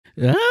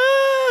Oh,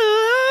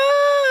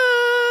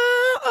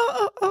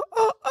 oh, oh,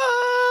 oh,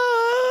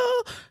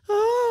 oh,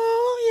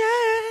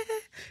 oh,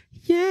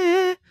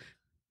 yeah,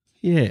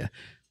 yeah.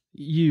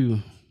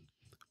 You,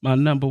 my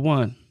number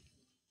one.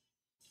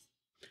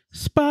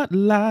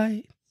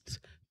 Spotlight,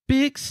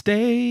 big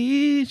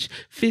stage,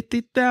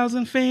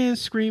 50,000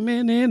 fans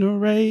screaming in a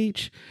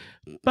rage.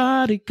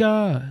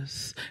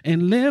 Bodyguards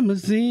and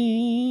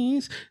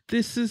limousines.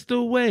 This is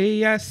the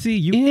way I see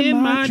you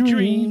in my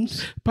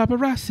dreams.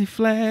 Paparazzi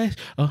flash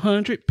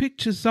 100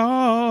 pictures,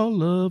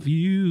 all of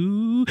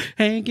you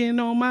hanging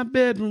on my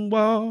bedroom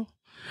wall.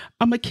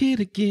 I'm a kid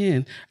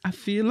again. I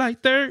feel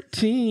like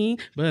 13,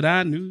 but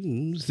I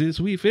knew since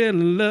we fell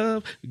in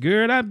love,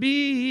 girl, I'll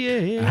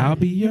be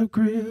your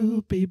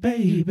groupie,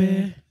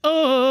 baby.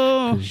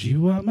 Oh, 'cause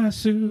you are my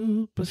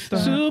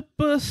superstar.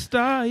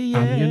 Superstar, yeah.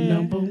 I'm your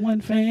number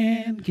one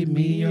fan. Give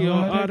me your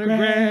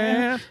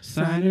autograph.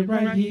 Sign it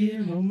right here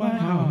on my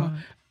heart.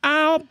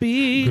 I'll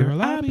be your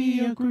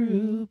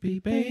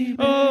groupie, baby.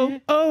 Oh,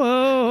 oh,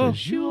 oh.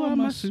 'Cause you are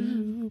my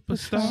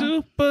superstar.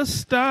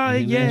 Superstar,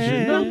 and yeah. As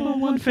your number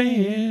one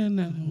fan,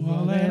 and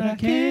all that I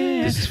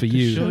can. This is for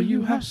you. Show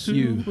you how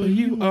super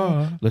you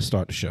are. Let's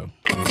start the show.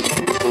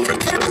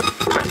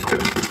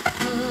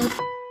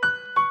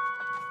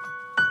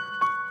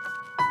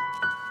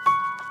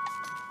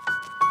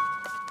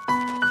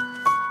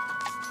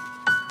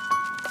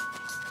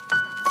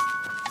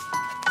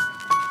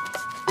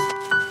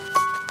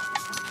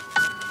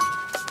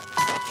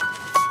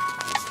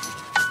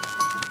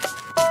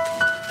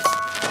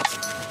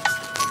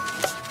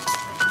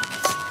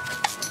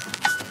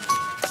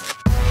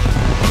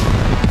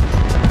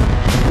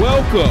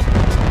 Welcome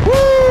to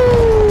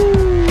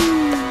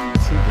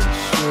the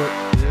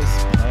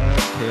Theshortdesk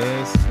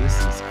Podcast. This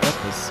is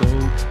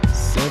episode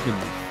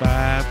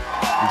 75.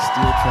 We're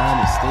still trying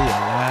to stay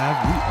alive.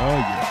 We are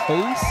your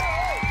hosts,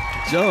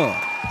 John,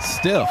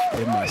 Steph,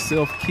 and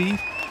myself,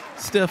 Keith.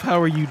 Steph,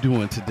 how are you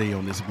doing today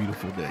on this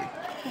beautiful day?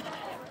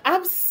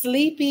 I'm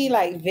sleepy,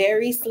 like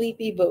very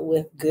sleepy, but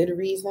with good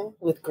reason,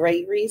 with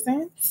great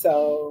reason.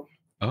 So,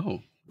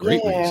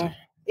 great reason.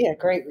 Yeah,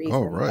 great reason.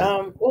 All right.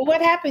 Well, what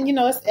happened,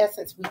 it's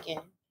Essence Weekend.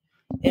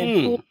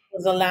 And Food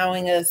was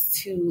allowing us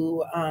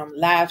to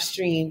live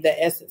stream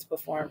the Essence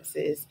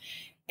performances.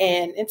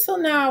 And until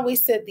now, we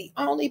said the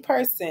only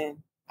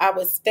person I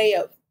would stay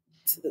up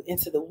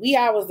into the wee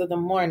hours of the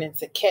morning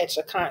to catch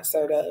a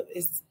concert of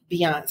is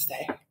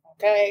Beyonce.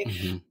 Okay?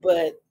 Mm-hmm.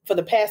 But for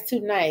the past 2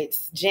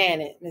 nights,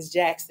 Janet, Miss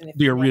Jackson.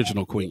 The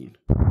original queen.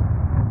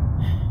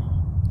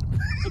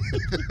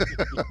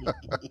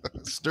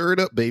 Stir it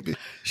up, baby.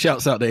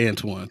 Shouts out to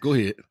Antoine. Go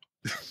ahead.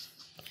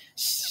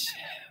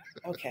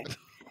 Okay.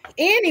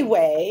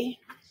 Anyway,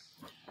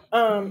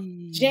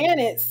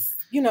 Janet's,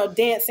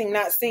 dancing,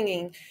 not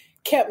singing,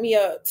 kept me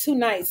up 2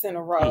 nights in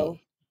a row.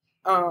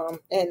 And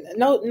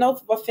no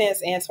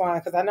offense, Antoine,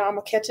 because I know I'm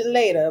gonna catch it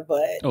later.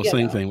 But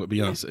same thing with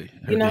Beyonce.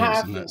 You know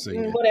how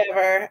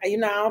whatever. I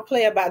don't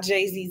play about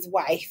Jay-Z's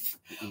wife.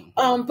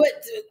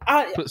 But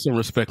I put some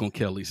respect on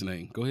Kelly's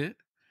name. Go ahead.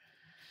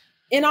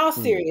 In all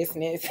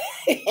seriousness,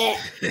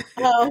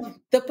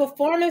 the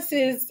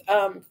performances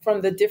from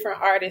the different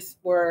artists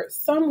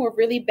some were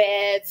really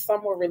bad,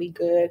 some were really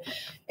good.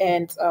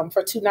 And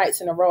for 2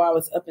 nights in a row, I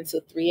was up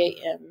until 3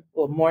 a.m.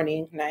 or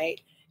morning,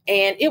 night.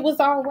 And it was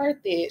all worth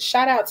it.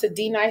 Shout out to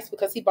D Nice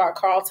because he brought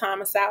Carl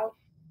Thomas out.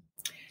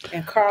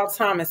 And Carl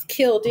Thomas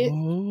killed it.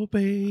 Oh,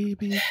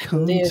 baby,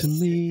 come to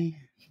me.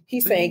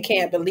 He's saying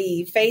can't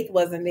believe. Faith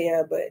wasn't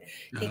there, but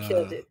he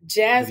killed it.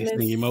 Jasmine.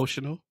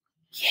 Emotional?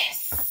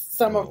 Yes.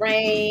 Summer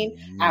Rain,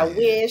 I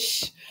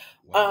Wish.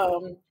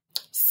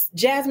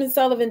 Jasmine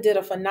Sullivan did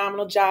a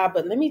phenomenal job,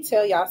 but let me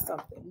tell y'all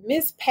something.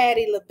 Miss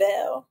Patti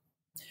LaBelle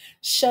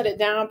shut it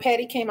down.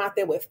 Patti came out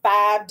there with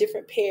 5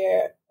 different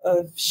pairs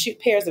of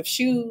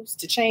shoes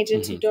to change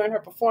into during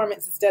her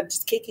performance instead of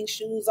just kicking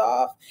shoes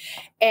off.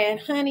 And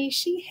honey,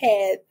 she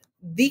had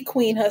the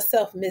queen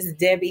herself, Miss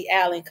Debbie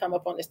Allen, come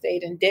up on the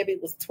stage, and Debbie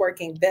was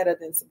twerking better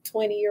than some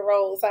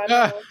 20-year-olds I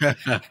know.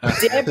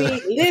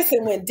 Debbie,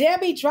 listen, when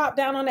Debbie dropped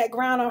down on that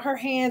ground on her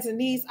hands and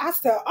knees, I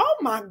said, oh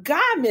my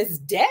God, Miss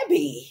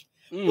Debbie.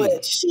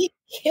 But she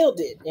killed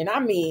it. And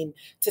I mean,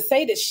 to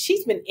say that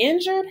she's been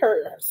injured,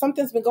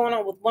 something's been going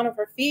on with one of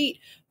her feet,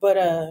 but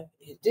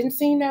it didn't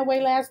seem that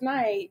way last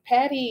night.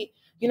 Patti,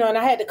 and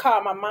I had to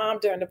call my mom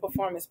during the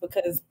performance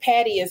because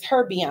Patti is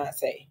her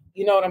Beyonce.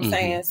 You know what I'm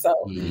saying? So,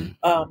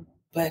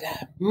 but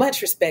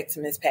much respect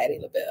to Miss Patti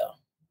LaBelle.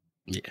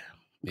 Yeah.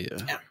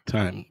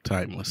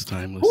 Timeless.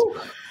 Woo.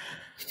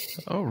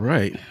 All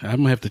right. I'm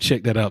going to have to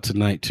check that out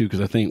tonight, too,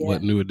 because I think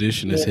New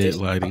Edition is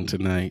headlining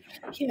tonight.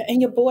 Yeah,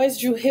 and your boys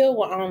Drew Hill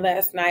were on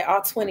last night,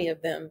 all 20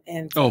 of them.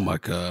 And oh, my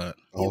God.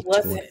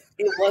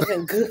 It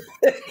wasn't good.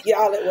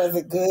 Y'all, it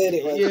wasn't good.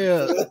 It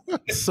wasn't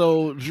good.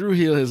 So Drew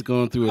Hill has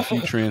gone through a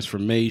few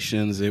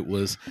transformations. It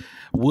was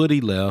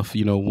Woody left,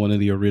 one of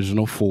the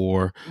original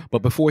four.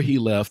 But before he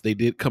left, they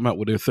did come out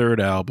with their third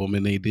album,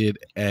 and they did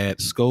add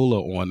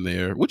Scola on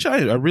there, which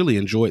I really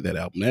enjoyed that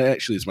album. That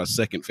actually is my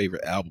second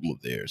favorite album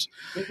of theirs.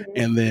 Mm-hmm.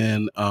 And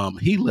then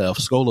he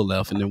left, Scola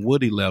left, and then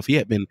Woody left. He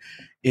had been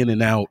in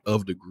and out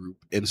of the group.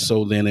 And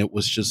so then it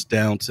was just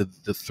down to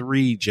the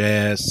three,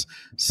 Jazz,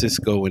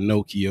 Cisco, and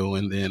Nokio.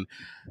 And then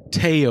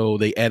Teo,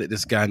 they added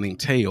this guy named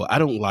Teo. I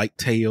don't like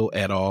Teo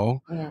at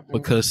all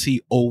because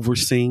he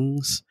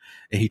oversings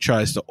and he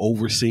tries to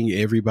oversing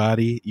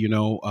everybody.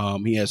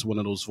 He has one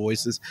of those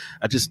voices.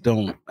 I just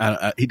don't,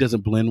 he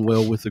doesn't blend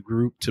well with the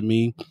group to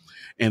me.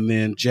 And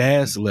then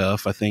Jazz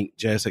left. I think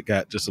Jazz had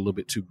got just a little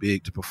bit too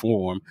big to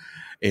perform.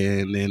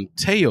 And then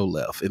Teo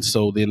left. And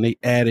so then they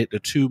added the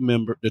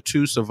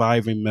two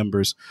surviving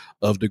members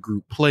of the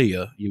group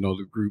Playa,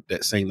 the group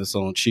that sang the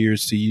song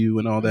Cheers to You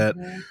and all that.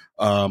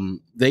 Mm-hmm.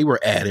 They were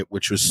added,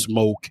 which was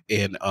Smoke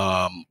and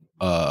God,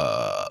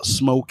 I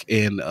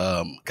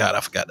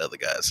forgot the other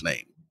guy's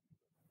name.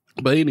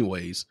 But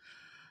anyways,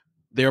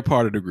 they're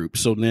part of the group.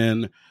 So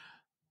then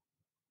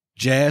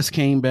Jazz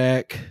came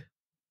back,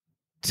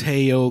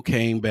 Teo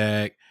came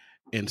back,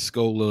 and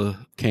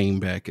Scola came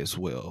back as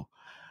well.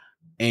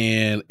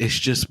 And it's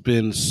just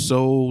been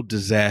so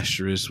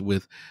disastrous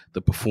with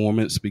the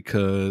performance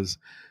because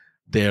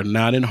they're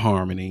not in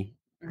harmony.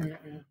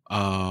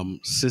 Mm-hmm.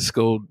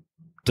 Cisco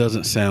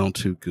doesn't sound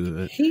too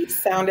good. He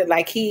sounded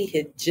like he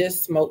had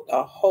just smoked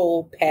a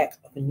whole pack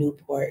of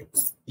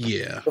Newports.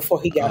 Yeah.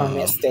 Before he got on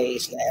that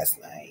stage last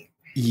night.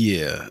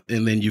 Yeah.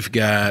 And then you've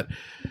got,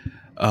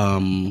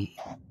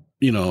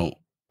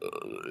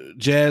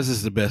 Jazz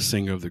is the best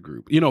singer of the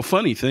group.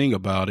 Funny thing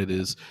about it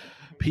is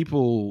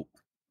people,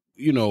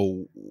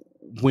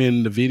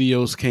 when the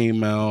videos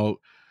came out,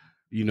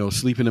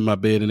 Sleeping in My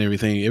Bed and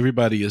everything,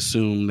 everybody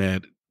assumed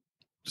that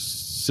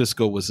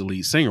Cisco was the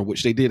lead singer,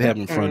 which they did have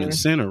in front and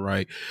center,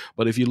 right?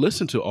 But if you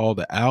listen to all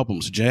the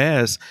albums,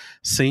 Jazz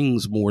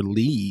sings more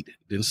lead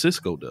than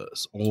Cisco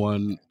does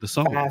on the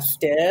song. 5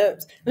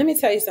 Steps. Let me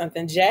tell you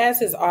something.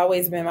 Jazz has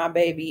always been my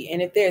baby. And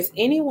if there's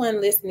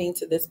anyone listening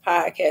to this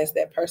podcast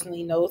that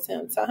personally knows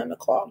him, tell him to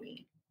call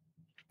me.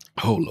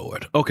 Oh,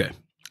 Lord. Okay.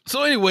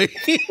 So anyway,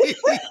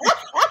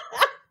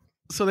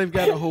 so they've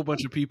got a whole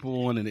bunch of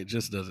people on and it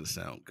just doesn't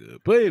sound good.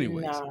 But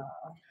anyways,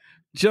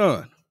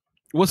 John,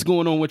 what's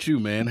going on with you,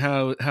 man?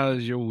 How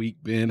has your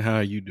week been? How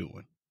are you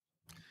doing?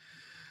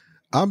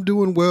 I'm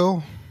doing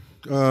well.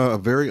 A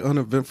very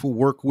uneventful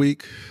work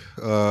week.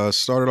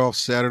 Started off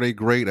Saturday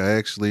great. I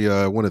actually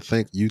want to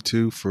thank you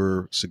two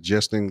for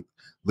suggesting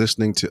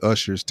listening to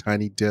Usher's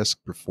Tiny Desk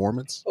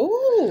performance.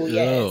 Ooh,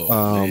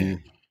 yes.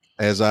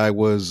 As I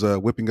was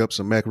whipping up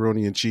some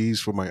macaroni and cheese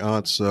for my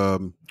aunt's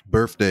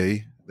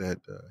birthday that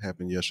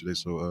happened yesterday.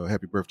 So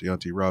happy birthday,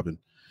 Auntie Robin.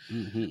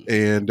 Mm-hmm.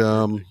 And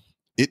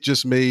it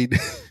just made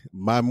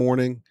my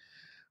morning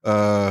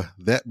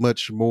that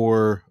much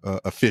more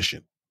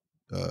efficient.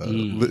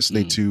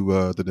 Listening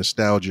to the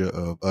nostalgia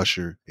of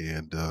Usher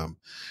and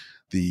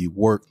the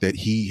work that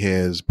he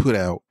has put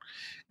out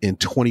in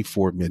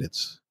 24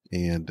 minutes.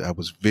 And I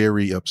was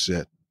very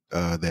upset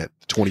that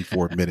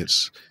 24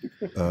 minutes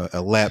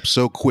elapsed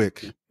so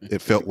quick,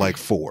 it felt like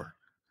 4.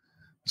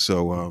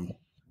 So,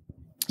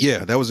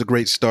 that was a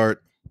great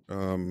start.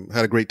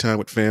 Had a great time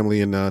with family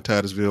in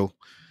Titusville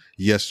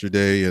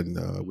yesterday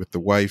and with the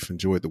wife,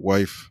 enjoyed the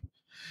wife.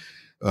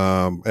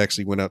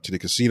 Actually went out to the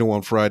casino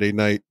on Friday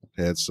night,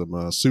 had some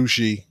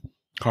sushi.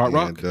 Hard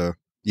Rock?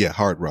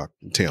 Hard Rock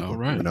in Tampa. All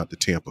right. Went out to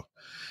Tampa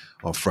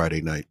on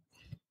Friday night.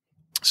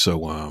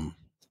 So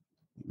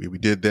we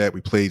did that.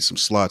 We played some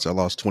slots. I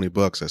lost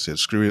 $20. I said,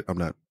 screw it. I'm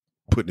not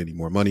putting any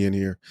more money in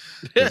here.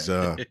 Because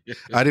I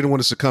didn't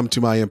want to succumb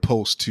to my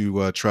impulse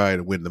to try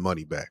to win the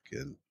money back.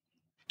 And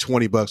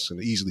 $20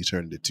 and easily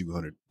turned into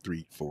 $200,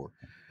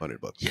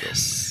 $300-$400. Yes.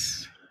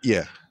 So,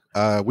 yeah.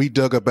 We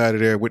dug up out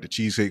of there, went to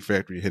Cheesecake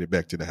Factory, and headed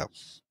back to the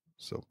house.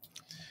 So,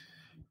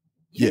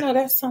 you know,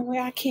 that's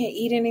somewhere I can't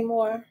eat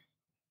anymore.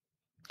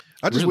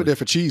 I just went there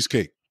for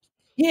cheesecake.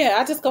 Yeah,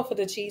 I just go for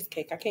the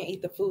cheesecake. I can't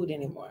eat the food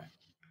anymore.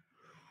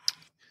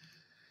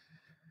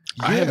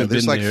 I haven't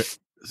been there.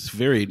 It's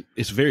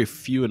very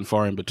few and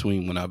far in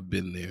between when I've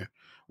been there.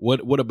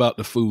 What about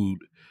the food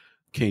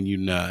can you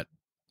not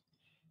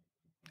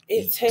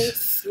It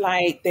tastes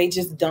like they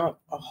just dump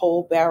a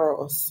whole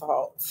barrel of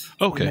salt.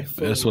 Okay,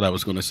 that's what I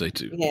was going to say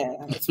too. Yeah,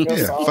 it's real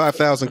salty.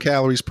 5,000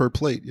 calories per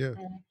plate. Yeah.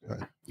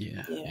 Mm-hmm.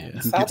 Yeah.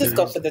 So I just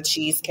go for the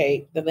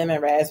cheesecake, the lemon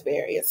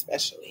raspberry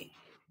especially.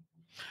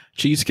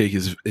 Cheesecake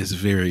is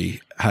very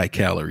high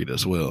caloried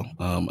as well.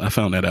 I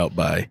found that out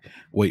by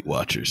Weight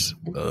Watchers.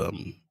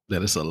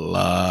 That is a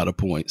lot of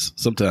points,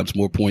 sometimes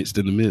more points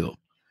than the meal.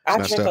 I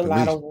drink a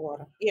lot of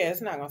water. Yeah,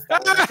 it's not going to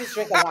stop. I just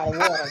drink a lot of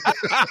water.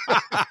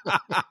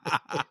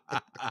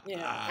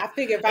 Yeah, I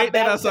figure if I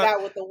balance it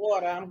out with the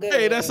water, I'm good.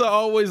 Hey, that's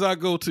always I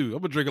go to. I'm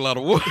going to drink a lot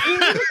of water.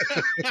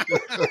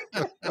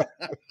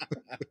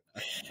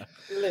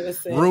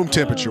 Listen. said, room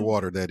temperature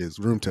water. That is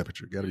room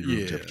temperature. Got to be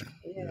room temperature.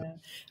 Yeah.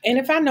 And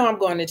if I know I'm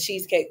going to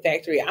Cheesecake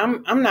Factory,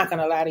 I'm not going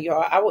to lie to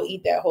y'all. I will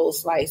eat that whole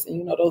slice.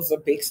 And, those are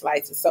big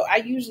slices. So I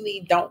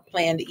usually don't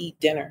plan to eat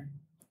dinner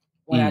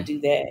when I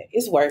do that.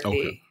 It's worth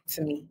it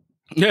to me.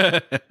 Yeah.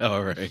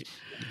 All right.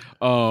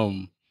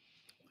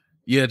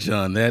 Yeah,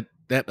 John, that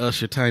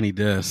Usher Tiny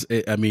Desk,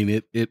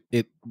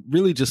 it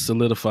really just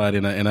solidified.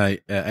 And I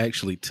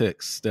actually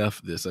text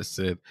Steph this. I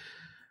said,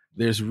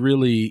 there's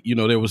really,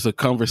 there was a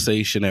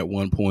conversation at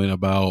one point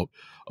about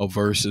a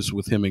versus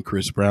with him and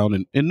Chris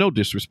Brown, and no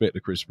disrespect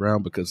to Chris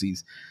Brown because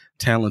he's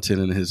talented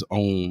in his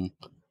own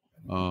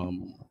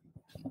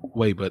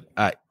way, but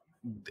I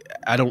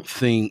don't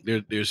think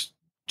there's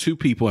two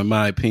people, in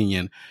my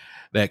opinion,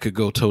 that could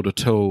go toe to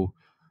toe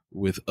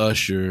with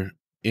Usher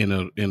in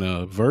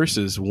a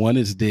versus. One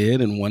is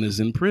dead and one is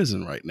in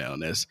prison right now,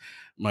 and that's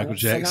Michael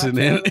Jackson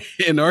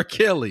and R.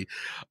 Kelly.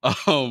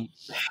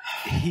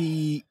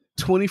 He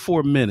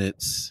 24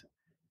 minutes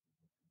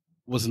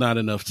was not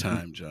enough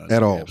time, John.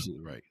 At all.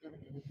 Absolutely right.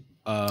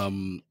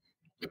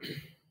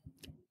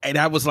 And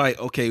I was like,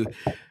 okay,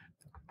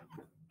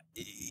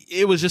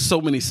 it was just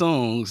so many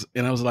songs,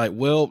 and I was like,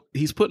 well,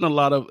 he's putting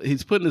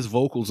his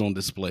vocals on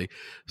display,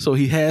 so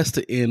he has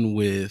to end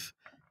with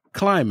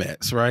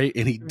climax, right?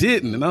 And he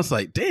didn't, and I was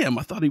like, damn,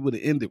 I thought he would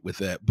have ended with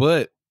that,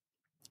 but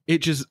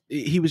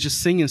he was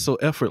just singing so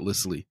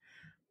effortlessly,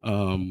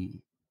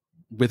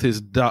 with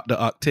his Dr.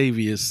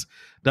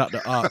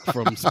 Ock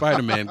from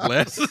Spider-Man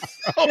glasses.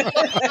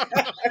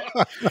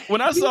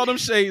 When I saw them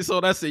shades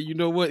on, I said, you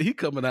know what?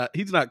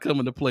 He's not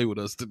coming to play with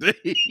us today.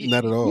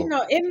 Not at all.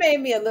 It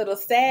made me a little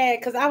sad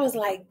because I was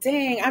like,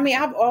 dang. I mean,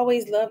 I've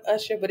always loved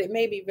Usher, but it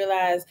made me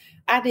realize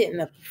I didn't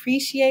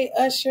appreciate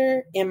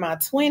Usher in my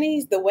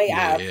 20s the way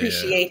I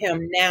appreciate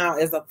him now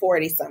as a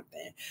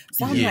 40-something.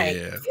 So I'm like,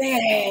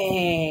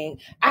 dang.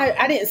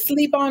 I didn't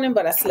sleep on him,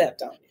 but I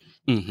slept on him.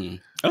 Mm-hmm.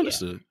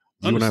 Understood.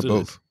 You and I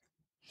both.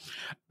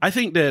 I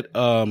think that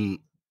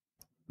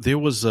there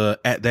was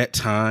at that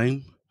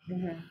time,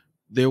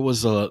 there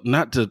was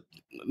not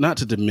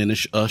to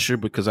diminish Usher,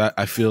 because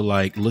I feel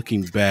like,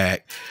 looking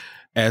back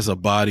as a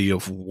body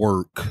of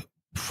work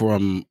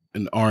from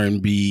an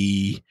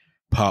R&B,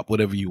 pop,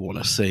 whatever you want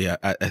to say,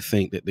 I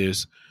think that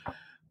there's,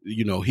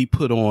 he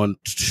put on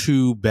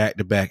 2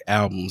 back-to-back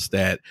albums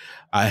that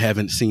I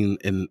haven't seen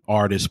an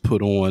artist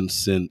put on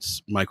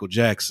since Michael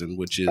Jackson,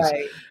 which is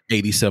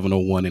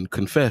 8701 and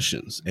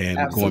Confessions, and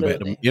going back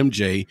to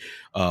MJ,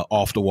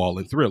 Off the Wall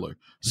and Thriller.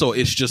 So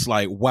it's just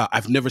like, wow,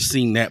 I've never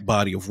seen that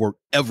body of work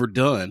ever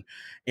done.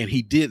 And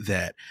he did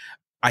that.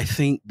 I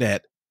think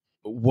that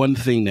one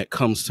thing that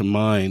comes to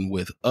mind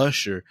with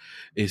Usher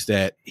is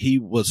that he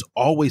was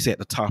always at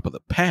the top of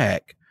the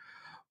pack,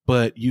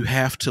 but you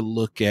have to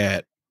look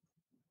at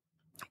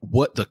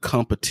what the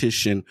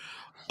competition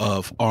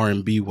of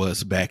R&B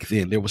was back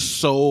then. There was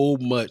so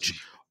much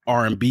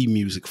R&B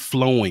music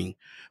flowing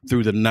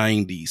through the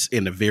 90s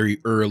and the very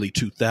early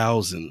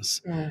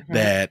 2000s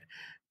that,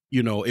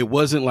 it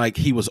wasn't like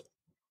he was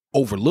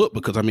overlooked,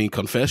 because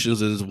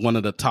Confessions is one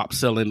of the top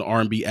selling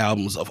R&B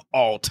albums of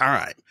all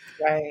time.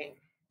 Right.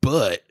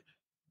 But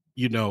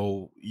you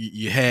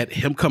had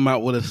him come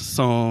out with a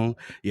song,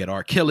 you had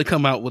R. Kelly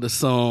come out with a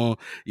song,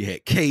 you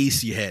had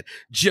Case, you had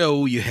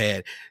Joe, you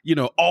had,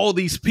 all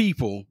these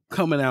people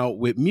coming out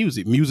with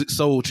music,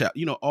 Soul Child,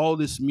 all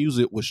this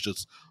music was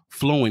just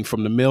flowing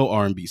from the male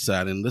R&B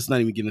side. And let's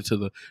not even get into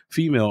the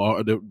female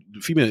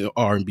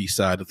R&B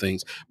side of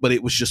things, but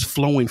it was just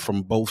flowing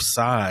from both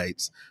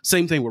sides.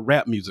 Same thing with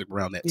rap music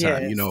around that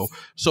time,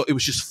 so it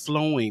was just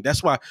flowing.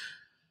 That's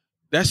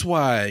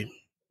why,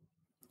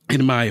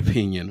 in my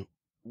opinion,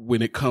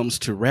 when it comes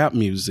to rap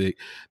music,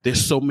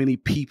 there's so many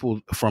people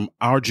from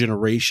our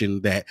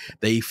generation that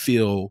they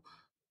feel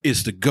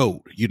is the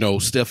GOAT.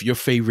 Steph, your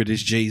favorite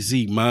is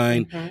Jay-Z.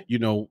 Mine,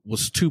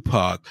 was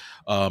Tupac.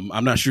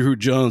 I'm not sure who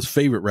John's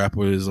favorite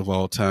rapper is of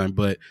all time,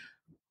 but,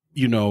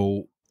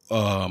 we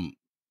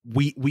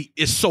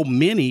it's so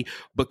many,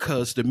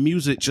 because the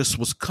music just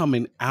was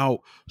coming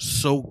out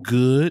so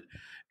good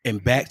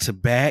and back to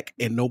back,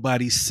 and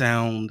nobody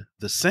sound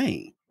the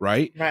same.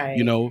 Right.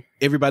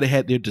 Everybody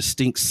had their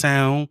distinct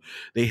sound.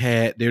 They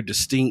had their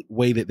distinct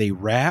way that they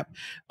rap.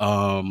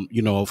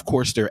 Of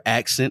course, their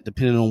accent,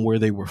 depending on where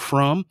they were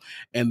from.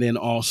 And then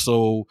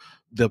also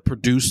the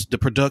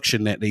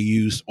production that they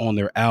used on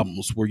their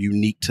albums were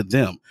unique to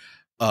them.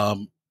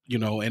 And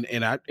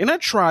I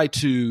try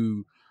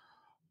to,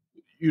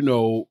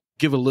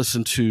 give a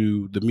listen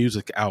to the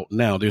music out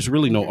now. There's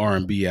really no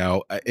R&B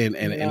out, and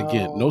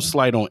again, no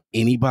slight on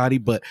anybody,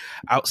 but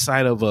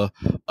outside of a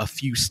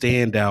few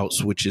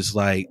standouts, which is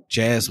like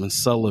Jasmine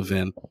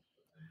Sullivan,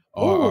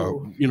 or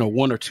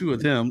one or two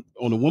of them.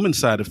 On the woman's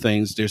side of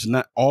things, there's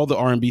not all the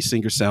R&B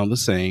singers sound the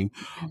same.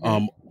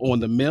 On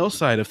the male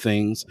side of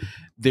things,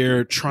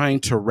 they're trying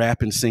to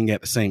rap and sing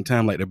at the same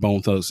time, like they're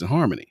Bone Thugs and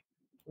Harmony.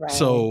 Right.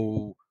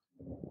 So,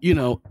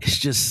 it's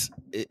just,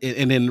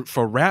 and then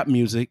for rap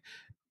music,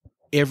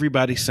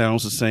 everybody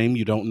sounds the same.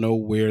 You don't know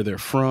where they're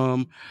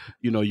from.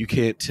 You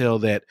can't tell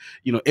that,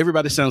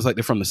 everybody sounds like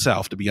they're from the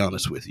South, to be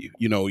honest with you.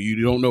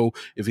 You don't know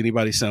if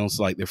anybody sounds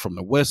like they're from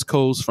the West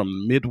Coast, from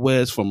the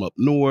Midwest, from up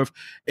north.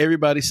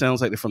 Everybody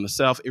sounds like they're from the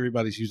South.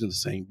 Everybody's using the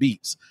same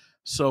beats.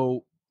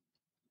 So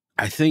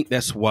I think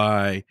that's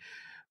why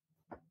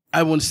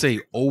I wouldn't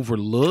say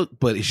overlooked,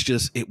 but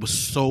it was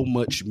so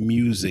much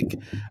music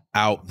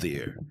out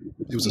there.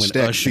 It was a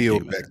stacked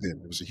field back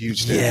then. It was a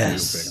huge stacked field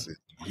back then.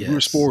 Yes. We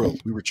were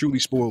spoiled. We were truly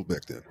spoiled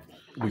back then.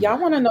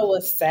 Y'all want to know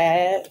what's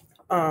sad?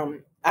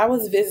 I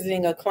was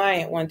visiting a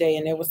client one day,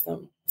 and there was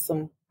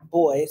some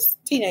boys,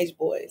 teenage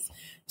boys,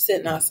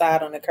 sitting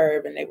outside on the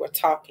curb, and they were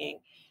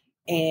talking.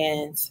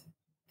 And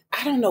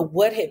I don't know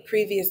what had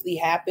previously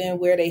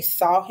happened where they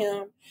saw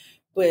him,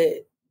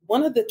 but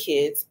one of the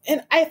kids,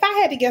 and if I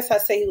had to guess,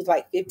 I'd say he was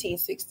like 15,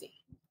 16.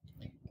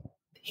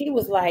 He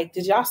was like,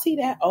 did y'all see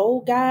that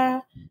old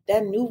guy,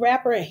 that new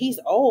rapper? And he's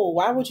old.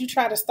 Why would you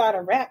try to start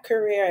a rap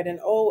career at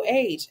an old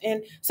age?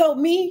 And so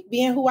me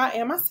being who I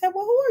am, I said,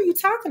 well, who are you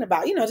talking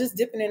about? Just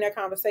dipping in their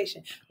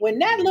conversation. When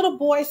that little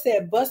boy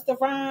said Busta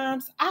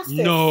Rhymes, I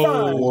said,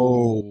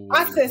 son.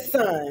 I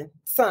said,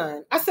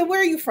 son. I said,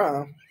 where are you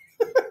from?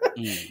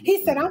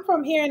 He said, I'm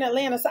from here in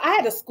Atlanta. So I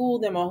had to school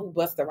them on who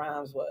Busta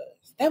Rhymes was.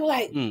 They were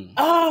like,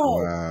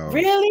 oh, wow.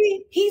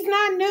 Really? He's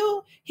not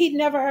new? He'd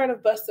never heard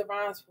of Busta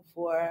Rhymes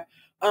before.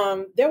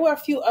 There were a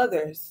few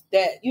others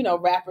that,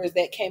 rappers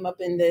that came up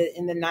in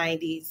the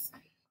 90s,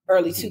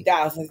 early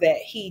 2000s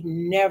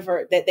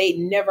that they'd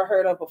never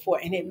heard of before.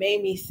 And it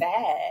made me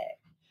sad.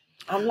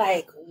 I'm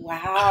like,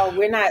 wow,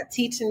 we're not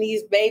teaching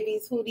these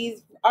babies who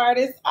these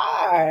artists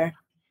are.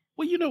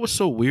 Well, what's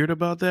so weird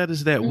about that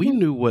is that we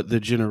knew what the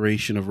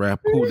generation of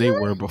rap, who they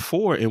were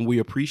before, and we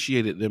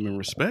appreciated them and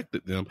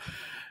respected them.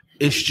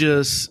 It's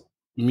just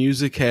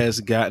music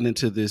has gotten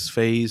into this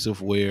phase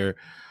of where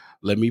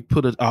let me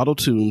put an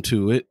auto-tune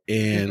to it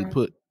and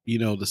put,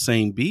 the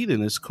same beat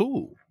and it's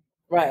cool.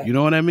 Right. You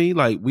know what I mean?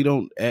 Like we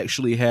don't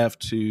actually have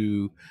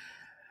to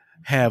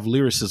have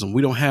lyricism.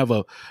 We don't have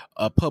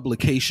a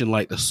publication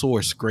like The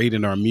Source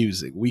grading our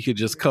music. We could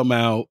just come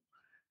out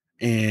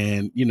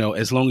and,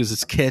 as long as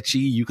it's catchy,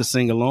 you can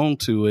sing along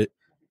to it.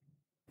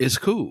 It's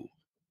cool.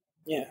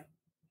 Yeah.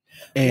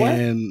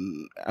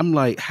 And I'm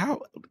like,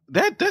 how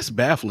that's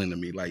baffling to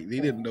me. Like they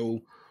didn't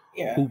know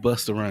who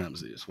Busta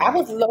Rhymes is. Wow. I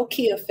was low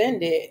key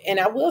offended. And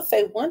I will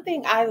say one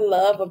thing I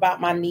love about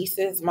my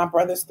nieces, my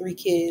brother's 3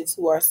 kids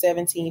who are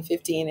 17,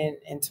 15,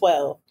 and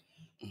 12.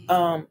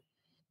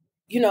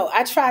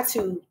 I try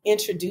to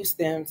introduce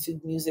them to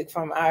music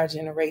from our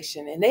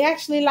generation and they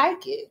actually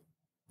like it.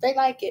 They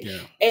like it. Yeah.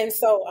 And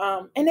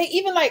so, and they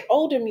even like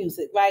older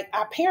music, like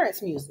our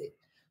parents' music.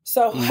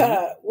 So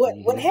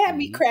what had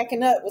me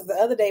cracking up was the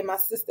other day, my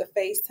sister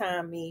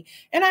FaceTimed me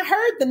and I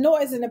heard the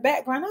noise in the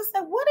background. I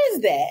said, what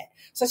is that?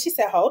 So she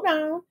said, hold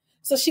on.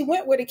 So she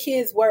went where the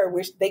kids were,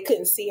 which they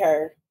couldn't see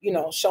her,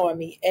 showing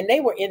me. And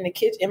they were in the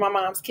kitchen, in my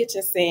mom's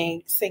kitchen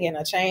singing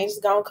A Change Is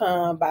Gonna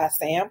Come by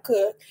Sam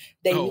Cooke.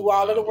 They knew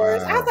all of the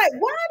words. I was like,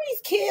 why are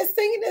these kids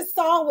singing this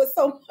song with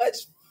so much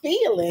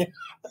feeling?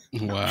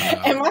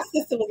 Wow. And my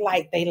sister was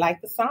like, they like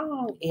the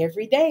song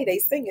every day. They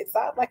sing it. So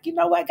I was like, you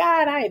know what,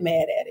 God, I ain't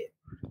mad at it.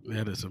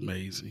 That is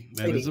amazing.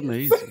 That is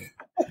amazing.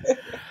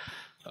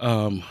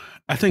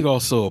 I think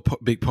also a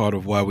big part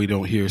of why we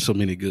don't hear so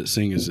many good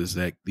singers is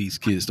that these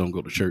kids don't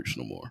go to church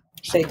no more.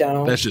 So they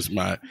don't. That's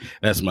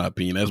my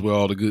opinion. That's where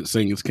all the good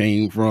singers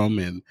came from.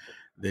 And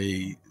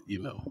they,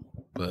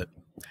 but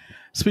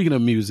speaking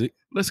of music,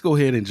 let's go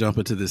ahead and jump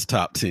into this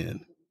top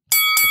 10.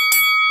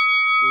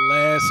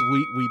 Last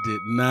week, we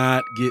did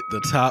not get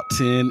the top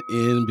 10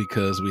 in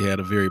because we had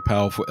a very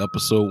powerful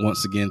episode.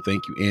 Once again,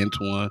 thank you,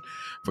 Antoine,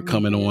 for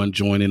coming on,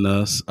 joining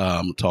us,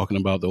 talking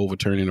about the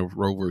overturning of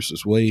Roe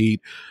versus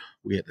Wade.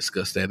 We had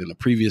discussed that in the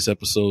previous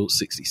episode,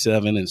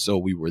 67, and so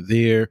we were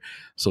there.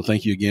 So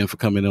thank you again for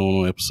coming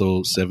on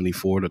episode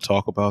 74 to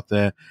talk about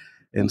that.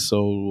 And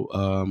so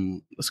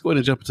let's go ahead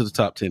and jump into the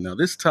top 10. Now,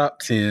 this top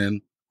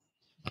 10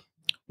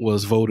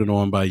 was voted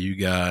on by you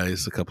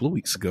guys a couple of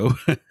weeks ago.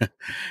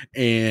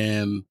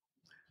 And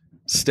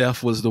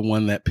Steph was the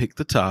one that picked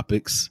the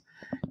topics.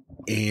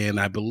 And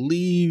I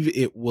believe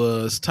it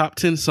was top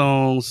 10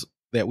 songs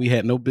that we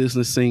had no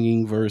business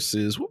singing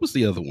versus, what was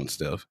the other one,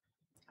 Steph,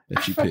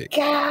 that you picked?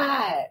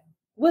 God,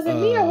 was it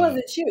me or was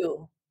it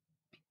you?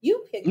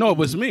 You picked No, it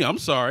was me. I'm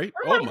sorry.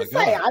 Oh my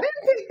God. I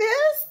didn't pick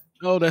this.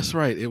 Oh, that's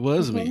right. It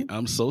was me.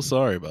 I'm so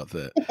sorry about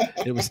that.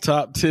 It was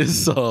top 10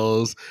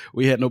 songs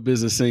we had no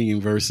business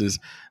singing versus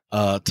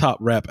top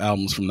rap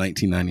albums from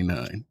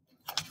 1999.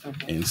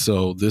 Okay. And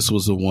so this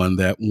was the one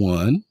that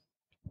won.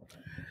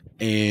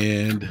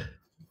 And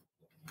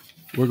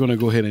we're going to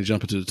go ahead and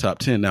jump into the top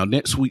 10. Now,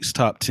 next week's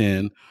top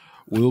 10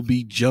 will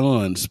be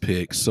John's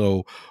pick.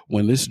 So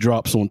when this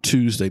drops on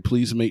Tuesday,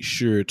 please make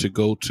sure to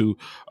go to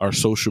our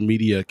social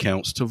media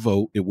accounts to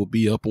vote. It will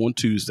be up on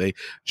Tuesday.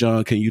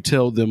 John, can you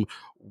tell them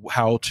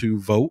how to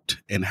vote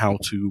and how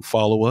to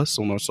follow us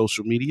on our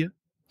social media?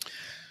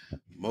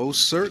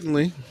 Most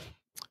certainly.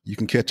 You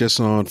can catch us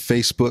on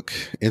Facebook,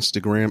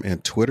 Instagram,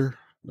 and Twitter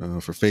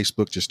For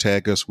Facebook, just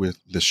tag us with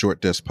the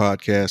Short Desk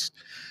Podcast.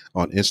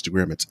 On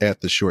Instagram, it's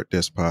at the Short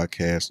Desk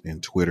Podcast.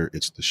 And Twitter,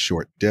 it's the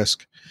Short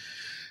Desk.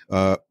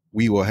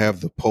 We will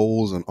have the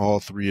polls on all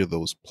three of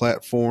those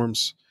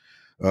platforms.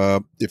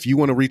 If you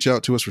want to reach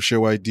out to us for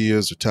show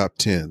ideas or top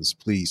 10s,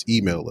 please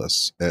email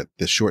us at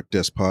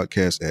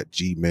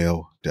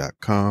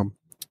theshortdeskpodcast@gmail.com.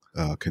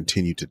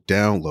 Continue to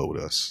download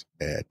us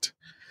at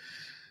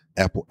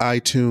Apple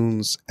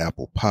iTunes,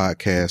 Apple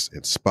Podcasts,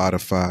 and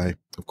Spotify.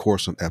 Of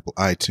course, on Apple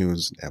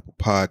iTunes and Apple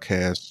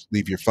Podcasts,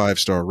 leave your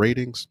 5-star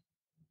ratings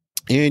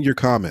and your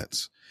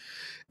comments.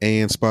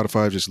 And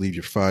Spotify, just leave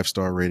your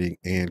 5-star rating.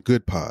 And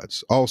Good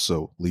Pods,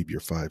 also leave your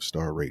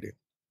 5-star rating.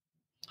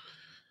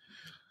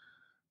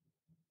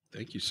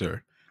 Thank you,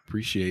 sir.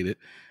 Appreciate it.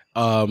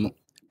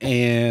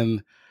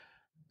 And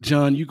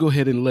John, you go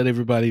ahead and let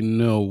everybody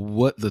know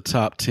what the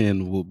top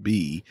 10 will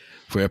be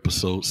for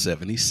episode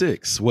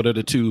 76. What are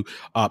the two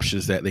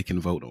options that they can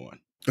vote on?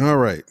 All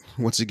right.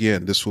 Once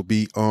again, this will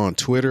be on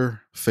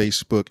Twitter,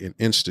 Facebook, and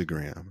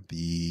Instagram.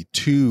 The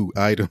two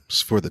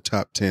items for the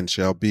top 10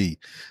 shall be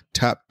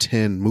top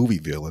 10 movie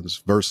villains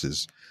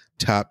versus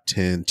top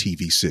 10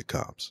 TV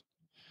sitcoms.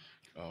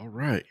 All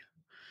right.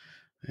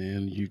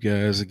 And you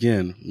guys,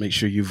 again, make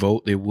sure you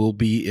vote. They will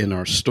be in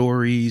our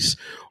stories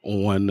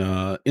on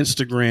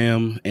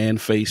Instagram and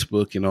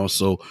Facebook, and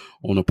also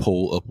on a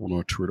poll up on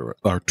our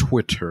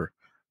Twitter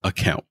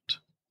account.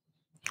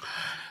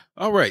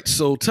 All right.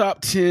 So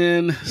top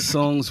 10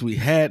 songs we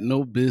had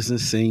no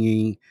business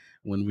singing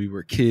when we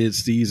were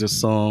kids. These are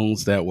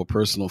songs that were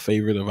personal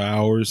favorite of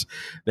ours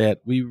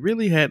that we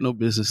really had no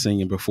business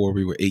singing before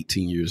we were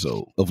 18 years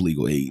old of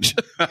legal age.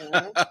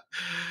 Mm-hmm.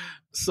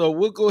 So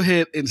we'll go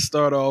ahead and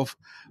start off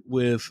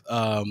with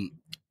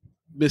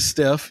Miss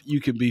Steph.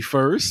 You can be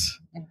first.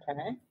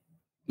 Okay.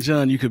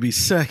 John, you could be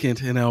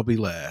second, and I'll be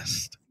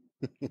last.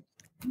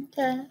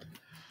 Okay.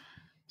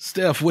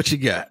 Steph, what you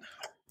got?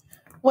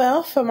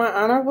 Well, for my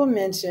honorable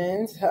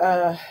mentions,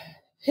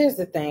 here's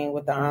the thing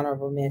with the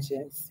honorable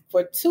mentions.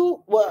 My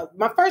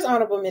first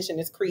honorable mention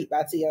is Creep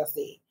by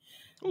TLC.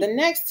 Ooh. The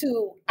next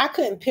two, I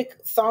couldn't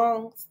pick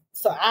songs,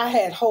 so I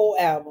had whole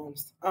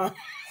albums. Oh,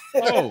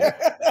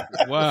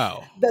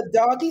 wow. The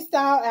Doggy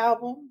Style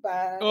album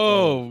by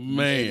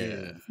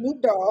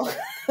Snoop Dogg.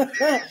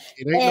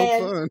 It ain't no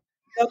fun.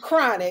 The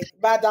Chronic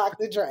by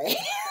Dr. Dre.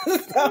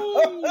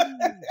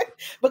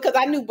 Because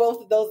I knew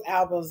both of those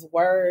albums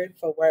word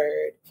for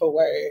word for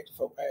word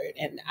for word.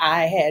 And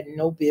I had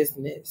no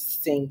business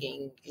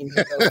singing any of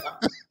those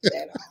songs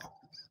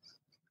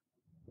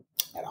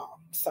at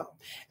all. So,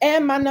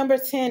 and my number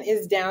 10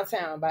 is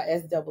Downtown by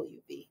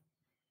SWV.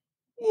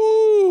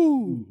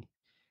 Ooh.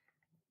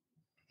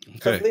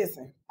 Because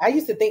listen, I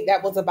used to think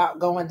that was about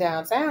going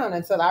downtown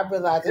until I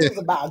realized it was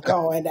about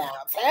going downtown.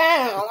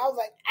 I was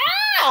like,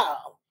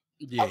 "Ow,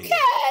 yeah. Okay."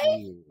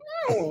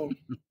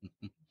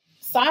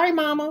 Sorry,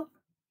 Mama.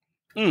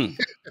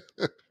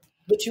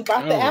 But you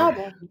bought the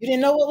album. You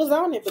didn't know what was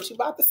on it, but you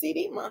bought the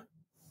CD, Mom.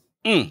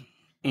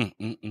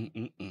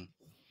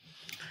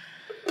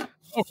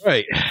 All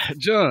right,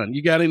 John,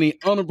 you got any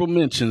honorable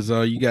mentions?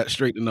 Or you got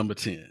straight to number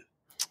 10?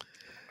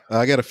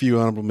 I got a few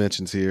honorable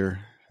mentions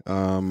here.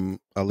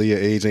 Aaliyah,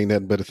 age ain't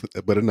nothing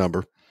but a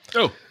number.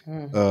 Oh.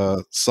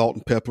 Salt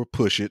and Pepper,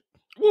 Push It.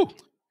 Woo.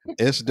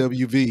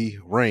 SWV,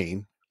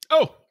 Rain.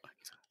 Oh.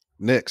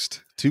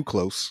 Next, Too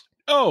Close.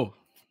 Oh.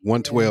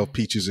 112,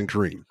 Peaches and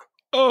Cream.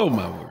 Oh,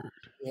 my word.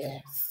 Yes.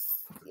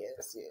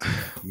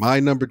 My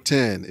number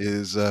 10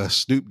 is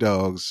Snoop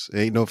Dogg's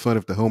Ain't No Fun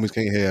If the Homies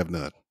Can't Have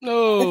None.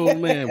 Oh,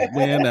 man.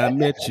 When I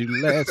met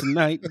you last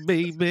night,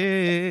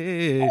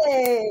 baby.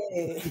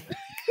 Hey.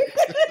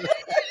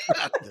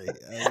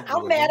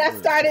 I'm mad I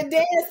started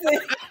dancing.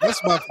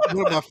 That's one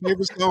of my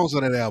favorite songs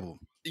on that album.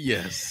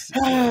 Yes.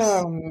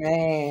 Oh,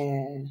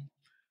 man.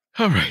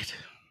 All right.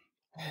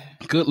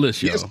 Good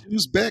list, y'all. Yes,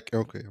 who's back?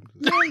 Okay.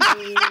 Nope.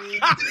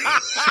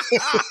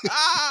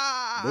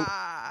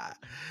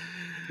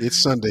 It's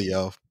Sunday,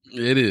 y'all.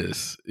 It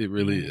is. It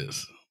really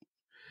is.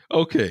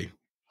 Okay.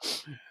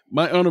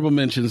 My honorable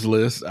mentions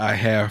list, I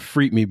have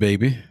Freak Me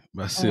Baby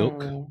by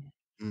Silk.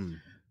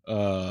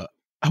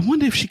 I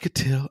wonder if she could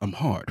tell I'm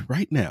hard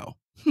right now.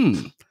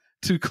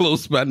 Too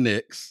Close by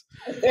Nyx.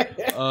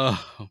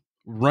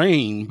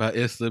 Rain by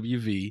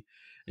SWV.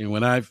 And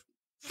when I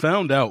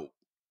found out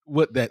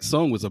what that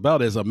song was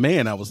about as a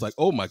man, I was like,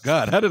 oh my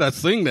God, how did I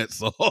sing that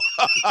song?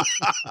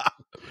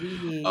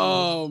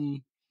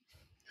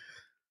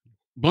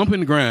 Bump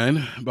and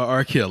Grind by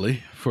R.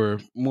 Kelly for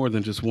more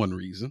than just one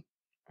reason.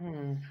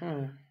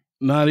 Mm-hmm.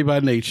 Naughty by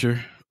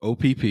Nature,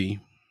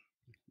 OPP.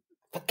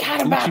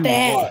 Forgot about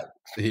that.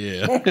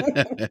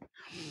 Yeah.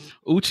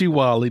 Uchi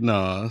Wally,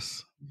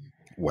 Nas.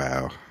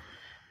 Wow.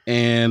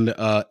 And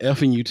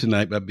Effing You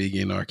Tonight by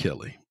Biggie and R.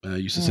 Kelly. I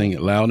used to sing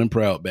it loud and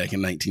proud back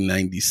in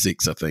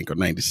 1996, I think, or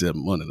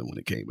 97, one of them when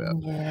it came out.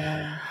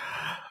 Yeah.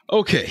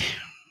 Okay.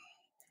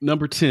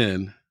 Number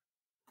 10.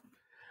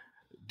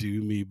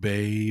 Do Me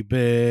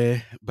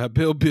Baby by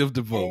Bill Biv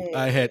DeVoe. Hey.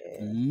 I had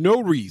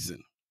no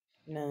reason.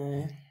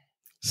 None.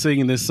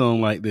 singing this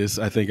song like this,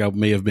 I think I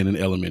may have been in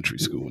elementary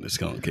school when this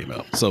song came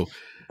out. So,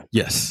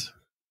 yes.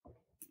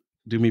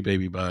 Do Me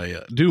Baby by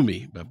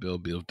Bill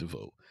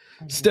DeVoe.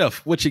 Mm-hmm.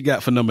 Steph, what you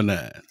got for number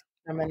 9?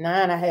 Number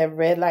 9, I have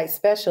Red Light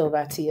Special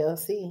by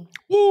TLC.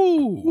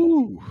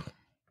 Woo!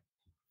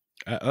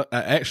 I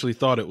actually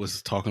thought it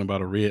was talking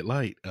about a red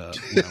light.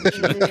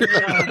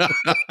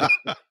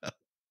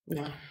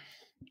 No.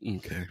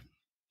 Okay.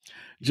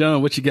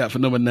 John, what you got for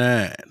number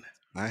 9?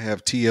 I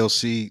have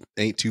TLC,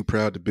 Ain't Too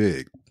Proud to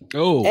Beg.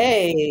 Oh.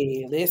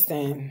 Hey,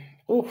 listen.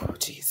 Oh,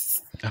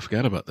 Jesus. I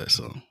forgot about that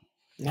song.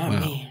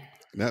 Not me.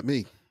 Not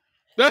me.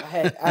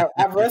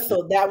 I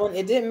wrestled that one.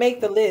 It didn't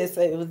make the list.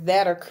 It was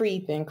that or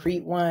Creep, and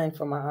Creep won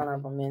for my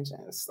honorable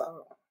mentions.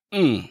 So,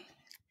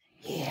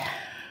 yeah.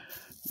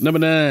 Number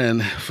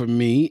 9 for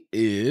me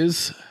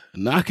is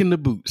Knocking the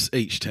Boots,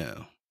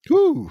 H-Town.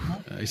 Woo.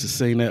 I used to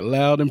sing that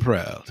loud and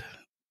proud.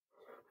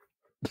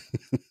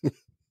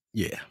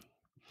 Yeah.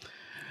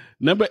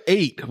 Number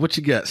 8, what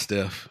you got,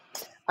 Steph?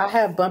 I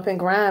have Bump and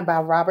Grind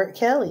by Robert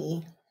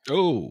Kelly.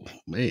 Oh,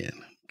 man.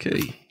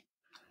 Okay.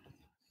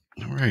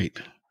 All right.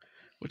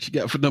 What you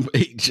got for number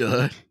 8,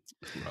 John?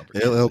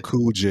 LL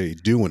Cool J,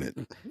 Doing It.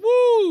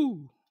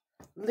 Woo!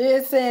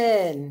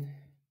 Listen.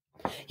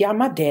 Y'all,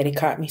 my daddy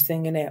caught me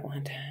singing that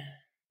one time.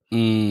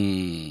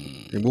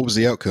 And what was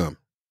the outcome?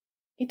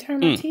 He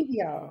turned my TV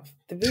off.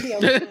 The video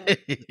was on.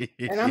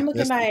 And I'm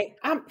looking like,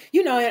 I'm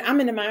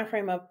in the mind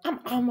frame of, I'm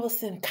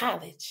almost in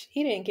college.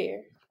 He didn't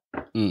care.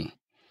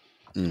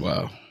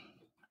 Wow.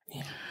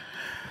 Yeah.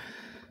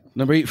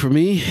 Number 8 for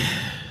me,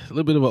 a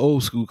little bit of an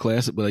old school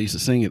classic, but I used to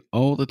sing it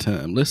all the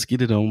time. Let's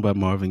Get It On by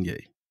Marvin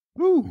Gaye.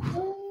 Woo!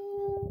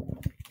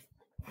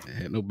 I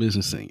had no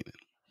business singing it.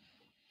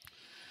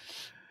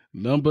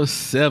 Number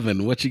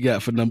 7, what you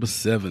got for number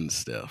 7,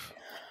 Steph?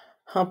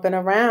 Humping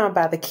Around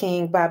by the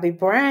King Bobby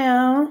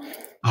Brown.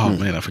 Oh,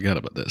 man, I forgot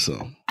about that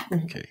song.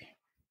 Okay.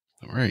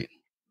 All right.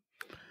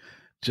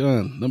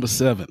 John, number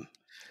 7.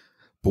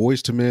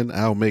 Boys to Men,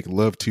 I'll Make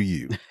Love to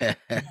You. It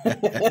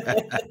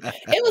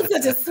was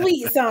such a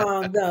sweet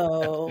song,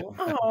 though.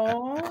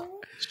 Aww.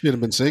 Should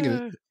have been singing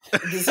it.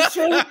 This is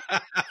true.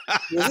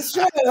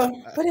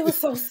 But it was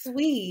so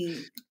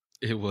sweet.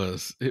 It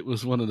was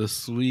one of the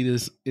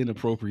sweetest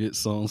inappropriate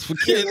songs for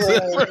kids.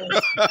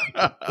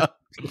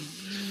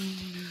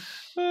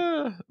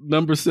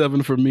 Number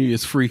 7 for me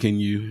is Freaking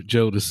You,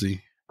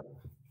 Jodeci.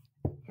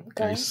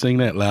 Okay. Sing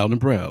that loud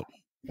and proud.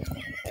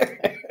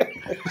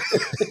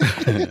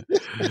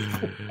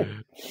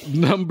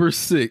 Number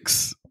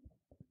 6.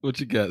 What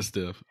you got,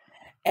 Steph?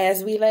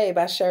 As We Lay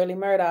by Shirley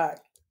Murdoch.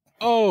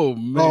 Oh,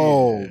 man.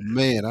 Oh,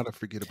 man. I don't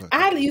forget about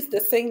that. I used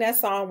to sing that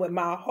song with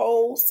my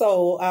whole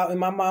soul out in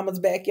my mama's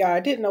backyard. I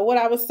didn't know what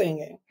I was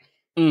singing.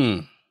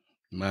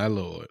 My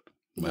Lord.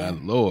 My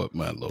Lord.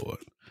 My Lord.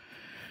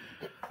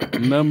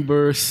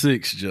 Number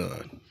 6,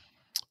 John.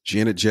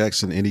 Janet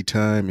Jackson,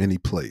 Anytime, Any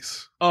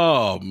Place.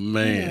 Oh,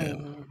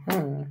 man.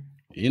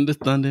 In the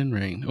Thunder and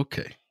Rain.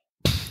 Okay.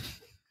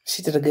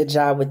 She did a good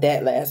job with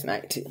that last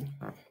night, too.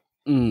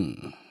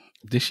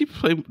 Did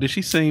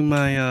she sing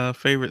my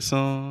favorite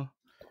song?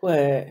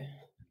 What?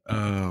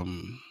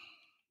 Come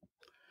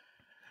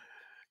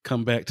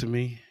Back to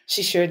Me.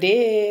 She sure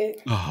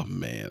did. Oh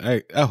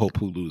man, I hope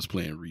Hulu is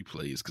playing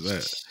replays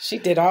because she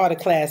did all the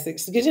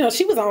classics because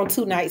she was on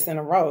 2 nights in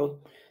a row.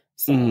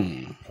 So,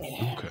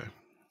 Okay.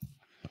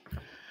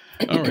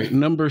 All right,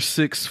 number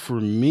 6 for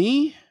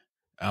me.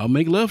 I'll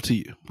Make Love to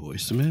You,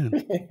 Boys to Men.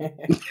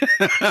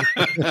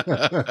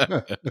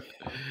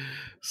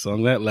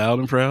 Sung that loud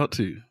and proud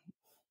too.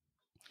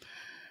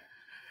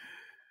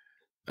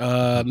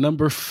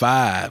 Number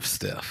 5,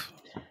 Steph.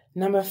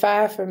 Number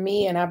 5 for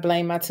me, and I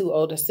blame my 2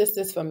 older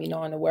sisters for me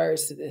knowing the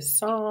words to this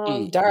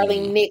song,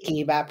 Darling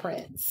Nikki by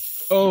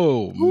Prince.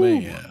 Oh,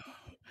 man.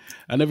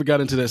 I never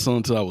got into that song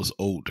until I was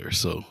older,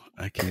 so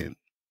I can't.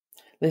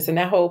 Listen,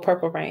 that whole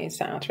Purple Rain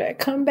soundtrack.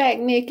 Come back,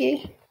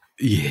 Nikki.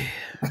 Yeah.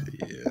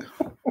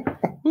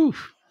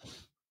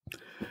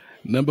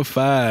 Number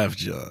 5,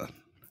 John.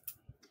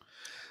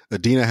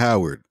 Adina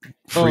Howard,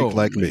 Freak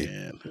Like Me.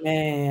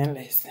 Man,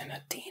 listen,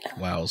 Adina.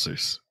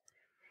 Wowzers.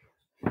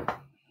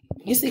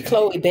 You see,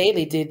 Chloe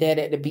Bailey did that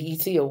at the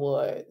BET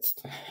Awards.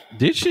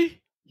 Did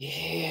she?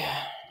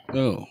 Yeah.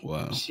 Oh,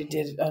 wow. She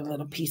did a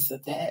little piece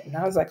of that. And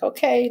I was like,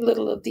 okay,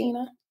 little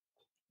Adina.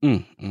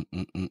 Okay.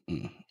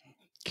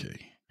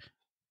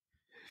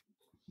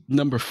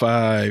 Number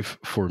 5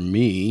 for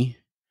me,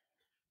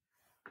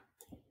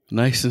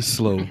 Nice and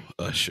Slow,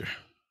 Usher.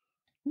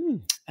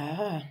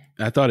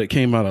 I thought it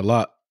came out a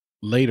lot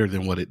later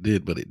than what it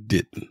did, but it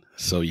didn't.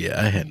 So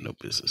yeah, I had no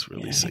business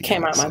really singing. It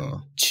came out my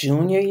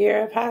junior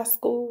year of high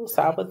school.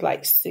 So I was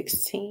like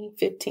 16,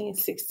 15,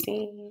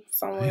 16,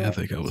 somewhere. Yeah, I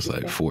think I was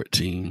like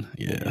 14.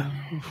 Yeah.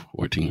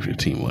 14,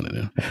 15, one of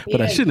them.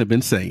 But I shouldn't have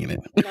been saying it.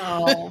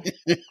 No.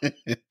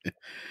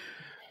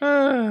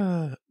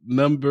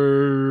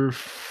 Number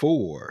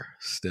 4,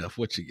 Steph,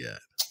 what you got?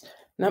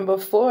 Number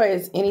 4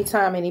 is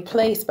Anytime, Any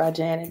Place by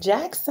Janet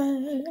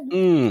Jackson.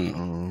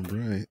 All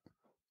right.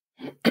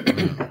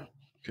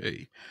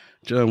 Okay.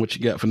 John, what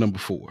you got for number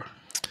 4?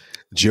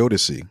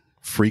 Jodeci,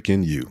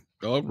 Freaking You.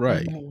 All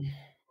right.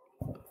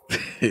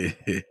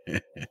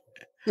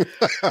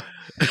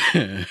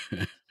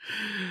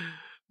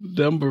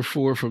 Number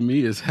 4 for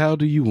me is How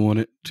Do You Want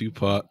It,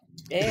 Tupac.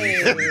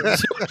 Hey.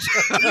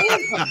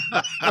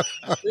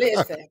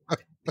 Listen,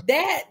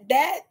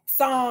 that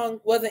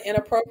song wasn't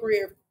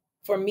inappropriate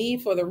for me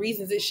for the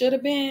reasons it should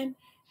have been.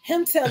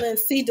 Him telling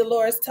C.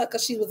 Dolores Tucker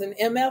she was an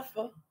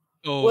MF-er.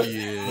 Oh,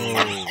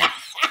 yeah.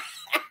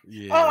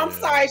 Yeah. Oh, I'm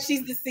sorry,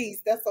 she's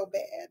deceased. That's so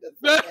bad.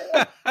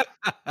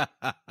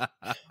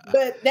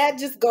 But that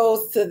just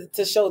goes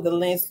to show the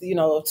length,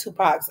 of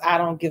Tupac's "I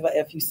don't give a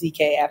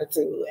F-U-C-K"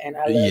 attitude, and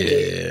I love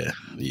it.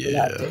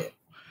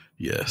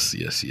 Yeah.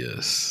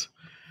 Yes.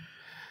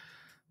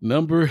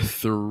 Number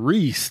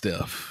 3,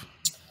 Steph.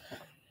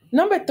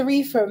 Number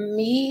 3 for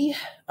me,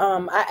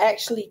 I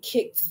actually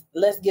kicked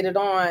 "Let's Get It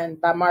On"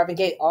 by Marvin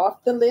Gaye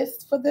off the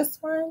list for this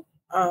one.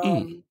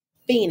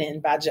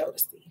 "Fiendin'" by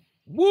Jodeci.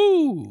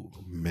 Woo!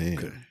 Man.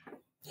 Okay.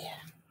 Yeah.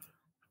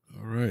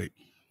 All right.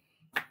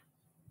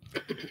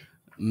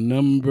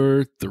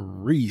 Number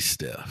 3,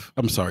 Steph.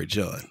 I'm sorry,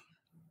 John.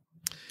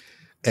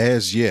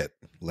 As Yet,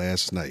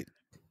 Last Night.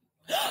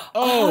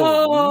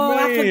 Oh,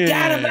 I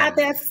forgot about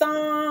that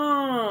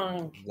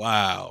song.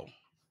 Wow.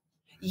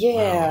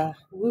 Yeah, wow.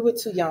 We were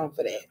too young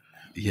for that.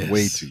 Yes.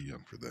 Way too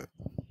young for that.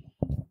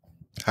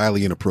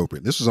 Highly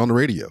inappropriate. This was on the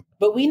radio.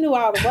 But we knew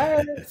all the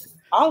words.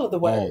 All of the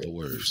words. All the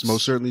words.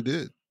 Most certainly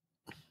did.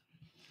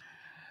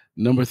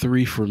 Number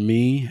 3 for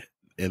me,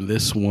 and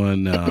this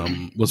one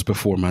was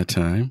before my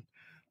time,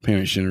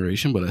 Parents'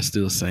 Generation, but I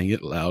still sang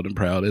it loud and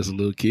proud as a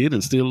little kid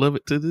and still love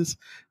it to this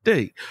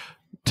day.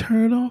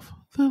 Turn off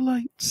the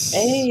lights.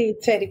 Hey,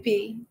 Teddy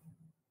P.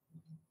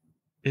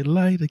 And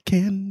light a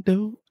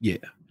candle. Yeah,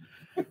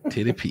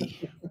 Teddy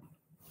P.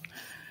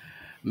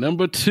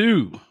 Number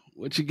 2.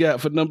 What you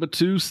got for number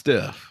 2,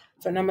 Steph?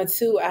 For number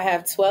 2, I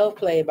have 12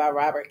 Play by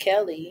Robert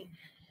Kelly.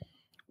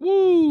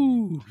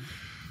 Woo!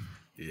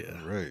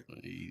 Yeah, right.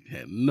 He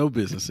had no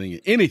business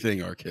singing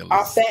anything R. Kelly.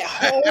 Off that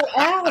whole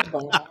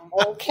album,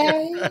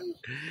 okay?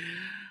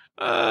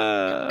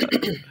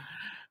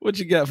 What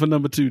you got for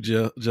number 2,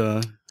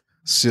 John?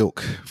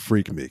 Silk,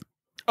 Freak Me.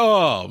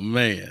 Oh,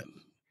 man.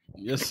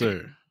 Yes,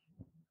 sir.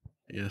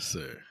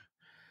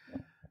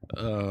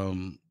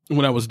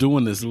 When I was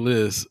doing this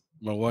list,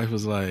 my wife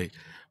was like,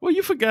 well,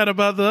 you forgot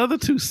about the other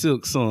 2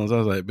 Silk songs. I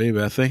was like,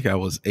 baby, I think I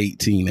was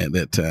 18 at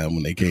that time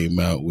when they came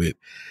out with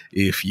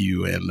If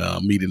You and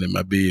Meeting in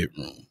My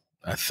Bedroom,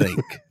 I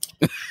think.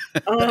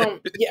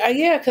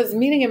 Yeah, because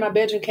Meeting in My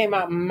Bedroom came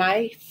out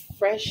my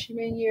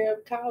freshman year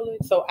of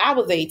college. So I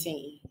was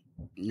 18.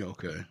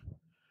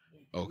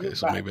 Okay,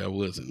 so maybe I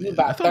wasn't.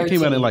 I thought it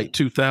came out in like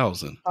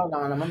 2000. Hold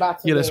on, I'm about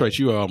to. Yeah, that's right.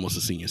 You are almost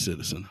a senior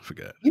citizen. I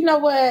forgot. You know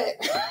what?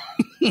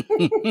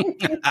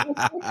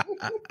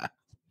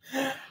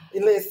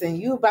 Listen,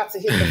 you about to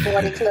hit the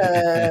 40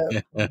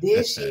 club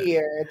this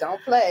year.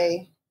 Don't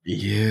play.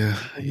 Yeah.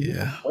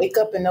 Wake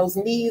up and those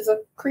knees are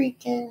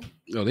creaking.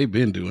 Oh, they've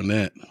been doing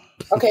that.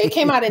 Okay, it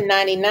came out in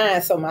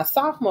 99, so my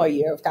sophomore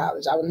year of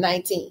college, I was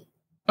 19.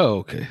 Oh,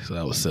 okay. So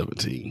I was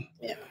 17.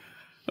 Yeah.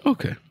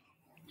 Okay.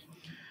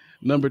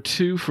 Number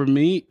 2 for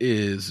me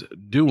is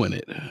Doing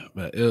It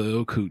by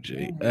LL Cool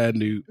J. I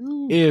knew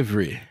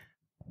every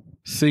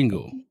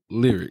single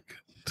lyric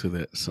to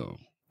that song.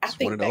 I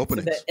think back to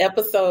the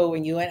episode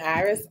when you and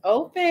Iris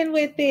opened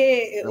with it.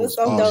 It was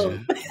so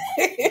awesome. Dope.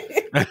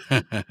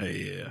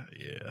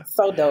 Yeah.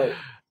 So dope.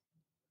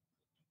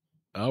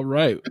 All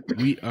right.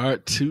 We are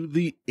to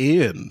the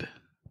end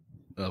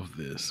of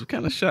this. We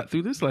kind of shot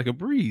through this like a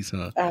breeze,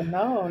 huh? I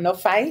know. No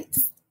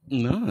fights?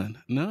 None.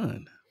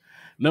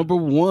 Number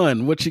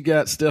 1. What you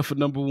got, Steph, for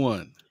number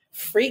 1?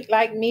 Freak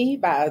Like Me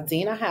by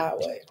Adina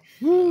Howard.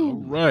 All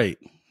right.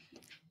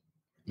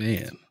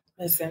 Man.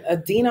 Listen,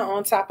 Adina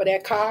on top of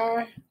that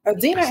car.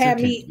 Adina had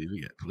me.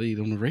 We got played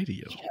on the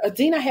radio.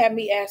 Adina had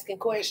me asking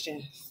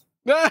questions.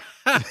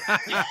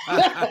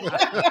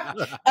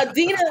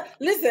 Adina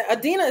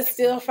is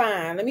still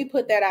fine. Let me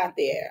put that out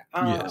there.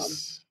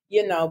 Yes.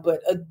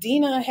 But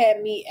Adina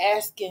had me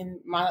asking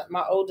my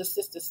older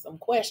sister some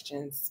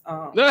questions.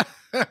 And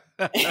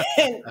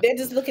they're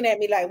just looking at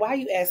me like, why are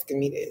you asking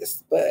me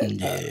this? But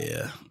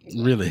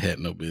really had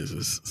no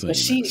business. But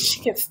she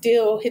can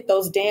still hit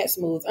those dance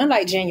moves,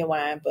 unlike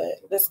Genuine,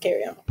 but let's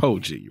carry on.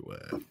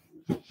 Genuine.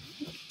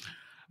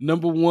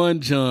 Number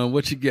 1, John,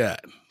 what you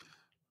got?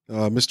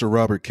 Mr.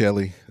 Robert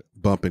Kelly,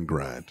 Bump and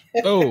Grind.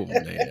 Oh,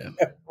 man.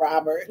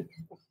 Robert.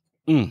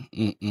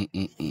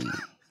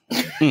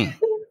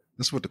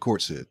 That's what the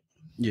court said.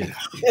 Yeah.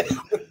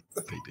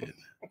 They did.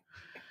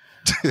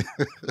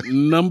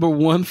 Number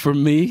 1 for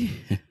me.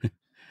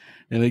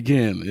 And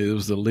again, it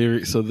was the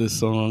lyrics of this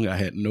song. I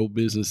had no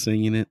business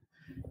singing it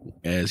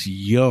as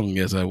young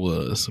as I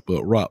was,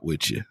 but Rock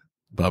With You,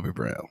 Bobby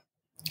Brown.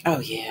 Oh,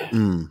 yeah.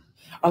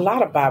 A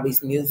lot of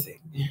Bobby's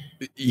music.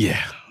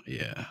 Yeah.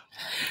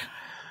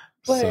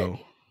 But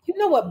you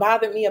know what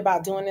bothered me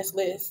about doing this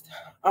list?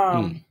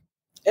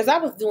 As I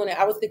was doing it,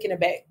 I was thinking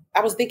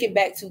I was thinking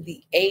back to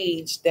the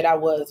age that I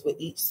was with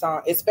each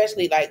song,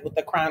 especially like with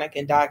the Chronic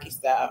and Doggy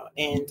Style.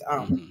 And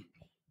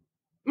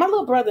my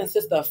little brother and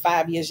sister are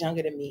 5 years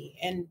younger than me,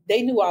 and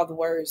they knew all the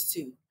words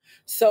too.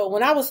 So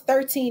when I was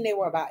 13, they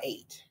were about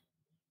 8.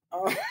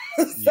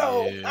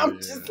 So I'm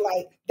just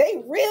like,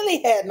 they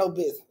really had no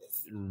business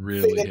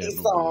singing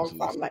these songs.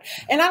 I'm like,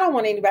 and I don't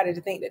want anybody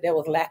to think that there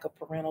was lack of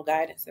parental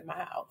guidance in my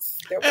house.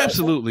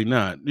 Absolutely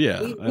not.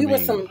 Yeah, we were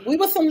some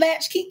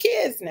latchkey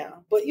kids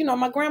now, but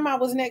my grandma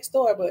was next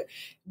door. But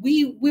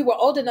we were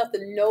old enough to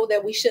know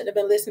that we shouldn't have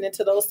been listening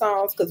to those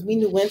songs because we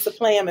knew when to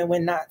play them and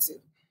when not to.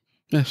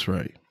 That's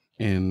right.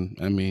 And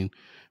I mean,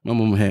 my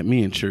mom had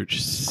me in church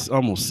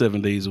almost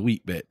 7 days a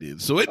week back then.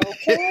 So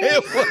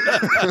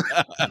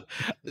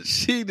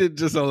she didn't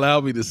just allow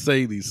me to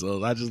say these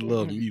songs. I just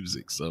love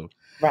music. So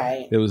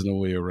there was no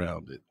way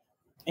around it.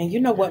 And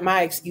you know what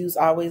my excuse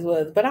always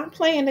was? But I'm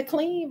playing the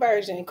clean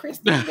version.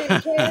 Kristen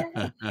didn't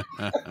care.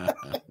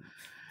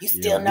 You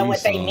still know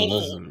what they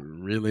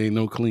mean. Really ain't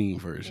no clean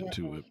version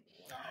to it.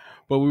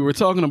 But we were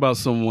talking about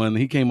someone.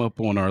 He came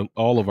up on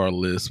all of our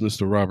lists,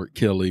 Mr. Robert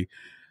Kelly.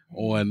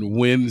 On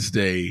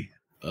Wednesday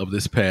of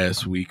this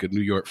past week, a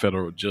New York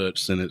federal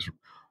judge sentenced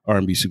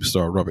R&B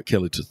superstar Robert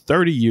Kelly to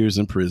 30 years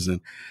in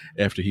prison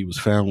after he was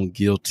found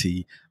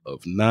guilty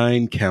of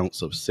 9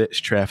 counts of sex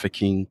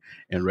trafficking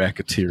and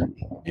racketeering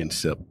in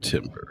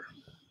September.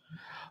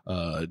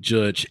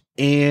 Judge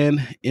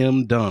Ann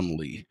M.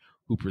 Donnelly,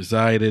 who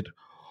presided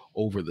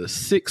over the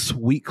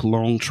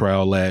 6-week-long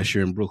trial last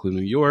year in Brooklyn,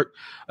 New York,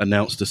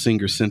 announced the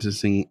singer's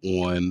sentencing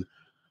on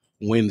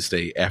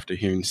Wednesday after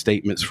hearing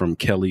statements from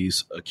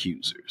Kelly's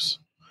accusers.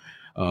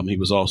 He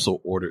was also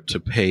ordered to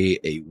pay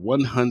a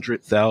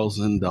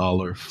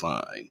 $100,000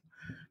 fine.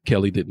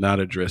 Kelly did not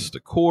address the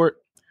court,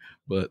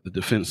 but the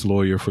defense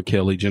lawyer for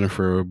Kelly,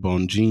 Jennifer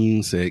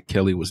Bonjean, said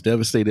Kelly was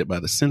devastated by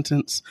the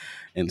sentence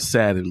and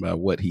saddened by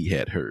what he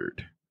had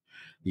heard.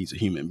 He's a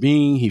human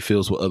being. He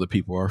feels what other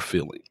people are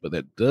feeling, but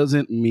that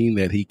doesn't mean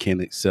that he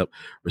can accept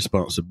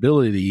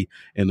responsibility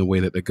in the way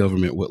that the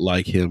government would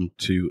like him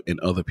to and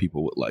other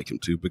people would like him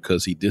to,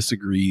 because he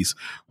disagrees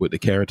with the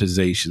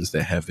characterizations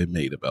that have been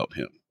made about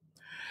him.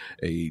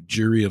 A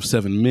jury of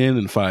 7 men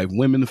and 5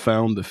 women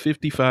found the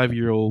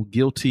 55-year-old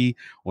guilty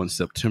on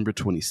September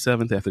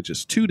 27th after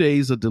just 2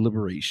 days of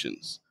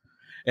deliberations.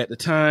 At the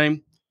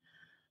time,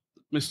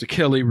 Mr.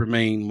 Kelly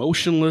remained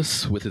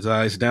motionless with his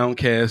eyes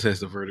downcast as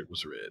the verdict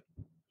was read.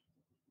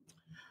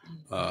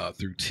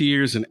 Through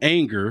tears and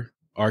anger,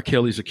 R.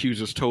 Kelly's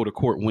accusers told a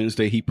court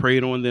Wednesday he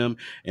preyed on them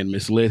and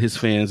misled his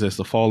fans as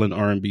the fallen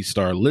R&B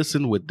star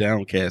listened with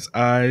downcast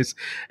eyes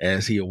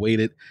as he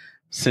awaited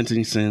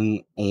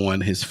sentencing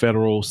on his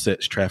federal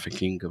sex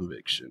trafficking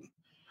conviction.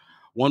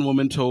 One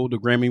woman told the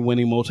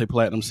Grammy-winning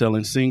multi-platinum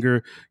selling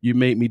singer, "You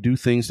made me do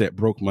things that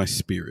broke my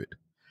spirit.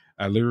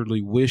 I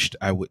literally wished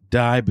I would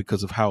die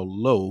because of how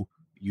low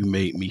you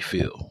made me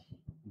feel.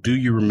 Do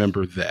you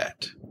remember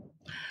that?"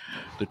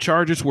 The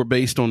charges were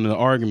based on an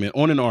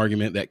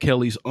argument that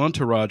Kelly's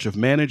entourage of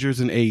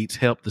managers and aides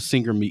helped the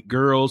singer meet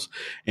girls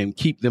and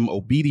keep them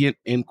obedient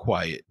and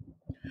quiet.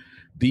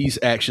 These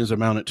actions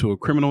amounted to a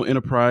criminal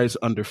enterprise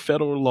under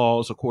federal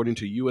laws, according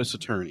to U.S.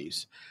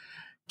 attorneys.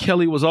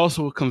 Kelly was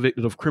also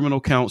convicted of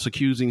criminal counts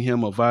accusing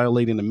him of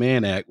violating the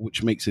Mann Act,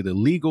 which makes it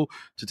illegal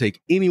to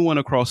take anyone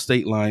across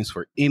state lines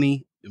for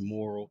any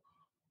immoral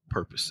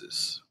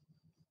purposes.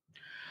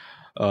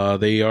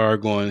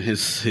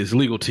 His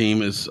legal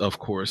team is, of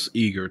course,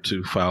 eager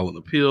to file an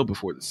appeal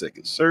before the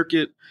Second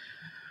Circuit.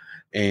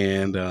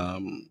 And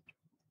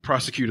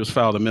prosecutors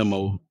filed a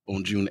memo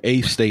on June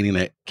 8th stating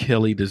that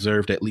Kelly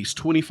deserved at least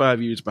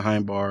 25 years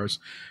behind bars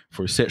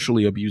for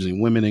sexually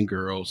abusing women and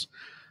girls.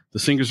 The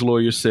singer's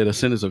lawyer said a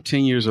sentence of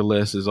 10 years or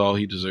less is all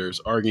he deserves,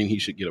 arguing he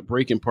should get a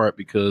break in part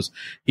because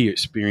he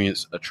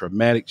experienced a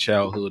traumatic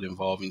childhood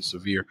involving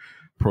severe,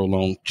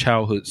 prolonged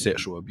childhood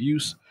sexual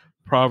abuse,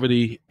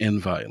 poverty,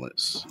 and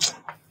violence.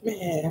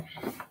 Man.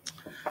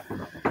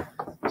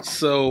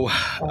 So,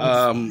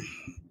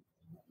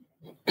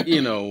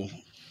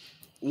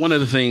 one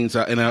of the things,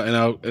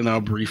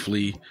 I'll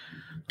briefly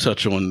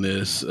touch on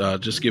this,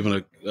 just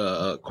giving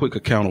a quick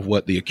account of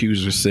what the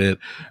accuser said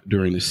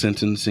during the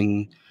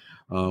sentencing.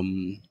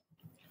 One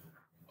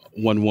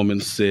woman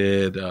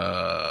said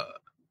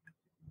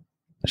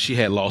she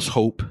had lost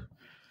hope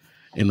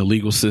in the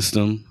legal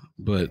system,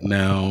 but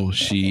now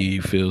she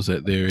feels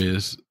that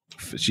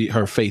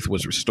her faith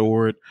was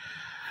restored.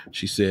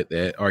 She said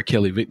that R.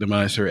 Kelly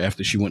victimized her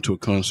after she went to a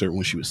concert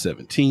when she was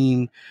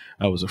 17.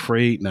 I was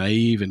afraid,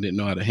 naive, and didn't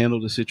know how to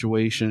handle the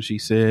situation, she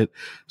said,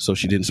 so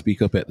she didn't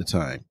speak up at the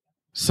time.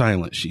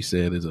 Silence, she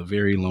said, is a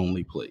very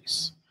lonely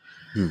place.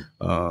 And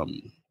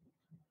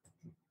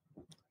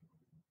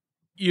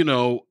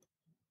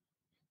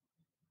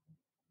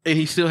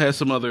he still has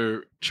some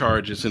other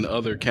charges in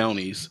other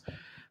counties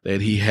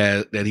that he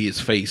is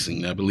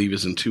facing. I believe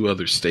it's in 2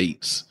 other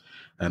states.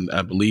 And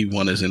I believe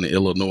one is in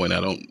Illinois,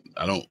 and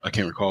I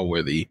can't recall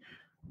where the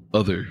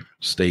other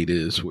state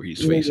is where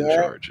he's facing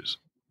charges.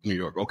 New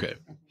York. Okay.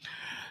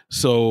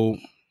 So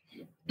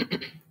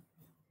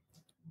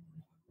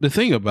the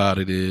thing about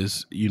it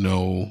is, you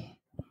know,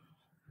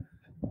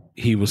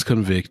 he was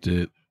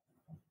convicted,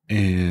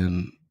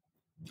 and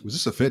was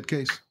this a Fed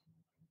case?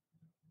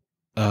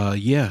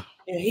 Yeah.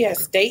 Yeah, he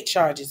has state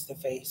charges to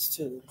face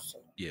too. So.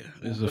 Yeah,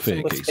 it's a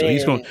Fed case. So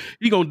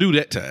he's gonna do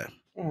that time.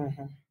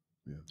 Mm-hmm.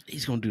 Yeah.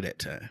 He's gonna do that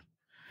time.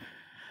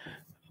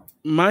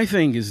 My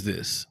thing is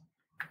this: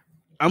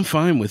 I'm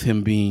fine with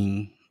him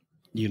being,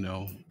 you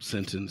know,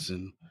 sentenced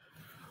and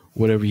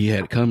whatever he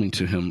had coming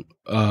to him.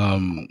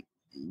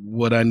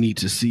 What I need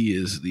to see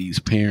is these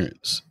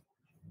parents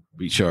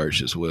be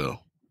charged as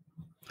well,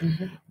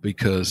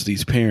 because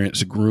these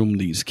parents groom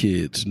these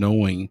kids,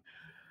 knowing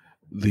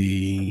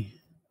the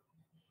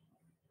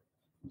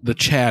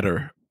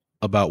chatter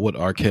about what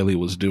R. Kelly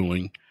was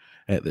doing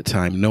at the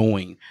time,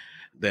 knowing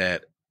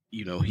that,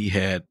 you know, he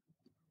had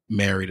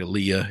married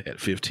Aaliyah at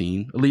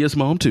 15. Aaliyah's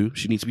mom too.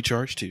 She needs to be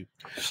charged too.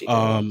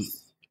 All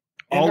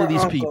of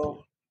these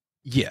people.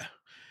 Yeah.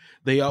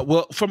 They are.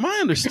 Well, from my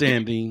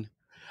understanding,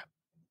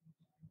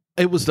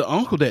 it was the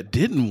uncle that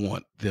didn't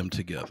want them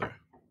together.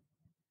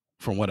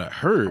 From what I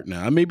heard.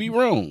 Now, I may be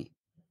wrong.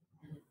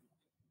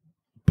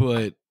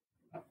 But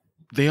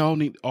they all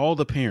need, all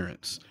the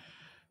parents,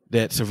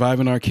 that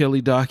Surviving R.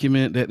 Kelly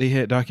documentary that they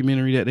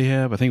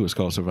have. I think it was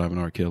called Surviving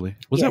R. Kelly.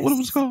 Was that what it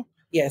was called?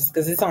 Yes,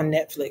 because it's on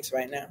Netflix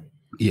right now.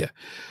 Yeah.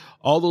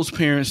 All those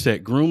parents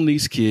that groomed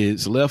these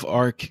kids, left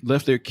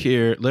the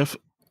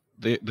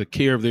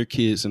care of their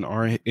kids in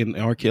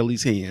R.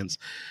 Kelly's hands,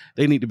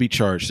 they need to be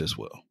charged as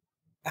well.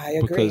 I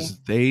agree. Because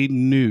they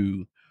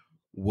knew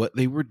what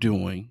they were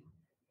doing.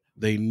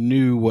 They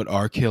knew what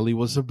R. Kelly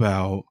was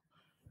about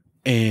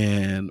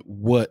and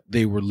what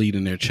they were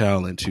leading their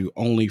child into,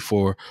 only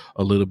for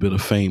a little bit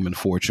of fame and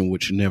fortune,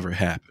 which never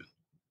happened.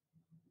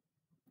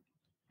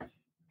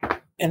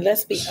 And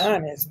let's be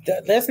honest,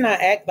 let's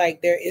not act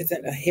like there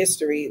isn't a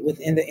history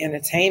within the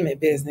entertainment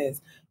business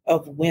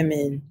of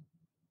women.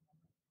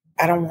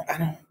 I don't,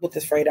 what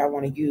this phrase I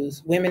want to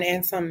use, women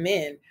and some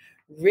men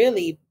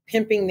really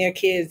pimping their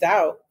kids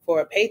out for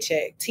a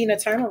paycheck. Tina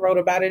Turner wrote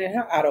about it in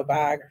her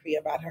autobiography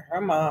about her. Her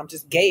mom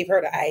just gave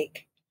her to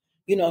Ike.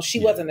 You know, she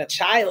wasn't a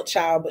child,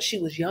 but she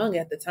was young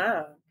at the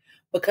time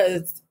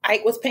because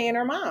Ike was paying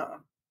her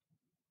mom.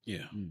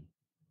 Yeah.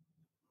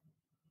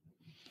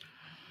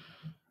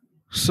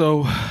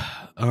 So,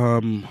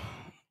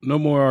 no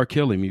more R.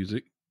 Kelly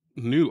music.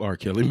 New R.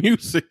 Kelly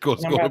music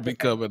is going to be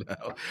coming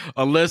out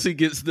unless he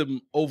gets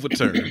them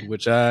overturned,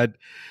 which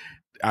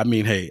I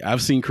mean, hey,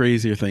 I've seen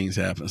crazier things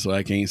happen, so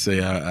I can't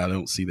say I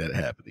don't see that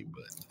happening.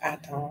 But I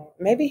don't.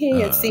 Maybe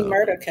he and C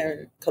Murder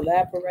can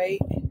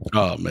collaborate.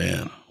 Oh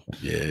man,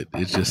 yeah,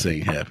 it just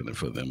ain't happening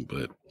for them.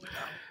 But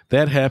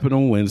that happened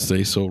on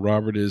Wednesday, so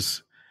Robert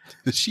is.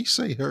 Did she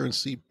say him and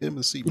C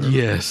Murder?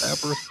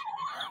 Yes.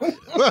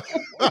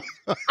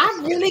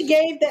 I really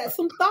gave that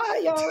some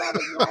thought, y'all. I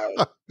was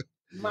like,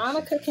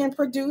 Monica can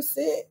produce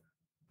it.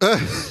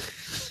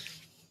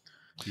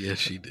 Yes,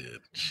 she did.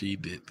 She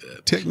did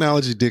that.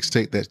 Technology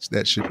dictate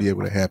that should be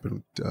able to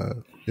happen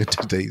in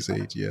today's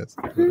age. Yes.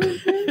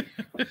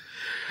 Mm-hmm.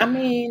 I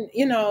mean,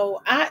 you know,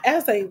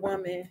 as a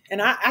woman,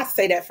 and I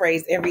say that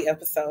phrase every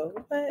episode,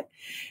 but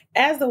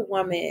as a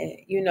woman,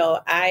 you know,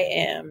 I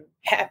am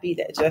happy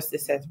that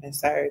justice has been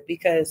served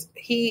because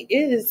he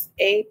is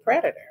a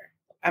predator.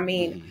 I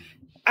mean,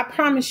 I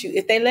promise you,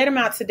 if they let him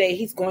out today,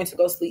 he's going to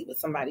go sleep with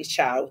somebody's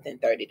child within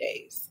 30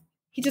 days.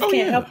 He just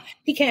can't help.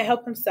 He can't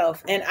help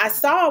himself. And I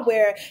saw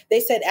where they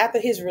said after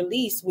his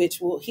release,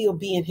 he'll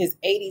be in his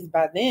 80s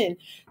by then,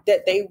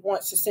 that they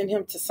want to send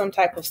him to some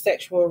type of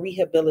sexual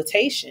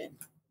rehabilitation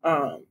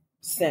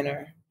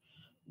center.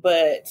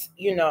 But,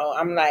 you know,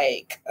 I'm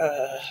like,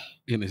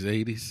 in his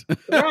 80s.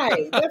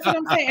 Right. That's what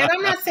I'm saying. And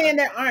I'm not saying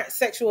there aren't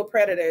sexual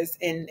predators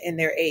in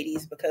their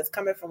 80s, because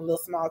coming from a little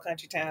small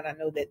country town, I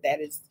know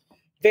that is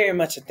very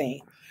much a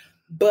thing.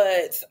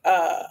 But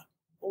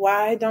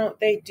why don't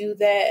they do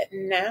that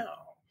now?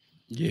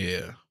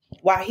 Yeah.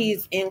 While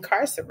he's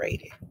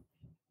incarcerated.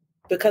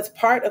 Because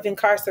part of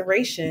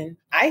incarceration,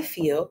 I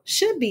feel,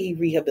 should be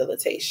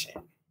rehabilitation.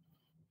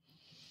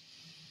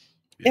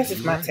 That's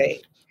just my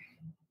take.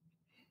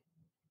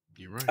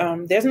 You're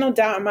right. There's no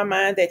doubt in my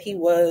mind that he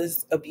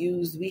was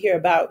abused. We hear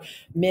about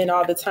men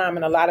all the time,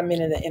 and a lot of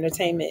men in the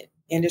entertainment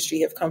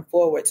industry have come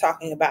forward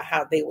talking about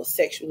how they were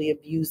sexually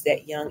abused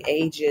at young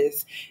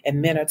ages,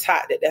 and men are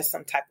taught that that's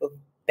some type of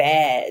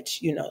badge,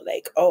 you know,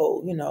 like,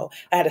 oh, you know,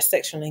 I had a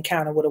sexual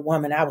encounter with a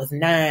woman. I was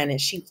 9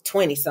 and she was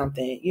 20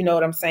 something. You know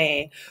what I'm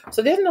saying?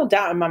 So there's no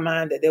doubt in my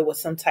mind that there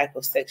was some type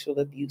of sexual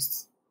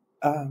abuse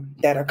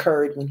that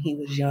occurred when he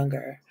was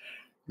younger.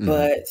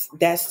 But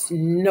that's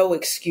no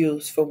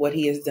excuse for what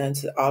he has done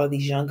to all of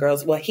these young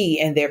girls. Well, he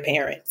and their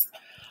parents.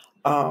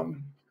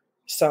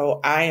 So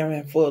I am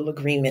in full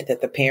agreement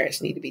that the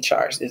parents need to be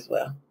charged as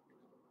well.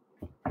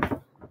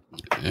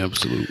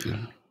 Absolutely.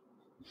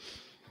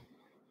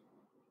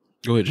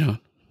 Go ahead, John.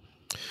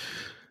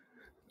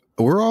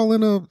 We're all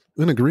in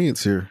agreement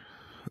here.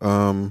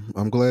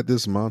 I'm glad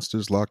this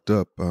monster's locked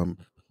up. I'm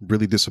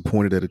really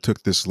disappointed that it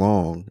took this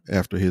long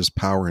after his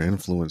power and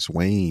influence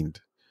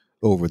waned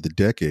over the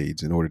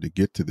decades in order to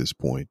get to this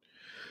point.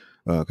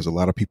 because a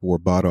lot of people were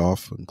bought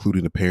off,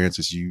 including the parents,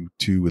 as you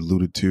two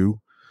alluded to,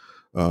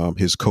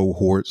 his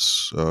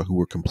cohorts who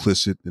were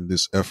complicit in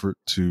this effort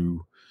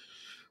to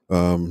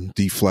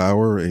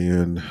deflower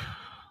and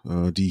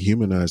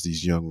dehumanize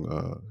these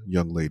young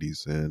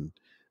ladies. And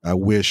I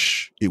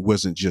wish it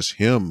wasn't just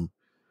him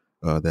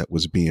that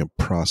was being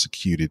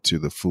prosecuted to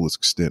the fullest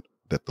extent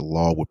that the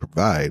law would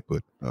provide,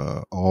 but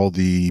all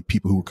the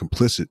people who were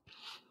complicit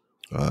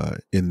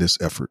in this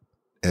effort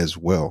as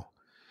well.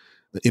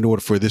 In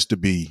order for this to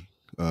be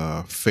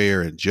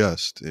fair and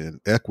just and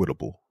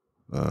equitable,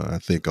 I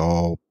think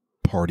all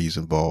parties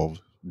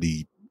involved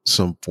need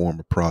some form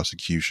of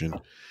prosecution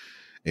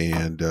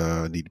and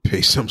need to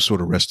pay some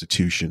sort of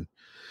restitution,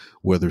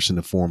 whether it's in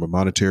the form of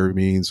monetary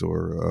means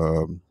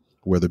or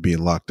whether being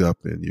locked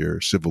up and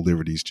your civil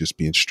liberties just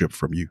being stripped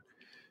from you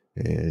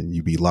and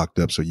you be locked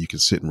up so you can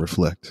sit and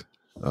reflect.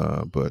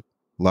 But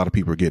a lot of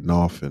people are getting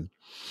off, and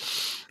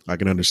I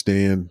can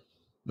understand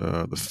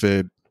the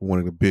Fed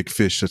wanting a big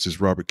fish such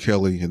as Robert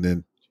Kelly, and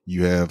then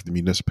you have the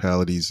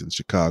municipalities in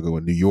Chicago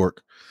and New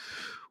York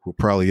who are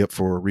probably up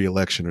for a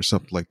re-election or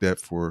something like that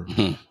for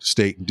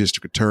state and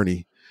district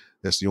attorney.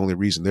 That's the only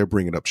reason they're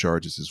bringing up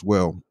charges as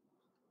well.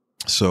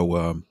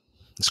 So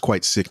it's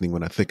quite sickening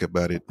when I think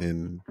about it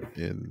in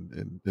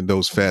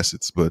those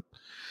facets. But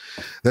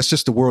that's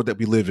just the world that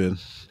we live in.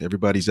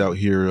 Everybody's out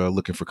here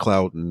looking for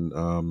clout and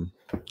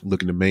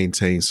looking to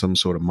maintain some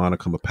sort of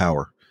monicum of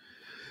power.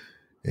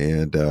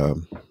 And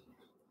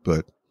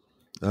but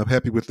I'm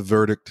happy with the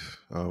verdict.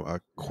 I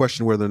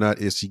question whether or not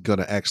is he going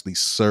to actually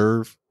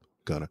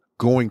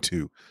going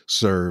to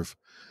serve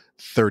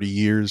 30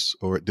 years,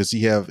 or does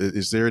he have?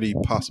 Is there any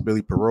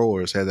possibility parole,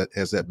 or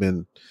has that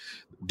been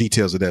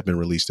details of that been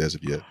released as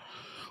of yet?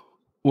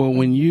 Well,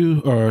 when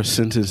you are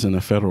sentenced in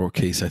a federal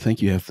case, I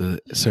think you have to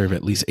serve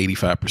at least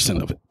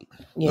 85% of it.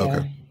 Yeah,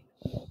 okay.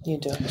 You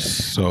do.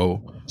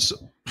 So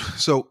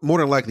more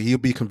than likely he'll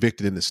be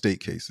convicted in the state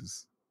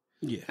cases.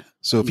 Yeah.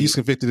 So if he's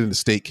convicted in the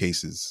state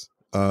cases,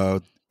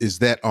 is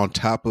that on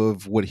top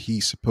of what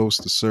he's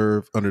supposed to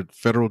serve under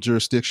federal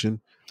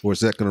jurisdiction, or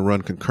is that going to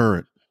run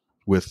concurrent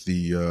with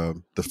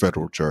the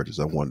federal charges?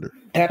 I wonder.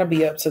 That'll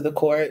be up to the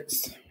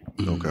courts.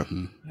 Okay.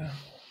 Mm-hmm.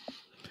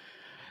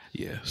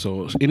 Yeah.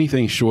 So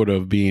anything short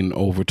of being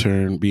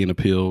overturned, being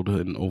appealed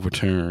and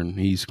overturned,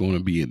 he's going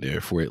to be in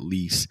there for at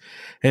least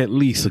a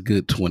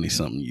good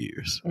 20-something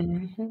years.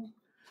 Mm-hmm.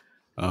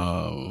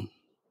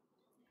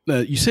 Now,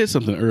 you said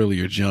something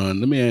earlier, John.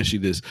 Let me ask you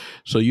this: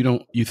 so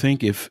you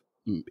think if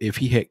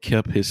he had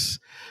kept his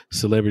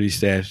celebrity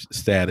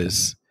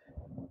status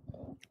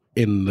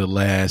in the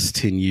last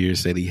 10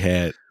 years that he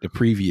had the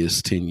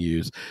previous 10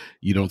 years,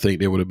 you don't think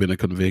there would have been a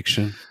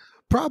conviction?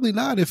 Probably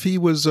not. If he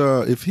was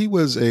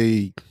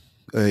a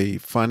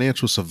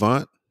financial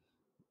savant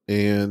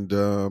and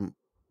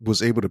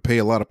was able to pay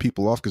a lot of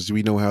people off, because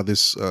we know how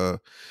this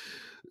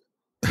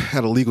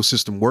how the legal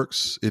system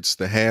works. It's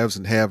the haves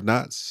and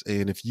have-nots,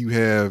 and if you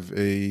have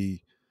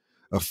a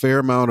fair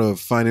amount of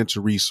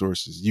financial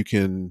resources, you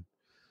can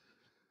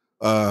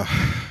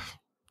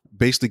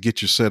basically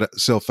get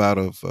yourself out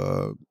of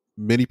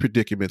many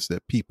predicaments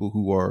that people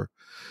who are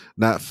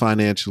not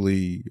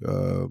financially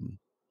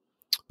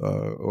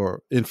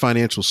or in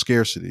financial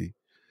scarcity,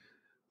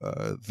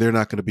 they're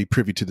not going to be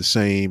privy to the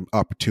same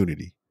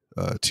opportunity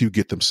to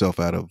get themselves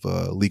out of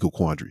legal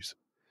quandaries.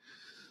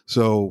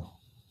 So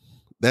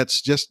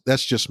that's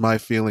just my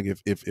feeling.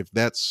 If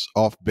that's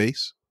off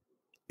base,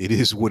 it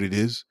is what it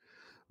is.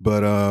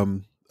 But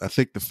I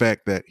think the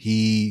fact that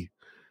he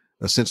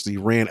essentially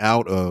ran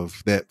out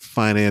of that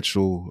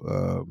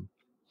financial,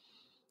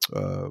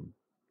 the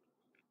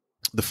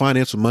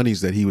financial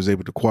monies that he was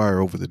able to acquire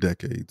over the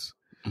decades,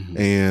 mm-hmm.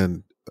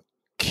 and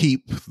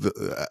keep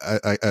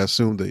I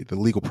assume the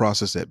legal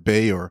process at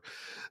bay, or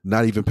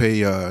not even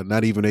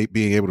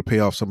being able to pay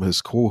off some of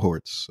his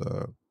cohorts.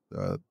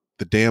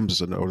 The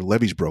dams or the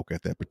levees broke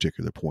at that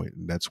particular point,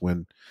 and that's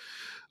when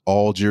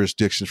all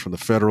jurisdictions from the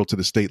federal to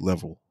the state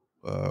level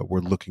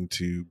were looking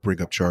to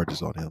bring up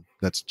charges on him.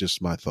 That's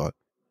just my thought.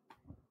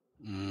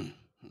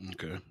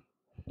 Okay.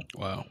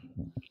 Wow.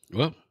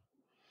 Well,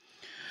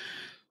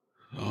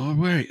 all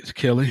right,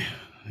 Kelly.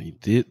 You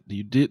did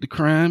the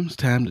crime. It's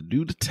time to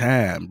do the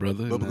time,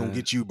 brother. But we're gonna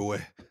get you,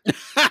 boy.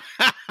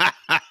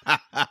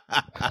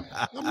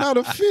 I'm not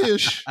a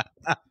fish.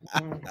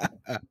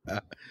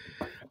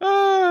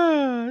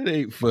 It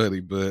ain't funny,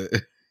 but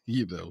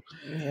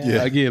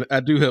Yeah. Again, I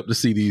do hope to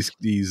see these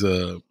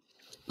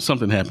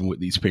something happen with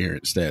these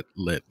parents that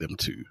led them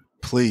to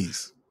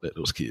let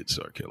those kids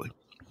start killing.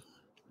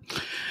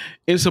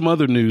 In some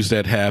other news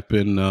that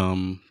happened,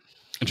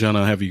 John,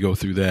 I'll have you go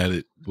through that.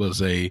 It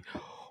was a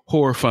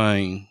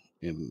horrifying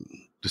and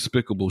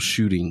despicable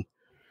shooting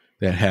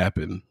that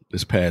happened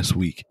this past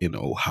week in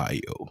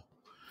Ohio.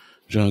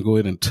 John, go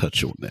ahead and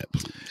touch on that,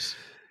 please.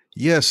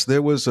 Yes,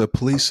 there was a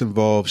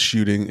police-involved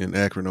shooting in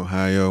Akron,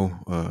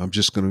 Ohio. I'm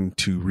just going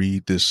to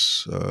read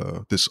this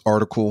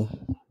article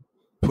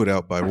put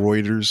out by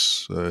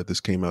Reuters.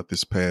 This came out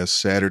this past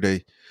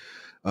Saturday.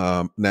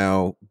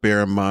 Now,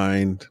 bear in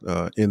mind,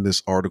 in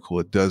this article,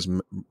 it does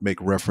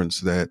make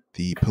reference that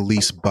the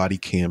police body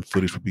cam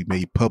footage will be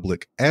made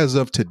public as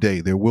of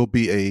today. There will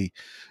be a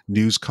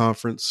news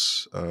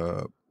conference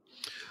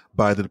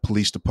by the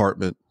police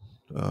department.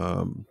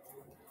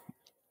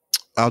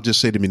 I'll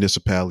just say the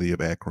municipality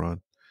of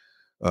Akron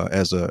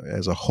as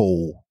a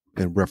whole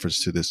in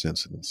reference to this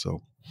incident.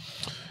 So,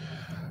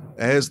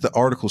 as the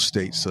article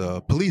states,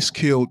 police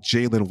killed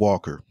Jalen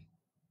Walker,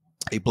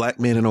 a black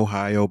man in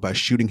Ohio, by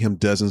shooting him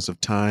dozens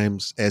of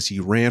times as he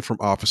ran from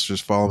officers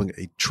following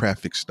a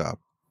traffic stop.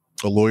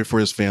 A lawyer for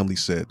his family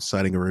said,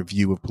 citing a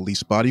review of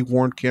police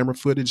body-worn camera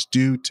footage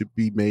due to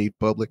be made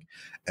public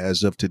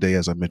as of today,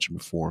 as I mentioned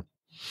before.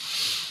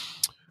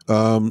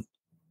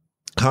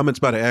 Comments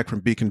by the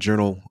Akron Beacon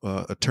Journal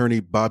attorney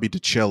Bobby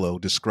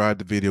DiCello described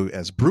the video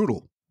as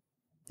brutal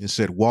and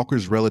said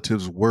Walker's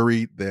relatives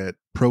worried that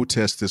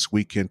protests this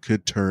weekend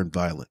could turn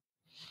violent.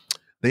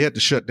 They had to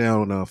shut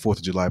down 4th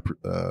of July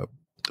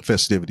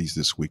festivities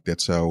this week.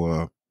 That's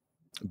how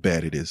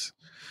bad it is.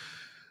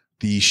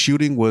 The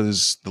shooting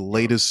was the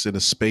latest in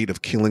a spate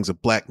of killings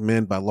of black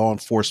men by law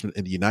enforcement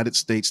in the United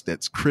States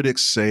that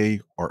critics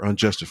say are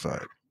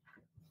unjustified.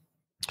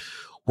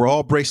 We're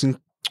all bracing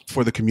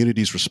for the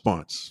community's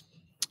response.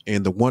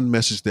 And the one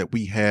message that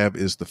we have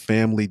is the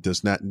family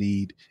does not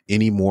need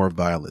any more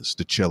violence,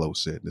 DiCello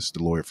said. This is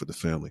the lawyer for the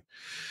family.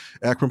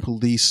 Akron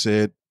police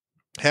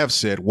have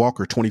said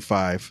Walker,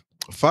 25,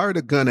 fired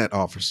a gun at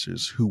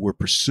officers who were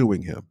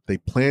pursuing him. They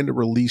plan to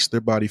release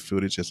their body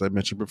footage, as I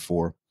mentioned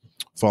before,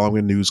 following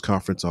a news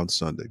conference on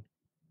Sunday.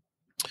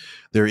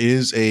 There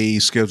is a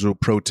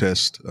scheduled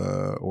protest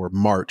or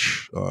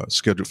march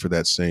scheduled for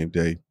that same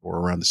day or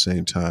around the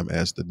same time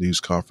as the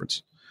news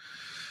conference.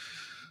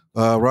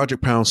 Roger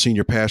Pound,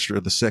 senior pastor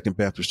of the Second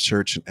Baptist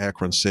Church in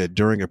Akron, said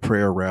during a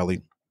prayer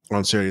rally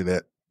on Saturday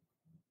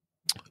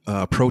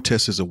that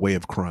protest is a way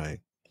of crying.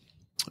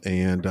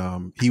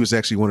 And he was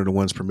actually one of the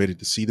ones permitted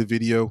to see the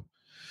video.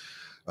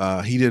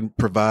 He didn't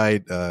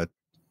provide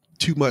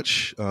too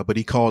much, but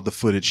he called the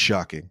footage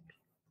shocking,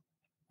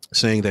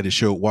 saying that it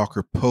showed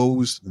Walker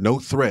posed no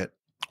threat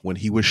when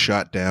he was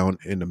shot down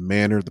in a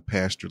manner the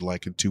pastor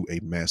likened to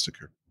a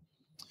massacre.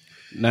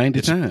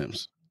 90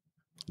 times.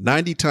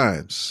 90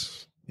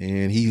 times.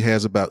 And he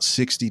has about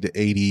 60 to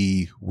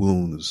 80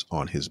 wounds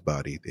on his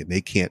body. And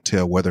they can't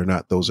tell whether or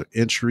not those are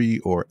entry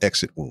or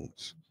exit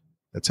wounds.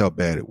 That's how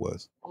bad it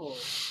was. Oh.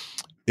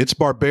 It's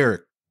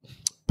barbaric,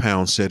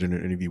 Pound said in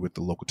an interview with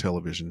the local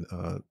television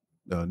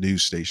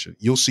news station.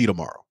 You'll see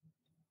tomorrow.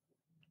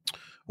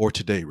 Or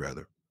today,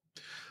 rather.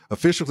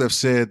 Officials have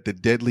said the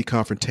deadly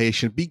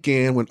confrontation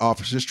began when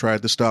officers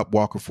tried to stop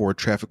Walker for a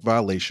traffic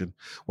violation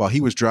while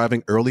he was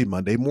driving early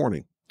Monday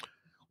morning.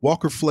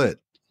 Walker fled,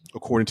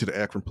 according to the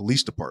Akron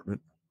Police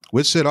Department,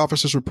 which said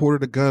officers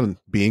reported a gun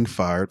being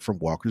fired from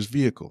Walker's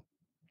vehicle.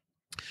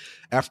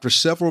 After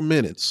several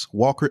minutes,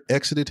 Walker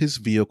exited his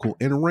vehicle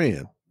and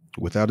ran,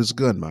 without his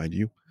gun, mind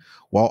you,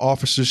 while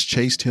officers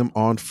chased him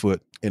on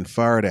foot and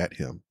fired at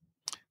him,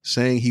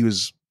 saying he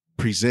was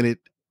presented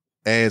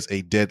as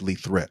a deadly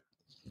threat.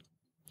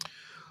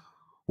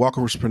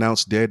 Walker was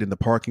pronounced dead in the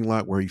parking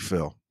lot where he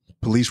fell.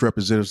 Police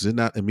representatives did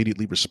not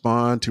immediately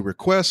respond to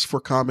requests for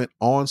comment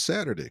on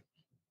Saturday.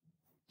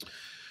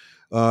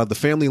 The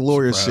family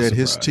lawyer said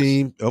his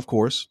team, of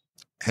course,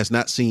 has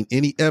not seen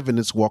any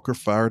evidence Walker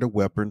fired a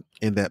weapon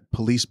and that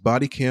police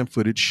body cam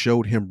footage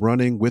showed him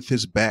running with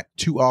his back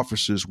to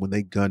officers when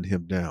they gunned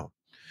him down.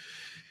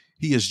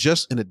 He is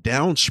just in a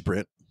down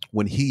sprint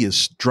when he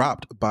is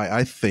dropped by,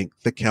 I think,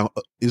 the count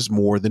is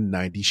more than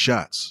 90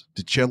 shots,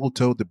 DiCello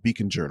told the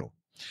Beacon Journal.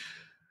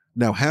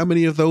 Now, how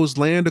many of those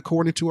land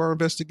according to our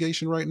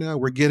investigation right now?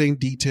 We're getting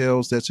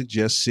details that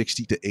suggest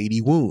 60 to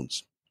 80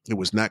 wounds. It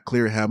was not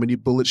clear how many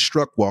bullets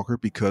struck Walker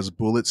because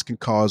bullets can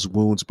cause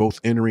wounds both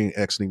entering and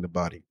exiting the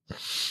body.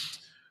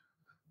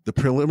 The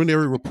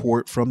preliminary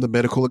report from the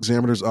medical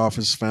examiner's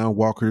office found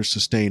Walker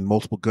sustained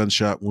multiple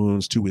gunshot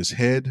wounds to his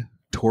head,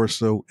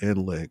 torso,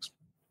 and legs,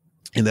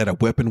 and that a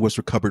weapon was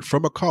recovered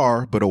from a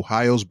car, but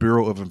Ohio's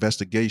Bureau of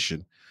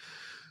Investigation,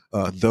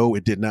 though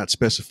it did not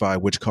specify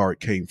which car it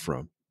came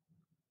from.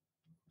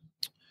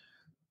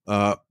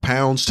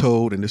 Pounds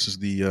told, and this is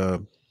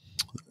the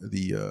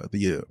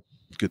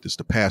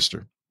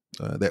pastor,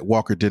 that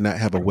Walker did not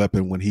have a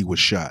weapon when he was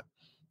shot.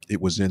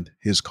 It was in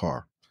his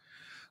car.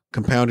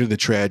 Compounding the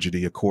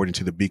tragedy, according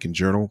to the Beacon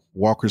Journal,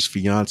 Walker's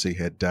fiance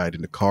had died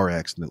in a car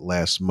accident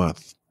last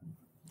month.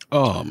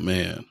 Oh,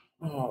 man.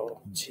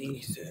 Oh,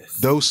 Jesus.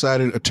 Those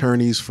cited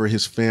attorneys for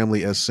his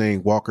family as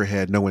saying Walker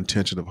had no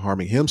intention of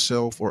harming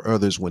himself or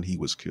others when he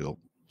was killed.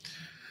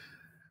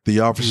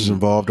 The officers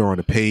involved are on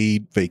a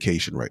paid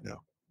vacation right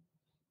now,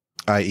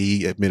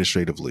 i.e.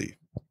 administrative leave.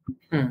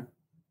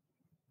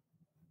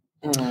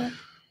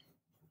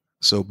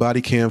 So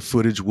body cam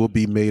footage will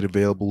be made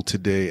available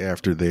today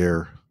after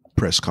their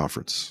press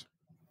conference.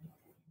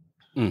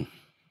 And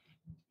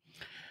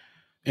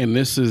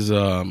this is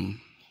the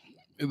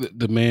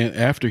man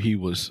after he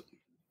was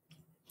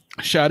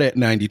shot at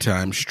 90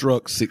 times,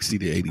 struck 60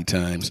 to 80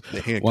 times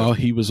while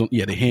he was on.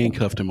 Yeah, they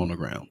handcuffed him on the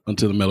ground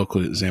until the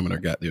medical examiner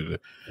got there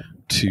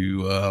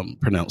to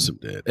pronounce him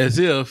dead. As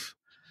if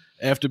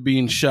after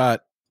being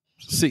shot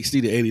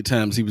 60 to 80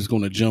 times, he was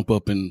going to jump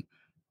up and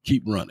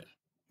keep running.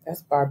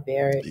 That's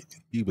barbaric.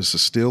 He was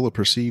still a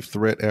perceived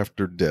threat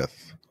after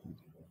death.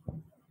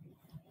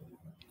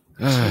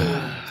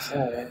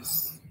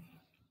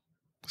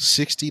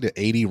 60 to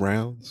 80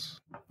 rounds.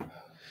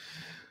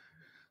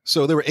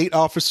 So there were 8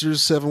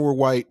 officers, 7 were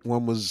white,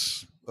 1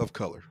 was of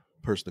color,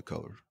 person of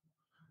color.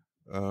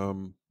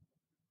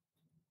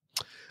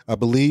 I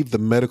believe the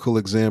medical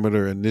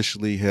examiner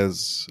initially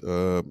has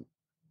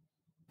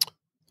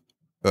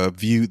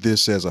viewed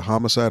this as a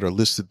homicide, or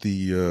listed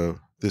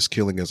this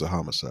killing as a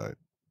homicide.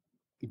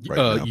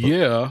 Right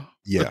now,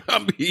 yeah.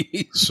 I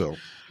mean, so,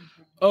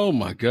 oh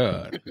my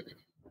God.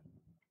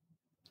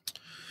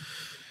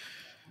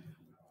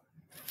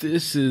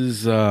 This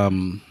is I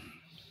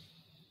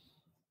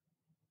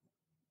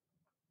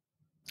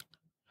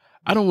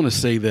don't want to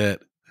say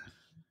that.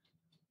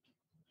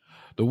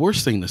 The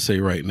worst thing to say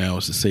right now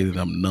is to say that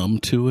I'm numb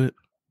to it,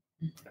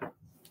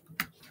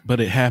 but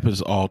it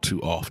happens all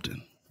too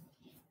often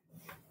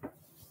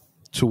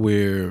to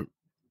where,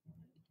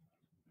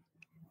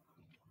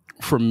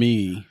 for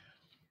me,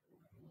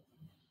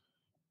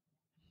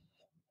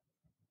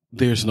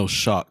 there's no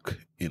shock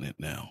in it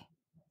now.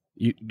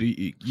 Do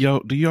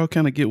y'all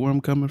kind of get where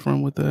I'm coming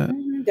from with that?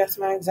 That's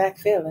my exact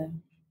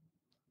feeling.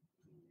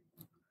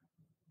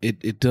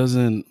 It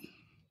doesn't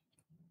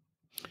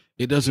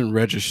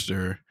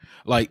register.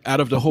 Like, out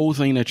of the whole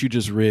thing that you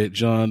just read,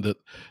 John,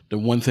 the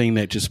one thing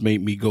that just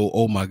made me go,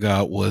 oh my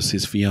God, was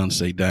his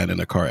fiance died in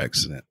a car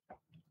accident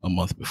a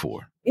month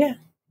before. Yeah.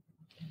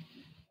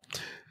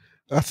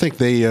 I think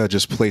they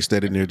just placed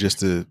that in there just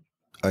to,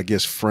 I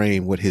guess,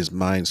 frame what his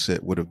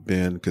mindset would have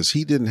been, because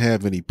he didn't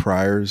have any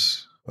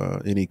priors,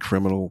 any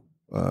criminal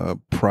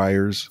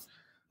priors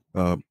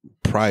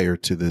prior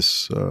to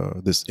this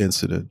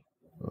incident,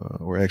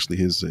 or actually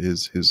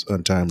his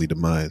untimely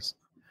demise.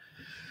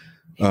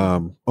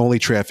 Only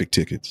traffic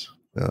tickets.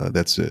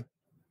 That's it.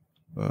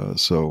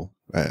 So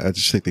I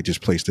just think they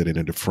just placed that in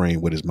there to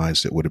frame what his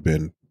mindset would have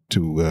been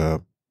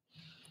to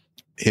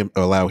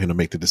allow him to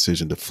make the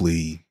decision to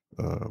flee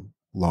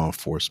law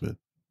enforcement.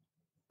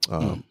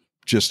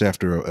 Just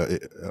after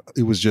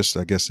it was just,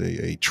 I guess,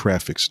 a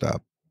traffic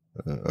stop,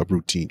 a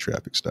routine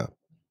traffic stop.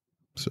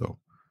 So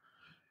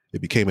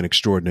it became an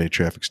extraordinary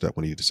traffic stop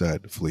when he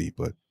decided to flee,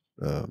 but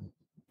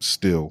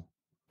still.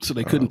 So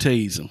they couldn't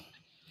tase him.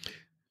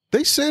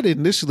 They said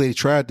initially they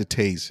tried to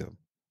tase him.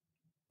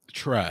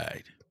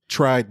 Tried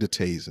to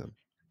tase him.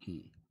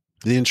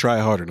 They didn't try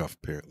hard enough,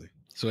 apparently.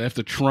 So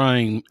after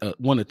trying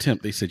one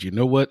attempt, they said, you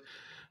know what?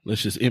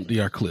 Let's just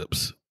empty our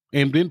clips.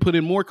 And then put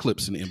in more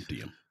clips and empty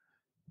them.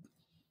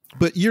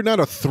 But you're not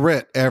a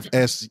threat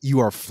as you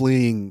are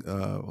fleeing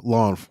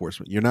law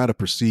enforcement. You're not a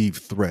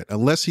perceived threat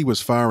unless he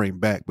was firing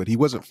back, but he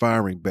wasn't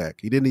firing back.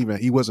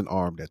 He wasn't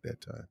armed at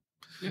that time.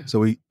 Yeah.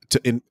 So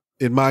in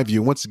my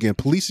view, once again,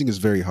 policing is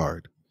very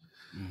hard.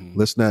 Mm-hmm.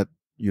 Let's not,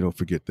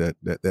 forget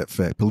that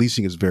fact.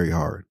 Policing is very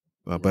hard,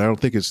 but I don't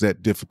think it's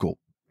that difficult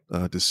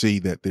to see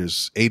that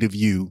there's 8 of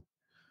you,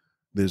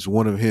 there's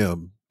 1 of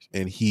him,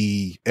 and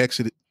he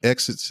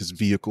exits his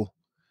vehicle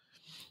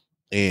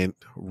and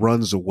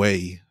runs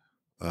away,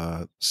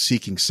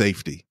 seeking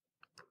safety.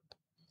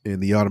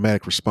 And the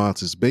automatic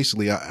response is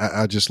basically,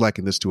 I just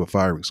liken this to a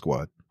firing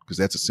squad, because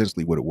that's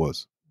essentially what it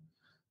was.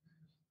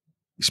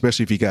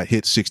 Especially if he got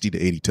hit 60 to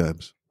 80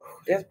 times.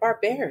 That's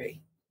barbaric.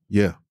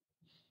 Yeah.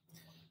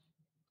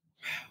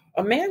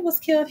 A man was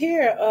killed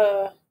here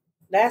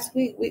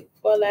week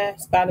before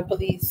last, by the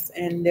police,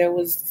 and there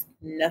was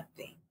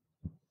nothing.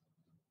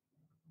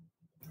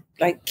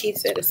 Like Keith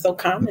said, it's so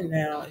common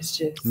now. It's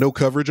just no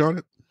coverage on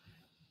it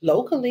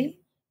locally.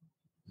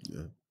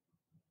 Yeah.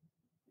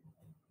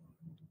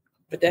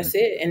 But that's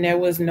it. And there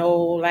was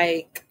no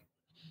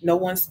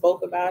one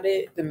spoke about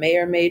it. The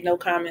mayor made no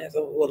comments.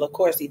 Well, of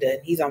course he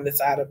did. He's on the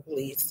side of the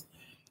police.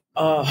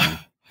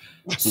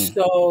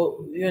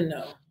 So,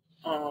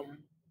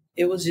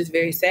 it was just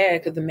very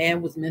sad because the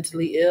man was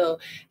mentally ill,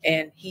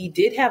 and he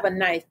did have a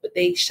knife, but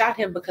they shot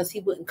him because he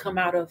wouldn't come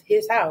out of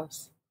his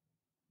house.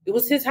 It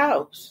was his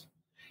house.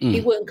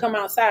 He wouldn't come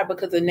outside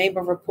because the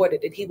neighbor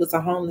reported that he was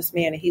a homeless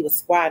man and he was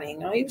squatting.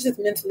 No, he was just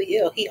mentally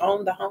ill. He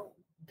owned the home,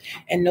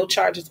 and no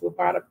charges were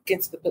brought up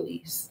against the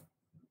police.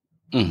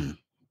 It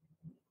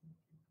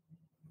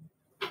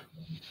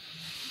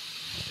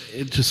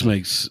just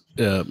makes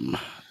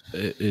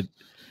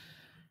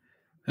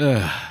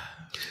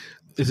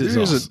it's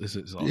exhausting.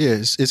 Yeah,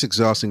 it's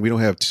exhausting. We don't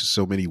have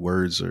so many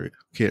words, or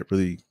can't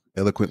really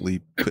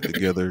eloquently put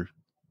together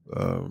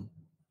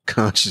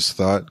conscious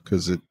thought,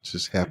 because it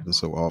just happens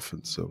so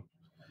often. So,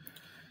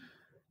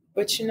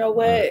 but you know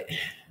what?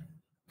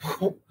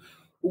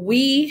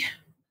 We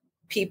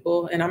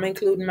people, and I'm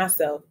including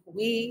myself,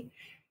 the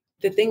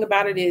thing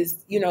about it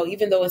is,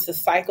 even though it's a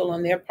cycle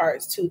on their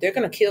parts too, they're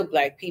going to kill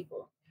Black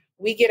people.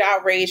 We get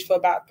outraged for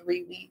about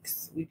 3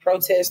 weeks. We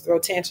protest, throw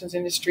tantrums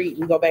in the street.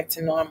 We go back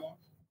to normal.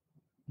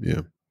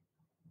 Yeah.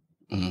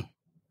 Mm.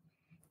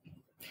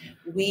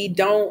 We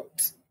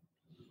don't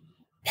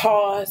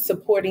pause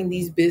supporting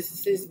these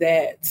businesses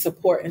that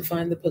support and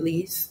fund the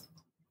police.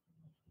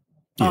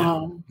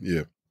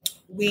 Yeah.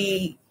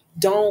 We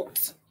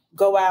don't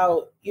go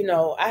out,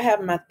 I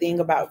have my thing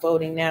about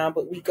voting now,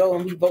 but we go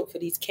and we vote for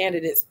these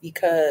candidates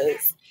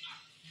because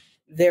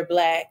they're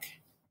Black,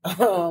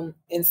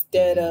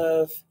 instead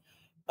of,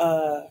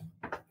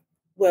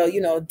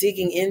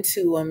 digging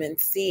into them and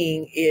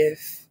seeing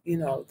if,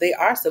 they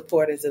are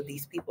supporters of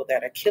these people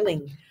that are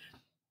killing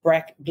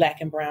Black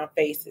and brown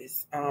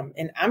faces.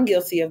 And I'm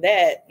guilty of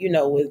that,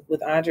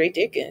 with Andre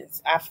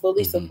Dickens. I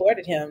fully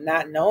supported him,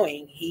 not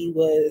knowing he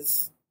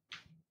was,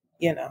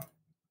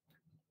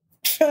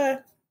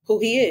 who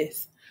he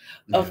is,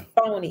 a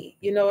phony.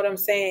 You know what I'm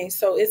saying?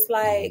 So it's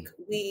like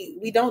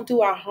we don't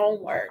do our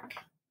homework.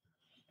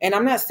 And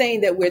I'm not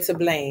saying that we're to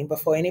blame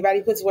before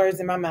anybody puts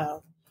words in my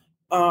mouth.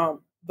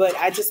 But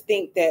I just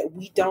think that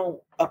we don't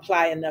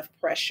apply enough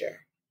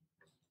pressure.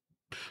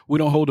 We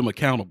don't hold them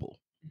accountable.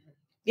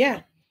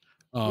 Yeah.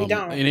 We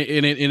don't. And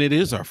it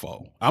is our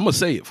fault. I'm going to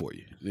say it for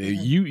you.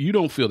 You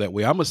don't feel that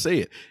way. I'm going to say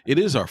it. It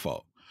is our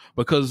fault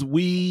because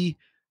we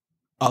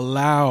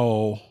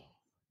allow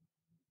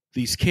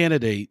these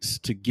candidates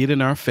to get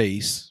in our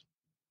face,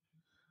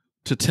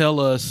 to tell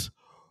us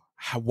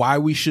why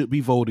we should be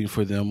voting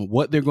for them,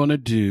 what they're going to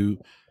do,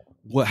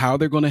 how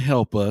they're going to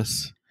help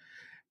us.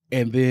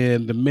 And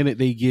then the minute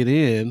they get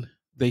in,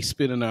 they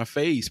spit in our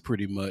face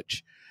pretty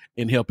much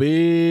and help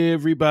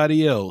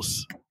everybody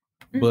else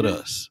but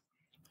us.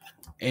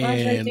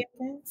 And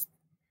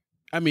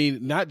I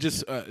mean, not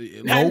just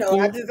local. I know.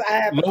 I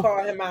have to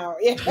call him out.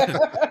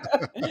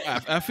 Yeah.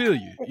 I feel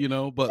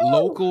you, but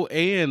local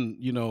and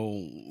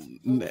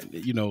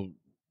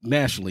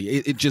nationally,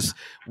 it just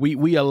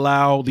we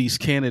allow these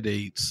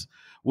candidates.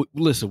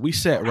 Listen, we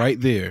sat right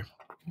there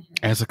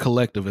as a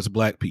collective, as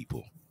Black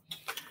people,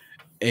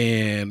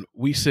 and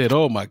we said,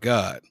 "Oh my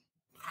God,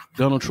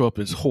 Donald Trump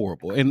is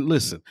horrible." And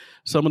listen,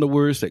 some of the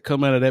words that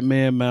come out of that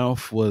man's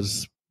mouth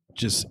was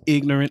just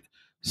ignorant,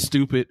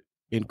 stupid,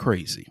 and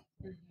crazy.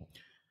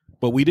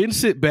 But we didn't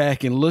sit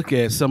back and look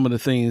at some of the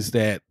things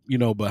that,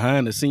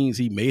 behind the scenes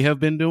he may have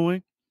been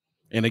doing.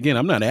 And again,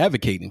 I'm not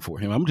advocating for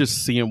him. I'm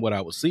just seeing what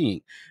I was seeing.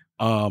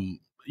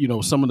 Some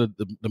of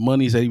the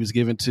monies that he was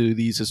giving to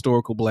these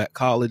historical Black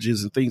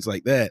colleges and things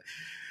like that.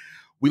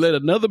 We let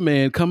another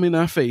man come in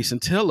our face and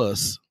tell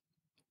us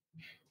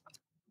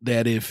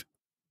that if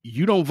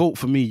you don't vote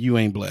for me, you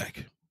ain't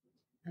Black.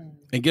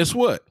 And guess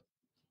what?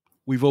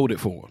 We voted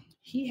for him.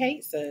 He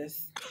hates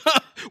us.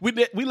 We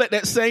let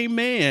that same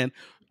man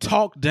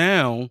talk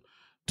down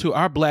to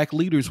our Black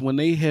leaders when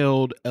they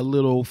held a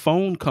little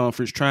phone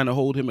conference trying to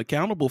hold him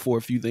accountable for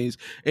a few things,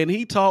 and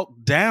he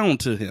talked down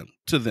to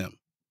them.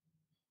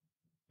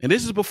 And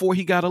this is before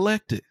he got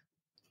elected.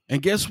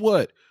 And guess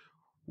what?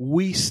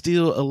 We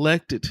still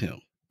elected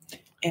him.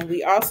 And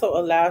we also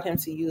allowed him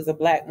to use a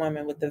Black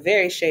woman with a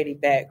very shady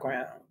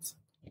background.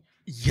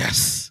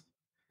 Yes.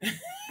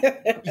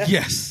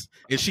 Yes.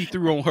 And she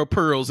threw on her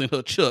pearls and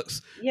her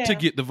chucks to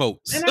get the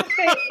votes. And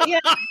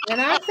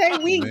I say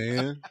we.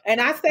 Man.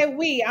 And I say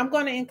we. I'm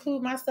going to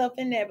include myself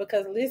in that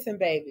because listen,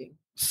 baby.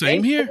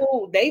 Same here.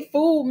 They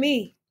fooled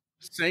me.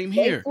 Same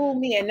here. They fooled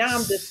me, and now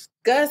I'm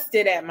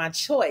disgusted at my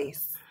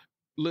choice.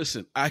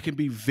 Listen, I can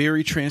be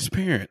very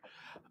transparent.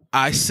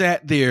 I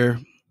sat there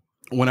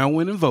when I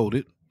went and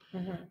voted,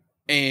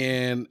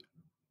 and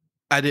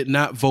I did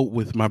not vote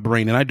with my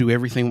brain, and I do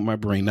everything with my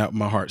brain, not with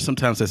my heart.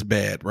 Sometimes that's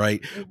bad,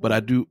 right? But I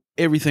do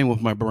everything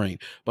with my brain.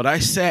 But I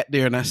sat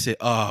there and I said,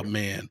 oh,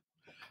 man,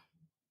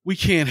 we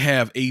can't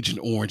have Agent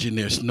Orange in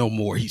there no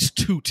more. He's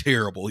too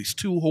terrible. He's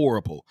too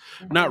horrible.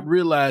 Not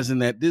realizing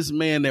that this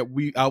man that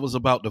I was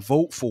about to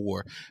vote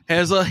for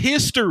has a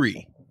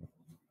history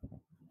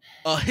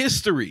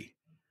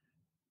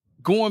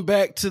going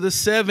back to the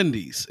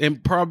 70s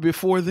and probably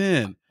before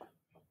then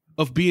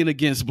of being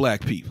against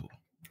Black people.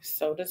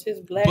 So does his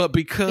Black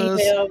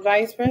female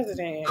vice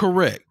president.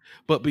 Correct.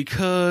 But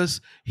because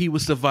he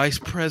was the vice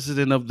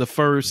president of the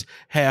first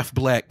half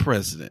Black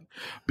president,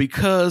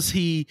 because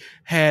he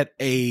had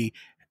a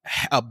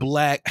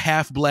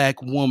half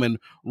Black woman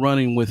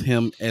running with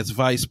him as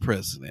vice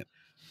president,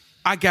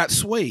 I got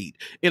swayed.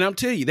 And I'm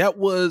telling you, that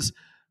was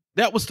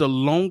the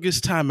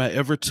longest time I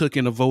ever took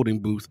in a voting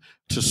booth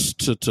to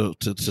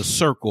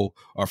circle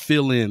or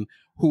fill in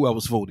who I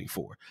was voting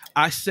for.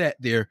 I sat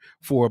there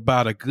for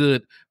about a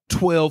good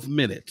 12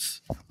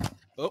 minutes.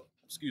 Oh,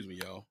 excuse me,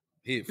 y'all.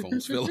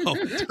 Headphones fell off.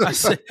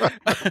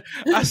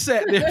 I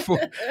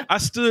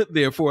stood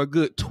there for a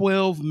good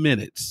 12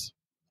 minutes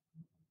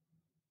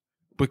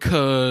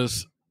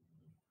because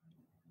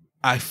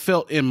I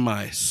felt in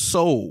my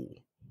soul,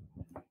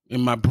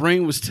 and my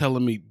brain was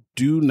telling me,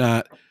 do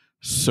not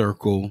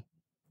circle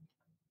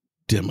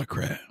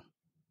Democrat.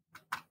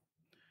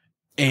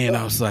 And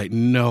I was like,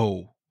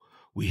 no,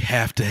 we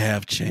have to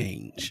have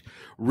change.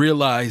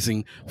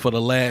 Realizing for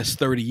the last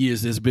 30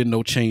 years, there's been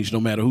no change no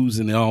matter who's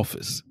in the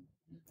office.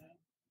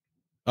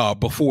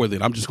 Before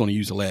then, I'm just going to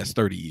use the last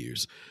 30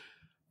 years.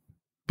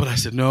 But I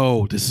said,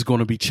 no, this is going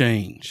to be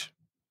change.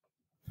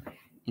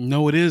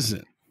 No, it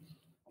isn't.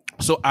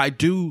 So I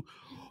do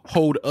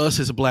hold us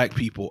as Black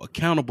people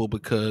accountable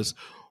because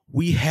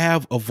we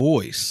have a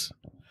voice.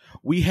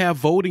 We have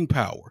voting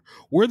power.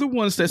 We're the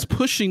ones that's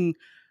pushing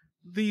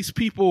these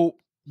people,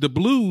 the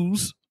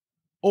blues,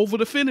 over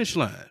the finish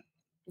line.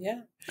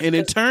 Yeah. And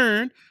in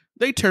turn,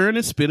 they turn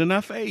and spit in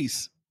our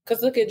face.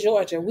 Because look at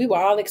Georgia. We were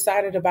all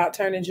excited about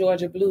turning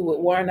Georgia blue with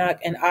Warnock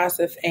and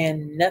Ossoff,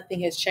 and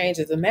nothing has changed.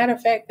 As a matter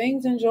of fact,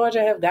 things in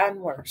Georgia have gotten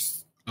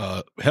worse.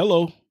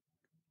 Hello.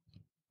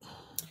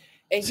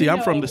 And see,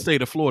 I'm from the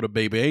state of Florida,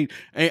 baby.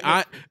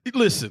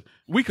 Listen,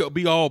 we could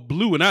be all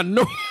blue, and I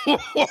know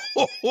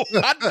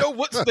I know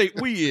what state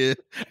we in.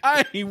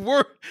 I ain't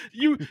worried.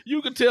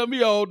 You can tell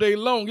me all day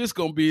long it's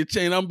gonna be a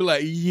change. I'm be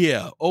like,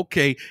 yeah,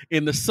 okay.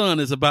 And the sun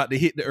is about to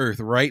hit the earth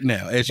right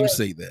now, as you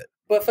say that.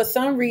 But for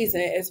some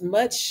reason, as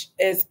much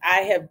as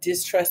I have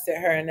distrusted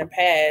her in the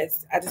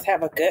past, I just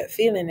have a gut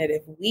feeling that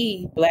if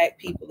we Black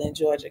people in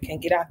Georgia can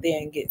get out there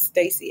and get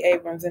Stacey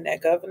Abrams in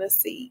that governor's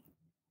seat.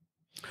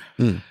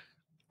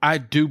 I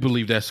do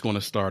believe that's going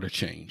to start a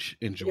change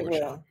in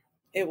Georgia.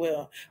 It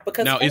will.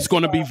 Because now it's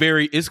going to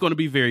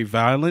be very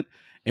violent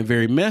and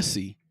very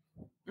messy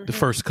the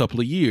first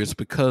couple of years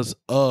because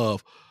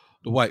of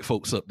the white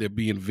folks up there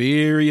being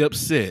very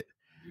upset.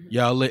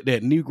 Y'all let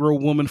that Negro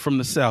woman from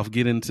the South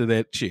get into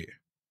that chair.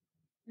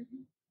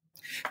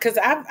 Because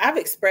I've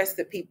expressed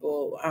to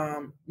people,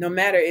 no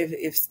matter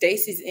if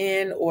Stacey's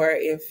in or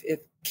if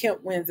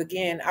Kemp wins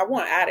again, I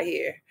want out of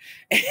here.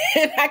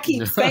 And I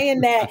keep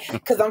saying that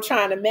because I'm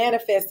trying to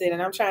manifest it and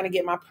I'm trying to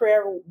get my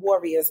prayer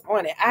warriors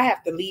on it. I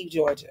have to leave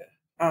Georgia.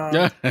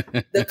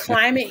 The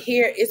climate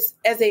here, it's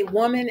as a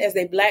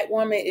Black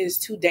woman, it is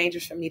too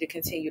dangerous for me to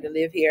continue to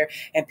live here.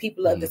 And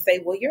people love to say,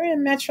 well, you're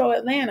in Metro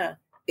Atlanta.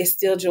 It's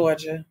still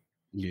Georgia.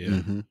 Yeah.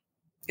 Mm-hmm.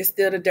 It's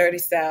still the dirty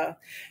South.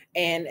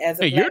 And as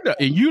a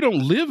you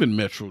don't live in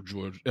Metro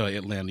Georgia,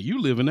 Atlanta.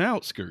 You live in the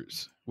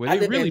outskirts where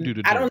they really do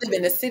the. I don't live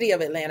in the city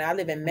of Atlanta. I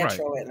live in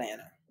Metro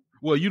Atlanta.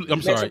 Well,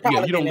 I'm sorry.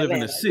 Yeah, you don't live in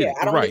the city. Yeah,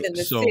 I don't live in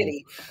the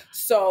city.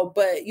 So,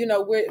 but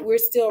we're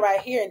still right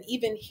here, and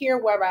even here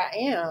where I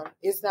am,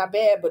 it's not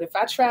bad. But if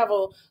I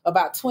travel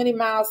about 20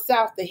 miles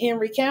south to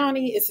Henry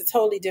County, it's a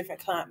totally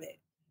different climate.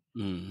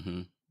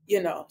 Mm-hmm.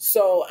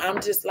 So I'm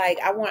just like,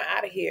 I want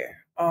out of here.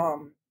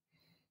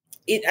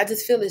 I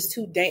just feel it's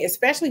too dangerous,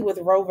 especially with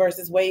Roe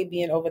versus Wade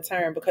being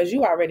overturned, because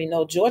you already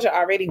know Georgia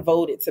already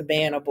voted to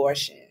ban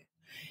abortion.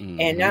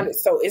 Mm-hmm. And now,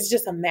 so it's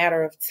just a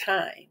matter of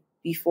time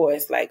before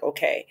it's like,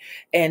 okay.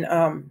 And,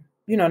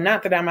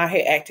 not that I'm out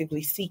here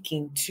actively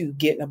seeking to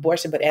get an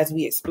abortion, but as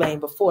we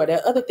explained before, there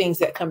are other things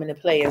that come into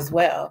play as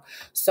well.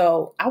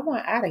 So I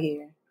want out of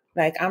here.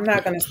 Like, I'm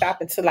not going to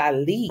stop until I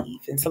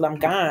leave, until I'm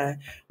gone.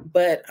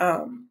 But,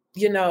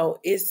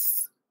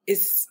 it's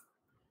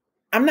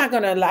I'm not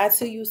going to lie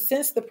to you.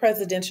 Since the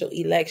presidential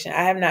election,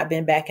 I have not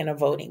been back in a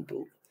voting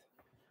booth.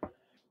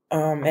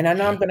 And I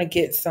know I'm going to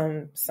get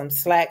some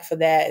slack for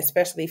that,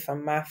 especially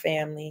from my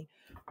family.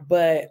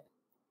 But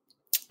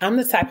I'm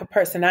the type of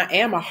person, I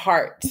am a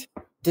heart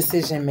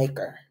decision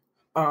maker.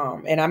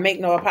 And I make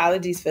no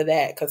apologies for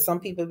that, because some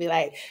people be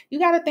like, you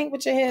got to think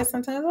with your head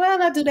sometimes.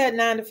 Well, I do that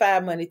 9 to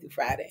 5, Monday through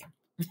Friday.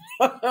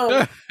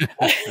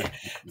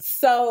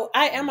 So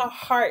I am a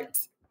heart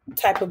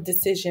type of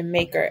decision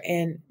maker,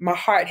 and my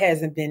heart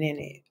hasn't been in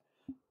it.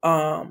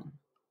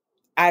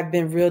 I've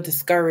been real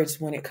discouraged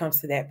when it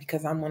comes to that,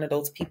 because I'm one of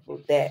those people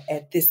that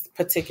at this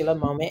particular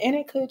moment, and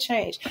it could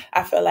change,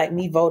 I feel like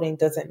me voting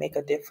doesn't make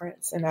a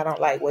difference, and I don't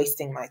like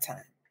wasting my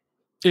time.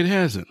 It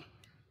hasn't.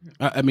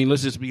 I mean,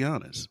 let's just be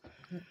honest.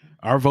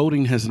 Our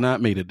voting has not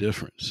made a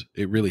difference.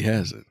 It really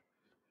hasn't.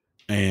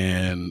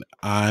 And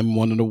I'm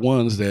one of the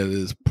ones that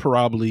is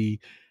probably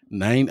I'm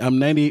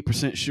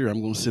 98% sure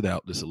I'm going to sit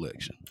out this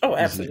election. Oh,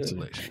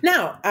 absolutely.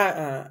 Now,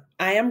 I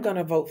am going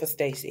to vote for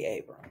Stacey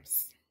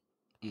Abrams.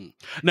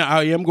 Now,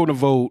 I am going to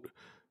vote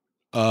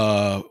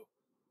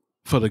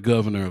for the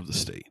governor of the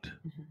state.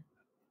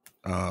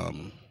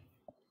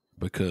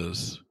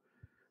 Because,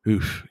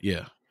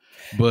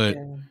 But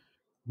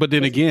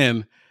then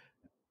again,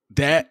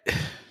 that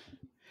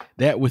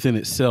within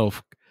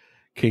itself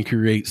can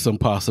create some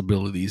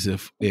possibilities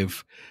if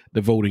the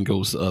voting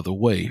goes the other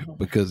way.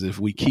 Because if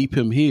we keep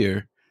him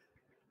here,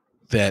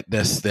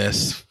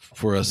 that's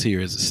for us here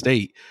as a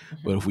state.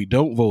 But if we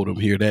don't vote him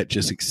here, that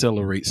just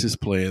accelerates his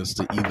plans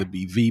to either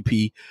be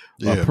VP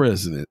or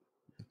president.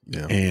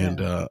 Yeah.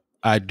 And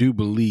I do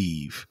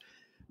believe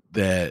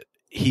that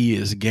he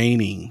is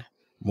gaining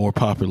more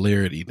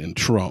popularity than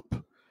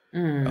Trump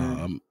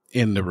in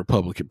the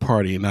Republican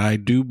Party. And I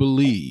do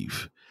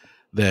believe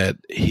that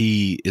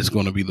he is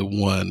going to be the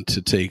one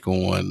to take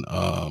on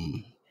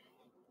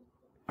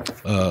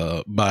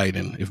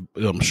Biden.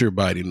 I'm sure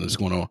Biden is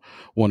going to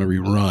want to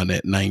rerun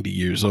at 90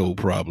 years old,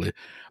 probably.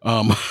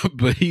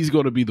 But he's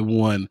going to be the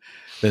one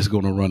that's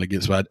going to run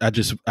against. I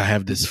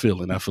have this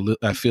feeling. I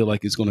feel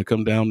like it's going to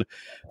come down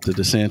to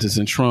DeSantis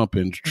and Trump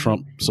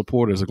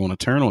supporters are going to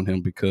turn on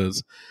him,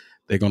 because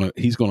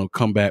he's going to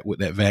come back with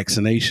that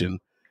vaccination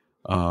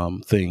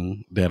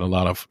thing that a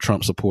lot of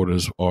Trump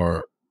supporters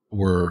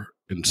were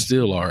and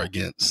still are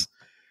against,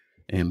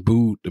 and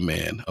booed the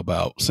man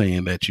about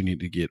saying that you need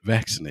to get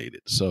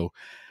vaccinated. So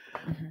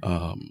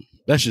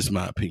that's just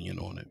my opinion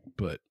on it.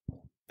 But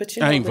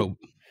you know, I ain't vote.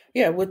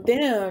 Yeah, with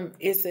them,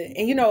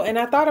 and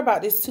I thought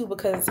about this too,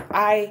 because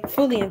I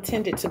fully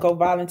intended to go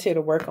volunteer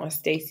to work on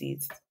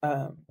Stacey's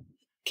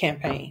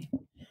campaign.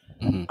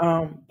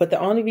 But the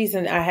only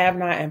reason I have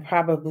not, and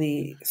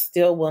probably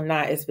still will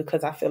not, is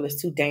because I feel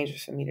it's too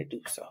dangerous for me to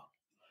do so.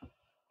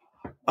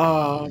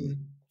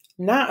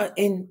 Not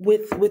in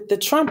with the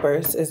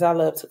Trumpers, as I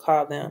love to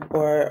call them,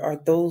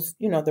 or those,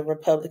 the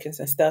Republicans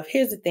and stuff.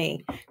 Here's the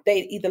thing: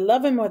 they either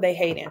love him or they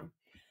hate him.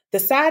 The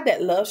side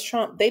that loves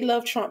Trump, they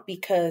love Trump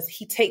because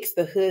he takes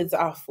the hoods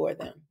off for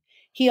them.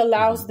 He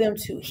allows them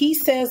to. He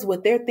says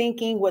what they're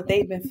thinking, what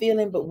they've been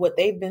feeling, but what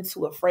they've been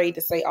too afraid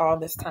to say all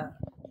this time.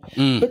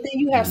 But then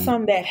you have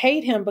some that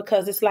hate him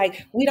because it's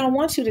like, we don't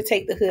want you to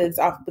take the hoods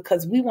off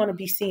because we want to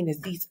be seen as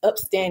these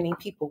upstanding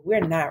people.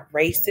 We're not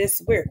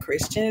racist. We're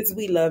Christians.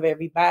 We love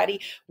everybody.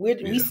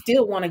 We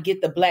still want to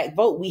get the black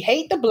vote. We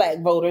hate the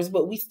black voters,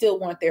 but we still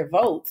want their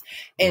votes.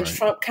 And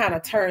Trump kind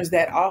of turns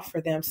that off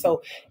for them.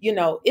 So,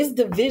 it's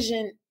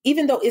division,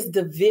 even though it's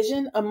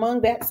division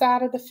among that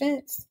side of the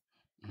fence,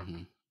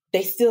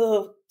 they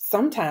still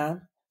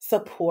sometimes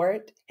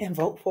support and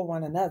vote for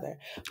one another.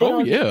 But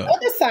on the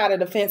other side of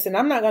the fence, and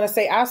I'm not going to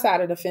say our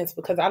side of the fence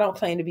because I don't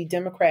claim to be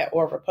Democrat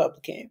or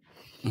Republican,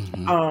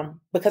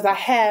 because I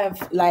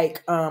have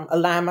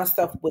aligned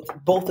myself with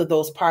both of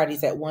those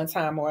parties at one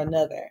time or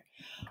another.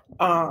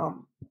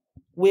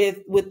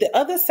 With the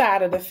other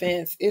side of the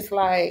fence, it's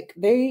like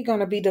they're going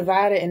to be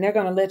divided, and they're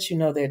going to let you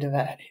know they're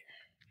divided.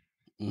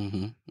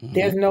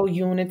 There's no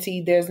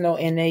unity. There's no,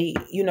 and they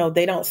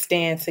don't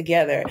stand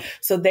together.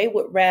 So they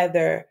would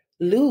rather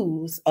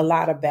lose a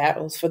lot of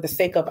battles for the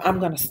sake of, I'm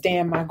going to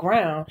stand my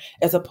ground,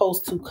 as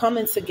opposed to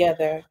coming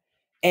together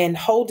and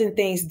holding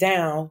things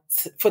down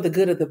for the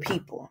good of the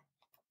people.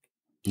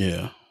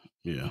 Yeah.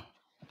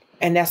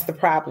 And that's the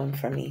problem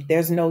for me.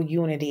 There's no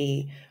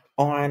unity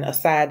on a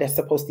side that's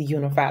supposed to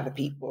unify the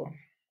people.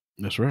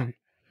 That's right.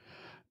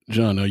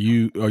 John, are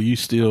you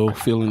still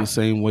feeling the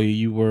same way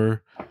you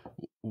were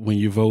when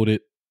you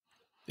voted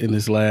in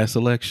this last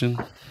election?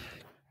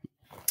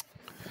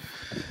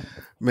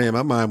 Man,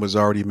 my mind was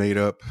already made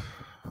up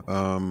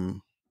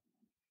when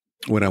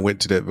I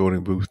went to that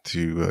voting booth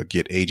to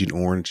get Agent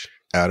Orange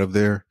out of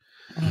there.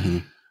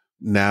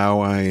 Now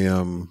I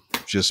am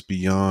just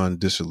beyond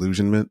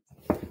disillusionment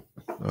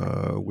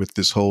with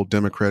this whole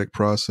democratic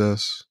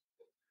process.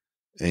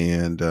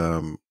 And I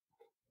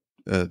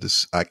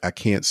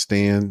can't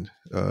stand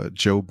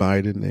Joe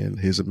Biden and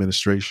his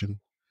administration,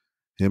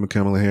 him and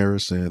Kamala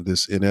Harris, and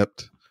this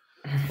inept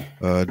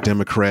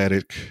Democrat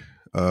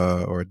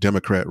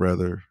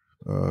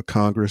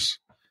Congress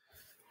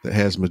that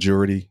has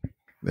majority,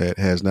 that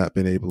has not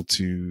been able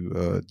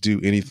to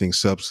do anything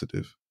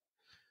substantive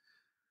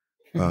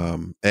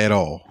at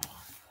all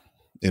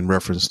in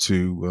reference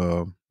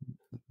to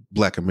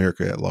Black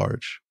America at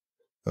large,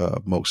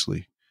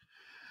 mostly.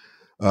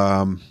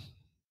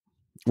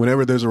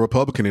 Whenever there's a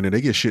Republican in it,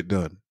 they get shit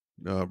done,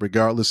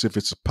 regardless if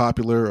it's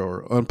popular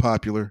or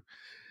unpopular.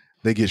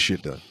 They get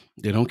shit done.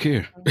 They don't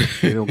care.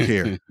 They don't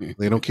care.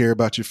 They don't care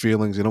about your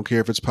feelings. They don't care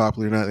if it's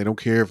popular or not. They don't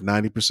care if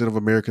 90% of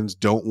Americans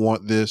don't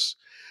want this.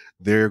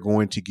 They're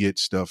going to get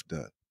stuff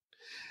done.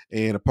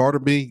 And a part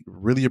of me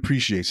really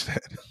appreciates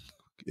that.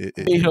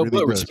 It help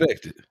really but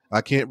respect it.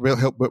 I can't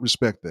help but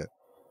respect that.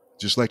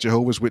 Just like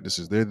Jehovah's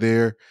Witnesses. They're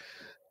there,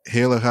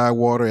 hell or high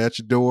water at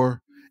your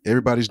door.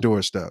 Everybody's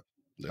doorstep.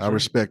 I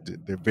respect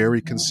it. They're very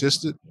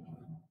consistent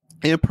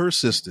and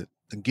persistent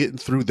in getting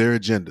through their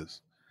agendas.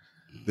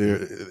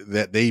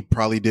 That they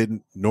probably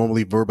didn't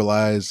normally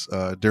verbalize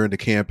during the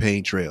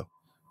campaign trail,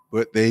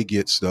 but they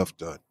get stuff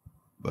done.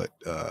 But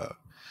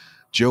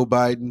Joe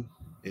Biden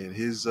and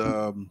his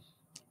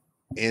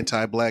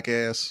anti-black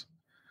ass,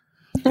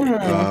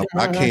 I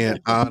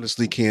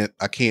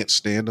can't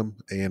stand him,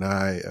 and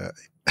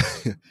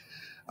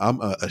I'm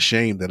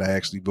ashamed that I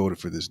actually voted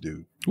for this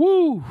dude.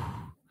 Woo!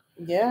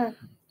 Yeah,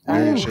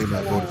 I'm ashamed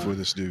I voted for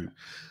this dude.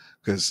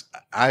 Because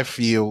I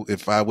feel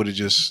if I would have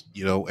just,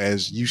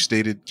 as you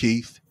stated,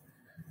 Keith,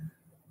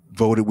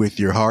 voted with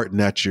your heart,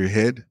 not your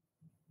head,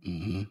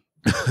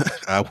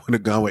 I would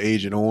have gone with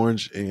Agent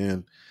Orange,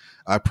 and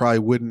I probably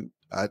wouldn't.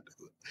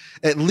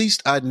 At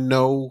least I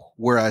know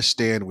where I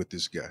stand with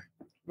this guy.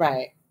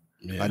 Right.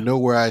 Yeah. I know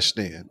where I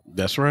stand.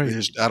 That's right.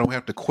 I don't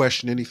have to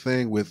question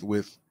anything with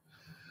Joe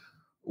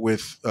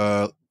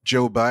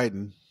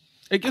Biden.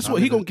 Hey, guess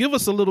what? He gonna give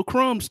us a little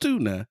crumbs too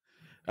now.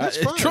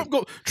 Trump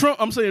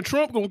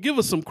gonna give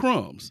us some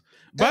crumbs.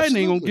 Biden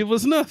ain't gonna give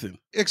us nothing.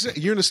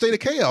 Exactly. You're in a state of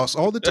chaos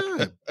all the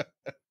time.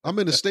 I'm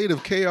in a state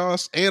of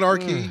chaos,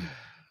 anarchy.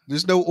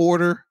 There's no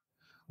order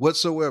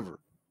whatsoever.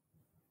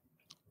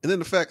 And then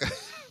the fact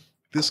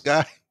this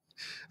guy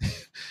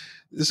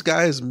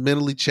is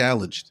mentally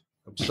challenged.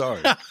 I'm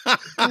sorry.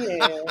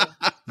 Yeah.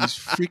 He's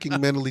freaking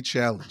mentally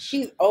challenged.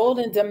 He's old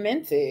and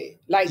demented.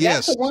 Like,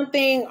 Yes. that's the one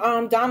thing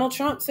Donald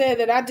Trump said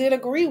that I did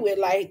agree with.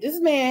 Like, this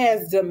man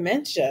has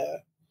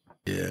dementia.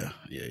 Yeah,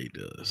 he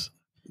does.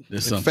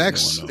 There's And something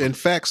facts going on. and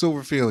facts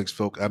over feelings,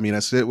 folk. I mean, I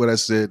said what I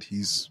said.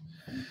 He's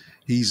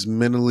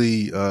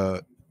mentally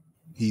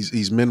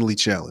he's mentally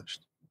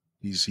challenged.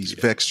 He's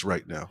vexed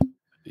right now.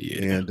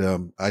 Yeah.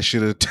 And I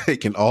should have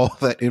taken all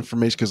that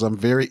information because I'm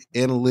very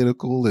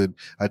analytical and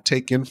I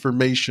take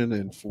information.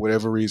 And for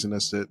whatever reason, I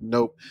said,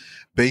 nope,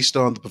 based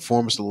on the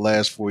performance of the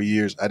last 4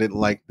 years, I didn't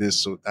like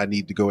this. So I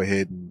need to go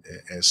ahead and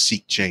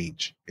seek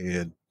change.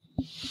 And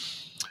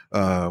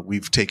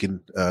we've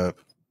taken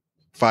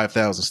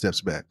 5,000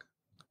 steps back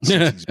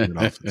since he's been in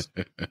office.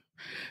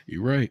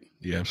 You're right.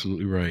 You're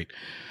absolutely right.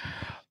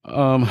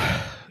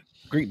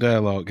 Great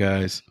dialogue,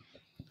 guys.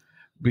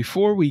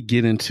 Before we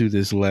get into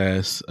this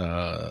last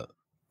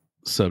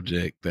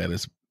subject that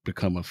has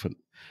become a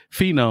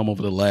phenom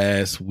over the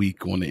last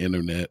week on the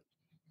internet,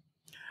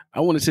 I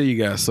want to tell you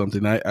guys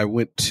something. I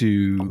went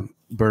to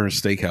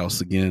Burns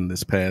Steakhouse again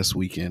this past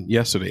weekend,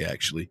 yesterday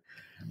actually,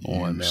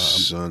 on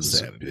sons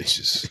Saturday. of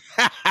bitches.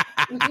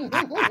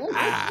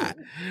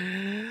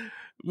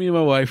 Me and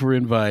my wife were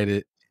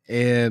invited,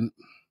 and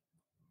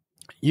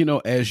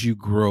as you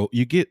grow,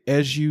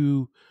 as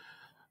you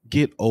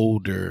get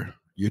older,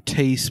 your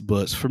taste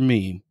buds, for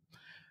me,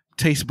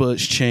 taste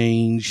buds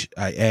change.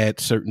 I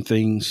add certain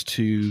things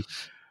to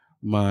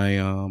my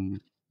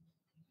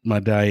my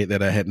diet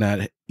that I had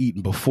not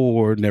eaten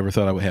before, never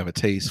thought I would have a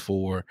taste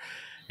for,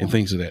 and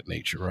things of that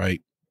nature,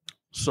 right?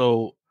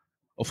 So,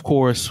 of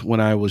course, when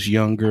I was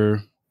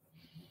younger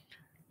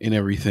and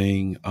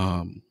everything,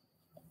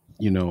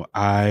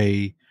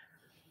 I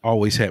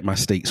always had my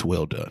steaks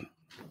well done.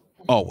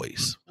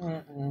 Always.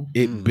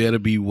 It better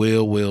be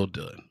well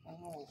done.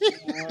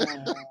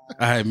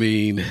 I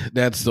mean,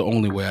 that's the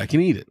only way I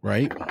can eat it,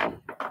 right?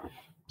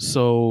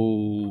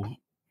 So,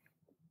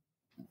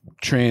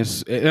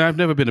 and I've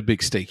never been a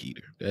big steak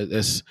eater.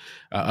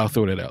 I'll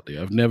throw that out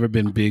there. I've never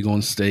been big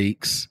on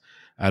steaks.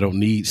 I don't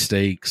need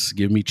steaks.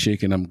 Give me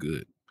chicken, I'm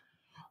good.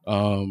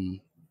 Then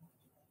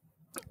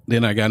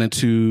I got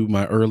into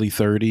my early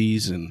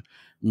 30s and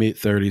mid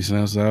 30s, and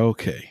I was like,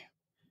 okay,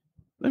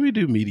 let me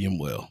do medium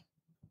well.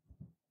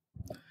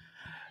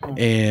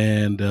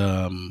 And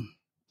I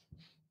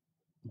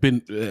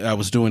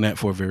was doing that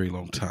for a very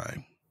long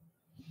time.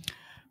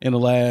 In the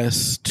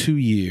last 2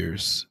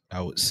 years,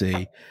 I would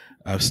say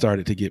I've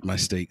started to get my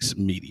steaks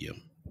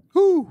medium.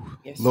 Whew,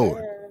 Yes,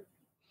 Lord. sir.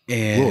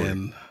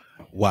 And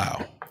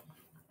wow,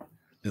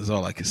 is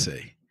all I can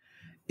say.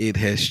 It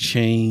has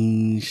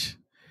changed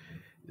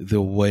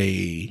the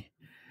way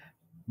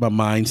my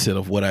mindset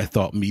of what I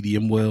thought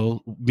medium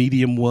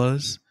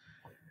was,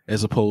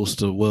 as opposed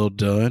to well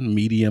done.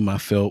 Medium, I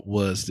felt,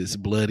 was this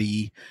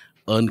bloody,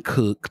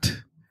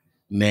 uncooked,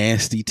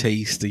 nasty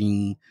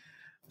tasting,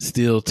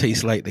 still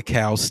tastes like the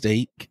cow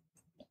steak,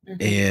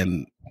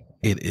 and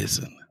it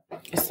isn't.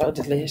 It's so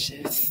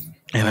delicious.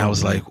 And I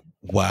was like,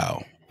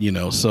 wow,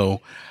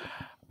 so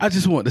I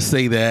just want to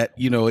say that,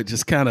 it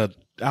just kind of,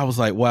 I was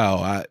like, wow,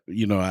 I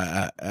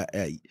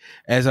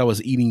as I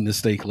was eating the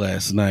steak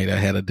last night, I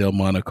had a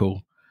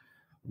Delmonico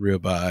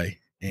ribeye,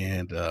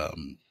 and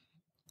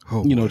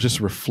just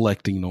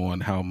reflecting on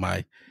how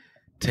my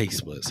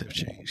taste buds have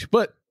changed.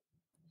 But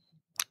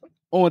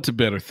on to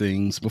better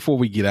things. Before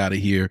we get out of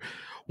here,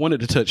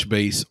 wanted to touch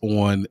base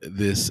on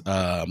this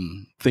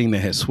thing that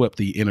has swept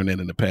the internet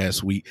in the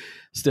past week.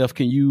 Steph,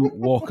 can you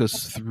walk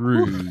us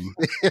through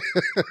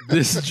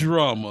this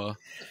drama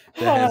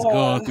that has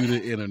gone through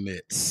the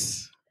internet?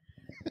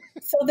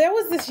 So there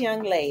was this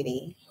young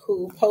lady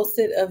who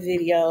posted a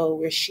video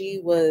where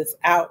she was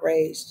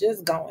outraged,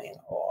 just going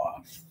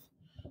off,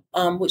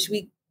 which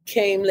we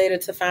came later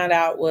to find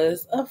out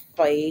was a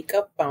fake,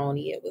 a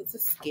phony. It was a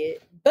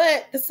skit,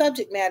 but the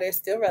subject matter is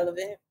still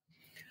relevant.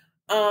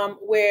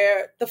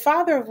 Where the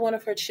father of one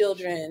of her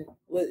children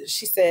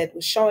she said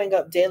was showing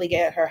up daily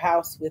at her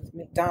house with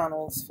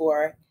McDonald's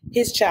for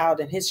his child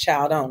and his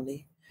child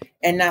only,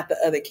 and not the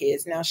other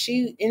kids. Now,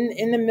 she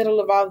in the middle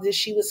of all of this,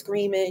 she was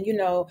screaming,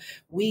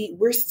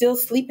 we're still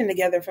sleeping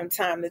together from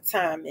time to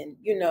time, and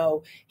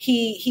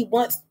he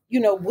once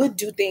would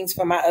do things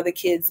for my other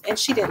kids, and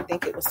she didn't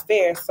think it was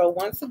fair. So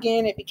once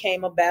again, it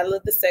became a battle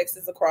of the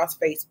sexes across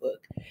Facebook.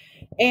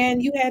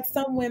 And you had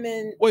some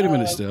women. Wait a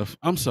minute, Steph.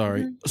 I'm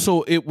sorry. Mm-hmm.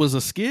 So it was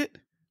a skit?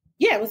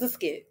 Yeah, it was a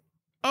skit.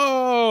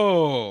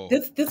 Oh.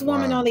 This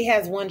woman only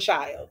has one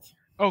child.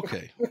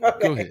 Okay. Okay.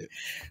 Go ahead.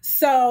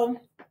 So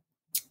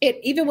it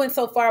even went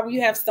so far where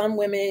you have some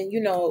women,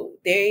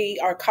 they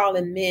are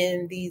calling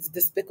men these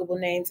despicable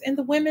names. And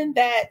the women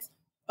that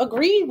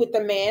agreed with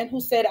the man who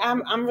said,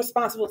 I'm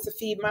responsible to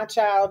feed my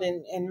child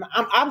and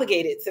I'm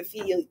obligated to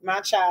feed my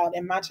child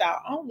and my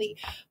child only.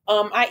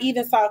 I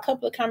even saw a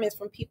couple of comments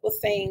from people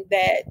saying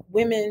that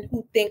women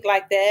who think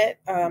like that,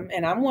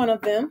 and I'm one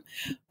of them,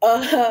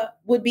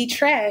 would be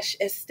trash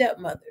as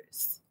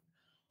stepmothers.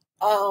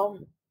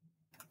 And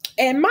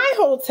my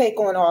whole take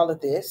on all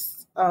of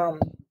this,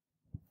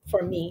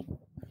 for me,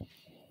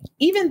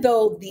 even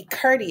though the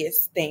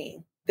courteous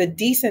thing the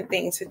decent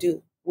thing to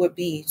do would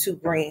be to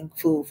bring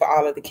food for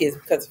all of the kids,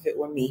 because if it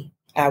were me,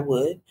 I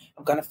would.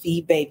 I'm going to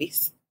feed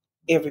babies,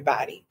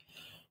 everybody.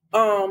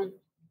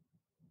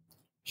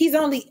 He's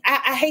only,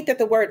 I hate that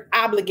the word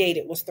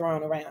obligated was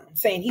thrown around,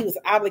 saying he was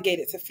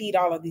obligated to feed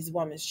all of these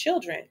women's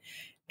children.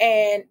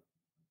 And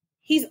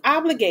he's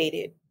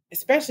obligated,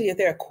 especially if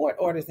there are court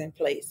orders in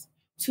place,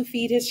 to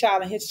feed his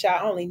child and his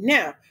child only.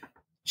 Now,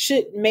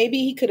 maybe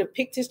he could have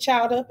picked his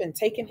child up and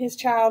taken his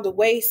child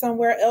away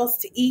somewhere else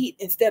to eat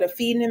instead of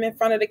feeding him in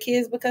front of the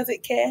kids, because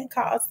it can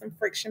cause some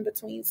friction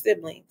between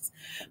siblings.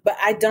 But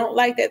I don't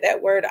like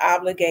that word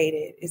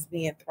obligated is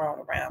being thrown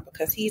around,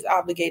 because he's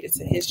obligated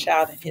to his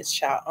child and his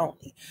child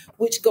only,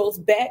 which goes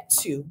back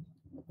to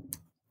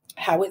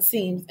how it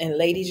seems, and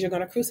ladies, you're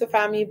going to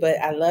crucify me, but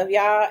I love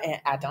y'all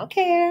and I don't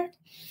care,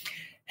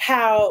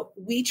 how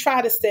we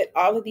try to set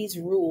all of these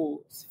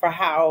rules for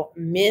how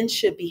men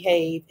should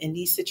behave in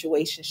these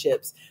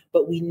situationships,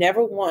 but we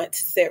never want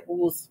to set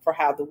rules for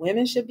how the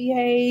women should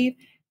behave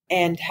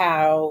and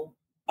how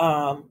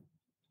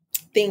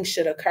things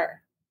should occur.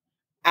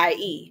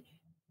 I.e.,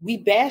 we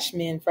bash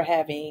men for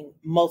having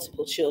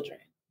multiple children.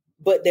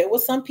 But there were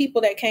some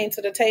people that came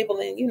to the table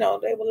and,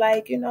 they were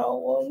like,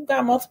 well, you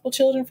got multiple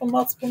children from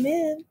multiple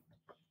men.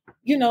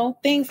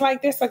 Things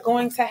like this are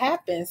going to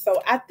happen.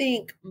 So I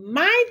think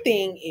my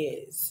thing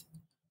is,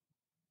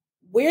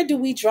 where do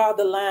we draw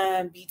the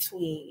line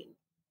between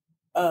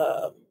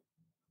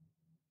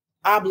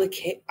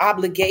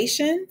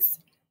obligations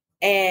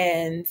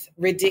and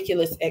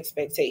ridiculous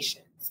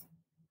expectations?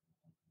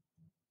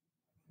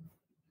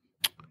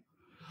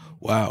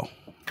 Wow.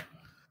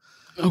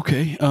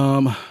 Okay.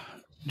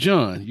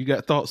 John, you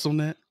got thoughts on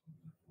that?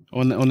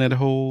 On that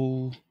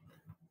whole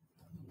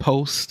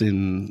post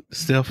and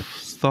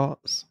Steph's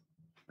thoughts?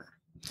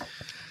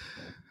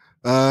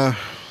 I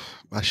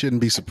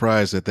shouldn't be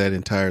surprised that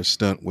entire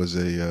stunt was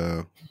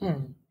a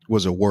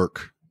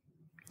work,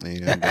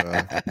 and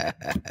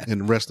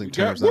in wrestling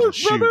terms, not a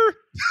shoot,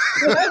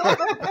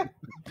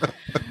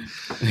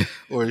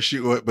 or a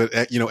shoot, but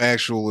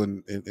actual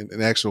and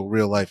an actual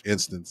real life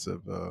instance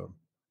of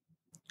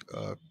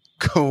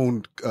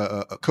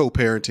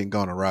co-parenting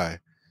gone awry.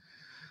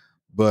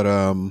 But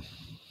I'm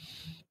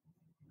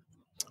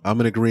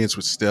in agreement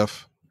with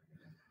Steph.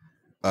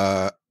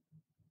 The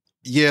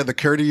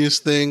courteous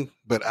thing,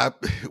 but I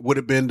would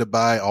have been to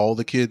buy all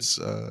the kids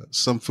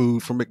some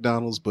food from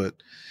McDonald's. But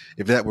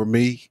if that were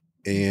me,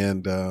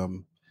 and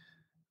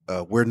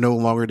we're no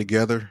longer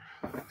together,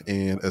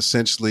 and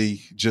essentially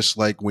just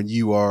like when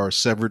you are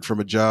severed from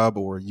a job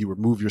or you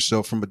remove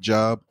yourself from a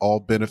job, all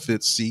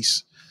benefits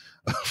cease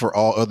for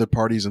all other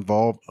parties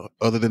involved,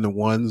 other than the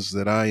ones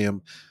that I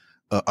am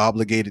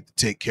obligated to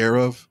take care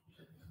of.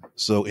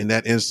 So in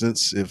that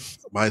instance, if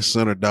my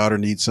son or daughter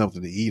needs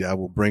something to eat, I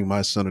will bring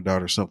my son or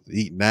daughter something to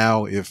eat.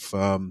 Now, if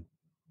I'm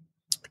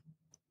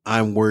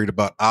worried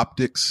about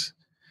optics,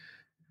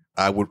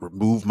 I would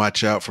remove my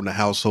child from the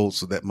household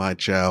so that my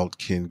child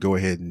can go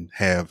ahead and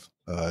have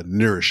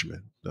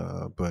nourishment.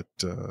 But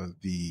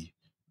the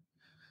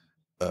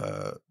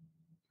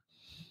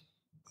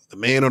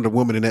man or the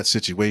woman in that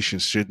situation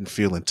shouldn't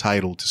feel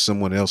entitled to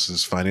someone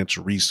else's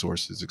financial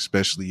resources,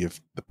 especially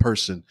if the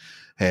person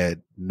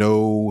had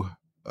no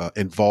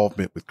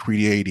involvement with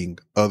creating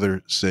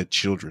other said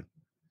children.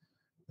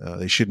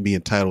 They shouldn't be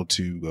entitled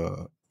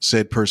to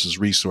said person's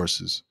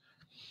resources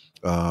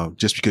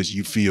just because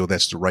you feel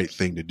that's the right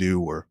thing to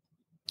do, or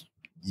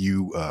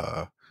you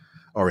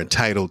are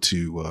entitled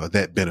to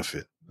that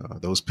benefit.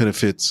 Those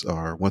benefits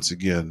are once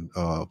again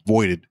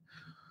voided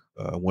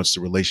once the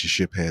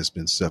relationship has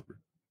been severed.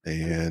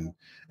 And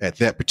at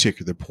that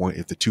particular point,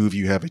 if the two of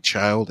you have a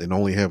child and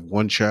only have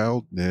one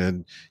child,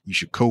 then you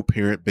should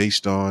co-parent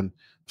based on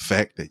the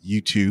fact that you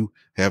two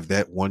have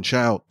that one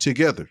child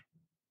together.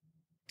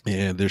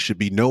 And there should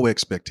be no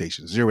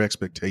expectation, zero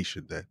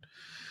expectation that,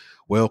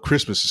 well,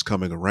 Christmas is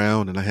coming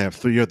around and I have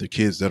 3 other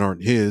kids that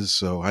aren't his,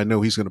 so I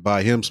know he's going to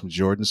buy him some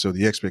Jordans. So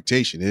the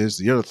expectation is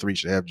the other 3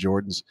 should have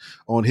Jordans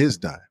on his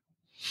dime.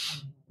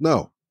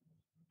 No,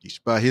 he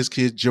should buy his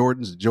kids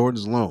Jordans and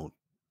Jordans alone.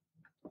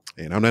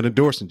 And I'm not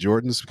endorsing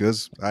Jordans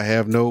because I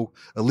have no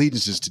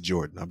allegiances to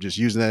Jordan. I'm just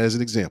using that as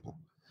an example.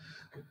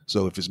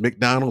 So if it's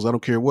McDonald's, I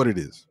don't care what it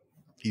is.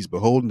 He's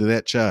beholden to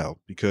that child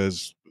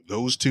because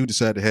those two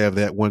decide to have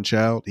that one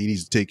child. He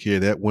needs to take care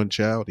of that one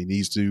child. He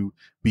needs to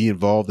be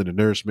involved in the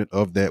nourishment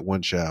of that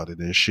one child. And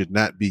there should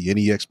not be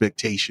any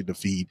expectation to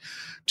feed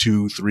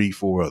 2, 3,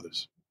 4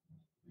 others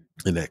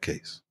in that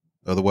case.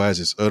 Otherwise,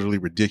 it's utterly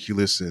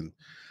ridiculous and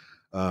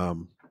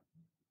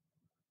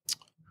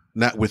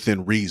not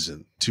within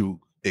reason to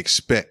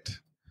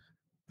expect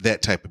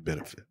that type of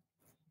benefit.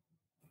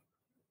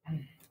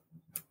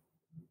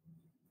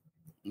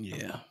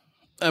 Yeah.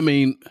 I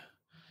mean,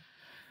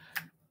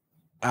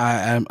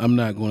 I'm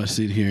not going to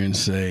sit here and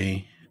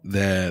say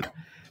that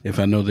if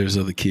I know there's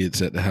other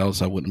kids at the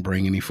house, I wouldn't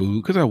bring any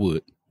food, because I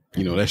would.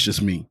 That's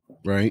just me,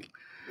 right?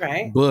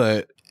 Right.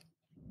 But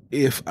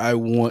if I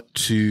want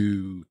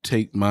to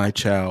take my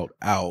child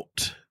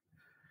out,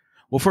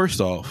 well, first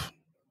off,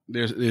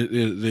 there's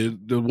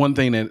the one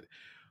thing that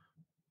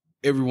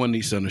everyone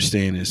needs to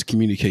understand is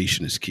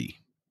communication is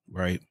key,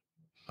 right?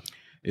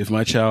 If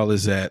my child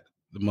is at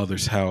the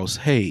mother's house,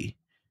 hey,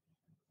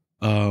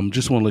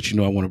 just want to let you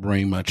know I want to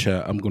bring my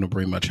child. I'm going to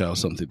bring my child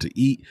something to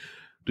eat.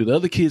 Do the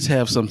other kids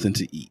have something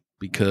to eat?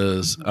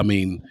 Because I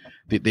mean,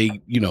 did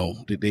they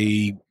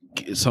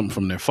get something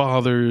from their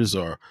fathers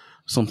or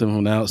something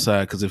from the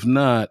outside? Because if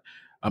not,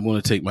 I'm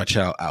going to take my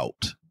child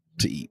out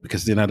to eat,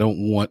 because then I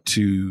don't want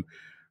to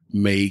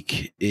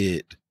make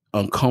it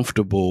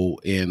uncomfortable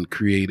and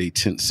create a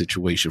tense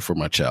situation for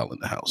my child in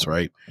the house,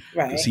 right?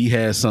 Because he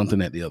has something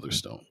that the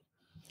others don't.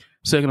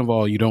 Second of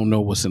all, you don't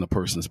know what's in a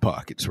person's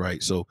pockets,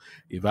 right? So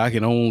if I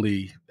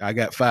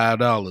got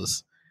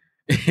 $5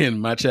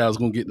 and my child's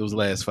going to get those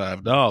last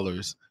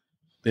 $5,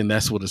 then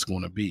that's what it's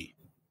going to be.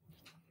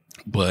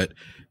 But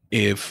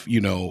if,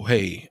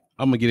 hey,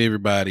 I'm going to get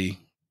everybody,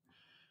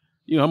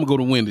 I'm going to go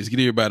to Wendy's, get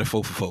everybody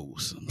 4 for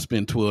 $4s,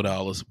 spend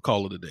 $12,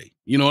 call it a day.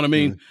 You know what I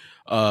mean?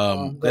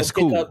 That's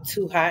cool. Pick up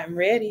 2 hot and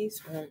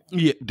readies.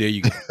 Yeah, there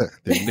you go.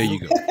 There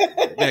you go.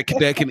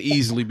 That can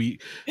easily be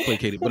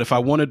placated. But if I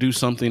want to do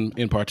something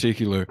in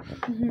particular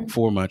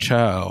for my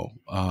child,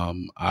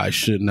 I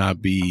should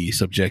not be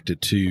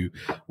subjected to,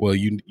 well,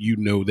 you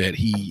know that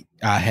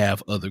I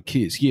have other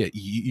kids. Yeah,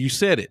 you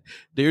said it.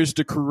 There's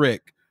the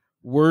correct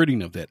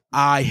wording of that.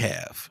 I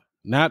have,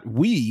 not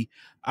we.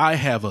 I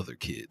have other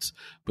kids,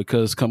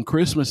 because come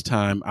Christmas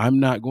time, I'm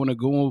not going to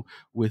go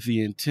with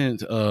the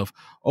intent of,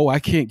 oh, I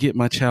can't get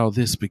my child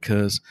this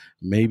because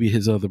maybe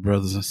his other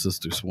brothers and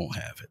sisters won't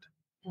have it.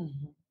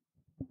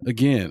 Mm-hmm.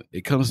 Again,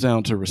 it comes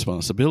down to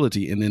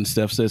responsibility. And then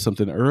Steph said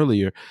something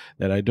earlier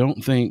that I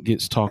don't think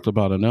gets talked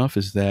about enough,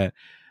 is that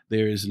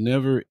there is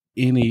never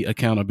any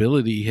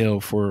accountability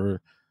held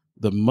for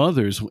the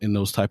mothers in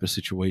those type of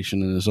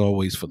situations, and it's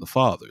always for the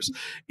fathers.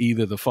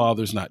 Either the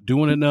father's not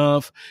doing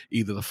enough,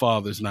 either the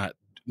father's not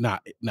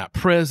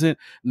present.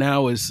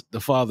 Now is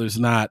the father's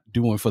not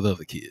doing for the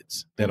other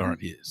kids that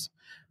aren't his.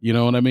 You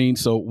know what I mean?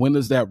 So when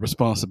does that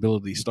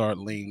responsibility start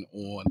laying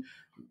on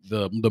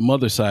the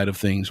mother side of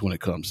things when it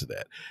comes to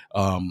that?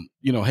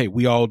 Hey,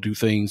 we all do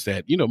things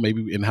that,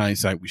 maybe in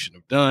hindsight we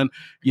shouldn't have done.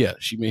 Yeah,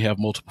 she may have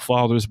multiple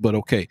fathers, but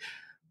okay,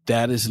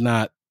 that is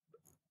not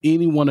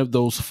any one of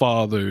those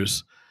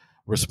fathers'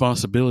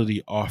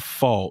 responsibility or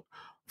fault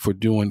for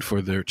doing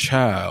for their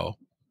child,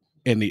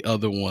 and the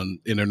other one,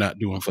 and they're not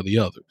doing for the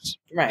others.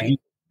 Right.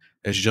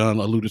 As John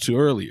alluded to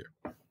earlier,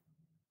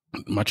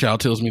 my child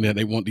tells me that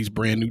they want these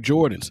brand new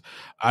Jordans.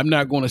 I'm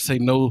not going to say,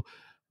 no,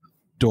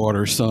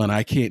 daughter, son,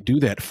 I can't do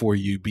that for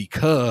you,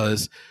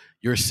 because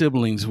your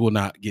siblings will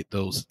not get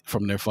those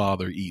from their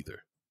father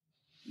either.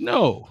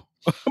 No,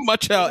 my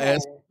child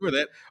asked for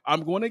that.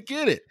 I'm going to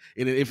get it.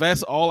 And if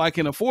that's all I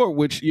can afford,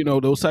 which,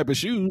 those type of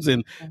shoes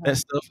and that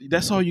stuff,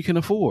 that's all you can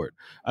afford.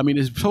 I mean,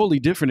 it's totally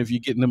different if you're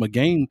getting them a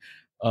game,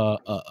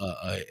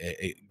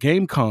 a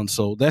game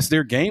console. That's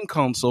their game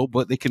console,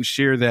 but they can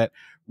share that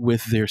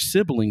with their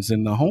siblings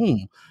in the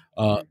home,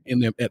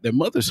 at their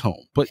mother's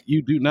home. But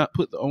you do not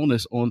put the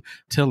onus on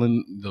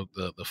telling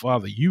the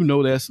father,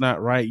 that's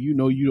not right. You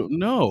don't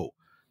know.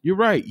 You're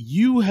right.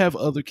 You have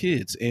other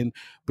kids, and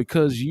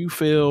because you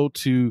failed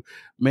to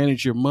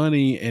manage your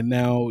money, and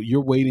now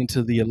you're waiting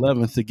to the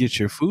 11th to get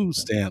your food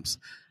stamps,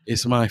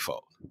 it's my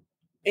fault.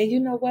 And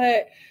you know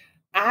what?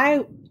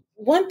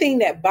 One thing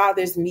that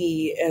bothers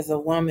me as a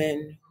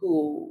woman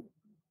who,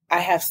 I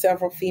have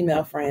several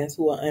female friends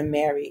who are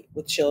unmarried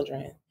with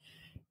children,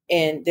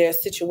 and there are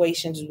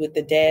situations with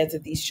the dads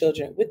of these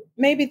children, with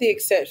maybe the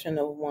exception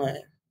of one,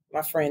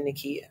 my friend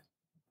Nakia.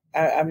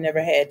 I've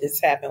never had this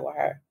happen with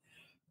her.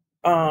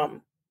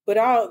 But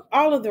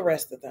all of the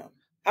rest of them,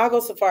 I'll go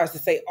so far as to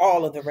say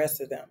all of the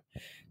rest of them,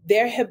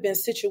 there have been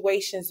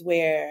situations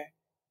where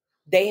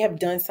they have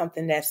done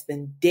something that's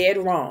been dead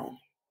wrong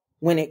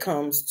when it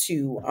comes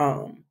to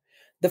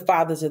the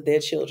fathers of their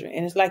children.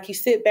 And it's like you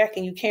sit back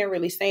and you can't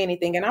really say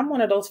anything. And I'm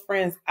one of those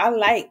friends. I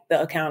like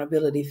the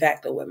accountability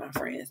factor with my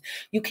friends.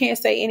 You can't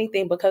say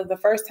anything, because the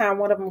first time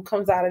one of them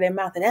comes out of their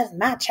mouth, and that's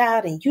my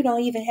child, and you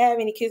don't even have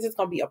any kids, it's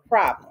going to be a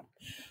problem.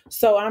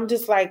 So I'm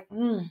just like,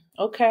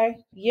 okay,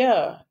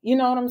 yeah. You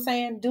know what I'm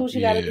saying? Do what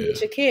you got to do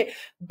with your kid.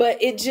 But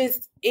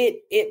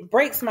it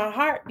breaks my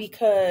heart,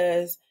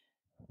 because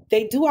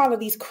they do all of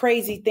these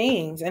crazy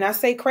things. And I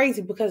say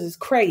crazy because it's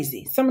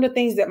crazy. Some of the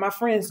things that my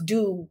friends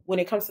do when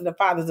it comes to the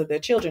fathers of their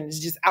children is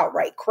just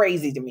outright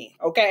crazy to me.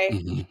 Okay.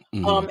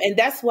 Mm-hmm, mm-hmm. And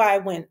that's why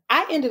when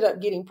I ended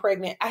up getting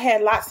pregnant, I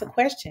had lots of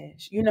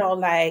questions,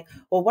 like,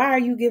 well, why are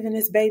you giving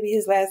this baby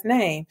his last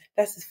name?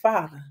 That's his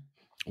father.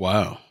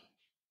 Wow.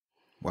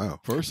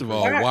 First of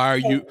all,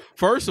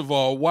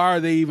 why are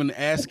they even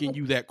asking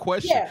you that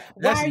question? Yeah,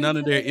 that's none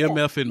of their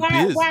MFing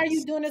business. Why are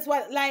you doing this?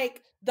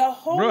 The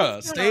whole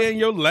time, stay in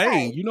your lane.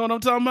 Right. You know what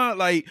I'm talking about?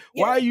 Why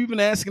are you even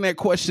asking that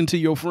question to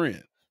your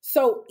friend?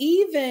 So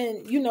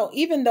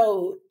even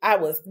though I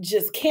was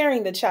just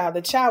carrying the child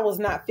was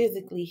not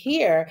physically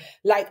here.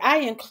 I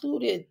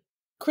included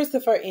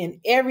Christopher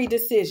in every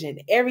decision,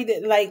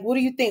 what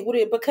do you think?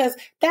 Because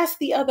that's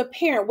the other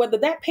parent, whether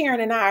that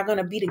parent and I are going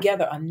to be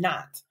together or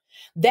not.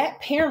 That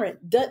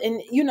parent does,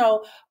 and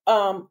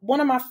one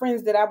of my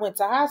friends that I went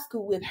to high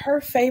school with,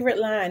 her favorite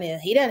line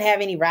is, "He doesn't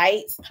have any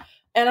rights."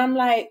 And I'm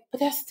like, but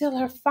that's still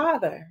her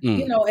father,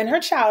 and her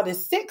child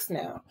is 6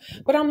 now.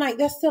 But I'm like,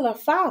 that's still her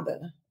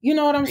father. You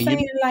know what I'm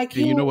saying?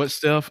 You know what,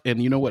 Steph?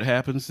 And you know what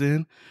happens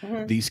then?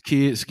 Mm-hmm. These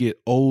kids get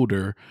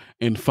older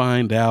and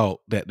find out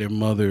that their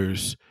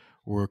mothers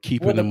were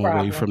keeping them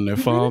away from their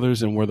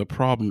fathers and were the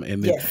problem.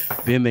 And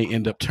then they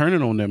end up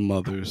turning on their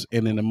mothers.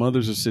 And then the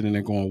mothers are sitting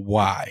there going,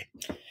 why?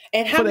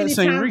 And how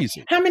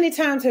many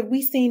times have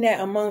we seen that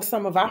among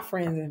some of our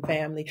friends and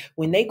family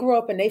when they grow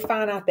up and they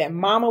find out that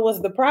mama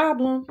was the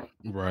problem?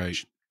 Right.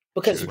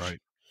 Because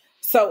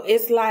so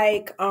it's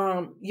like,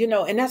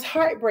 and that's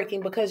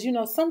heartbreaking because,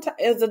 sometimes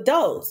as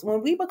adults,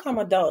 when we become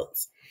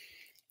adults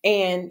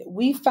and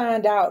we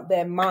find out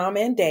that mom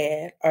and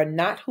dad are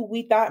not who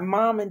we thought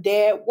mom and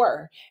dad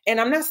were. And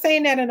I'm not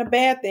saying that in a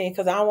bad thing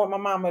because I don't want my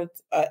mama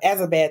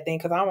as a bad thing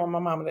because I don't want my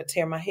mama to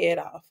tear my head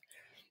off.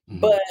 Mm-hmm.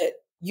 But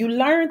you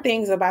learn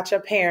things about your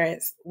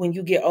parents when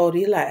you get older.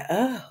 You're like,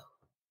 oh,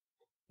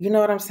 you know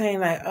what I'm saying?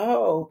 Like,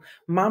 oh,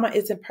 mama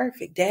isn't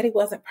perfect. Daddy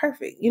wasn't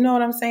perfect. You know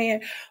what I'm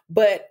saying?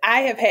 But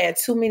I have had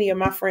too many of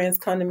my friends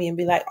come to me and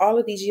be like, all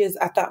of these years,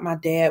 I thought my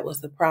dad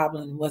was the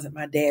problem. It wasn't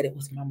my dad. It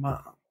was my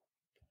mom.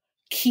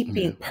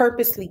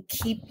 Purposely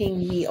keeping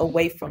me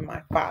away from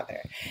my father.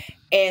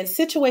 And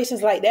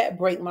situations like that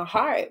break my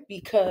heart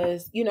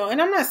because, and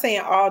I'm not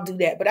saying all do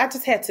that, but I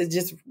just had to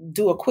just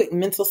do a quick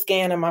mental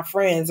scan of my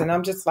friends. And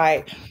I'm just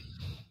like,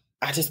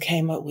 I just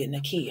came up with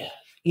Nakia.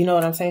 You know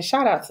what I'm saying?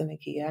 Shout out to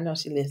Nakia. I know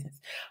she listens.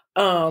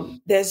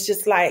 That's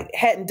just like,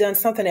 hadn't done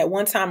something at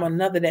one time or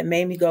another that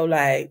made me go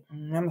like,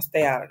 I'm going to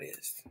stay out of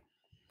this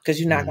because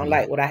you're not going to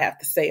like what I have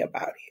to say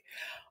about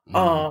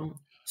it.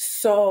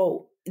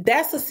 So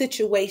that's a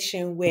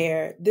situation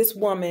where this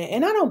woman,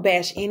 and I don't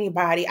bash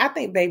anybody. I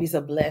think babies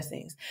are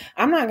blessings.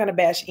 I'm not going to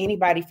bash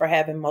anybody for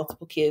having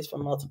multiple kids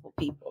from multiple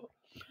people.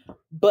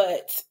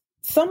 But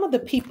some of the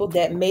people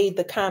that made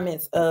the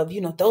comments of,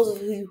 those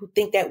of you who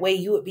think that way,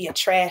 you would be a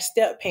trash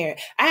step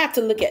parent. I have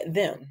to look at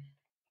them.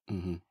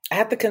 Mm-hmm. I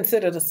have to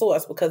consider the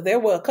source because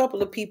there were a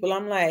couple of people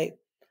I'm like,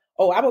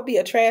 oh, I would be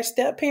a trash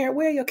step parent.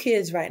 Where are your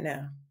kids right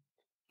now?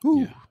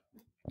 Yeah.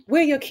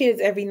 Where are your kids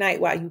every night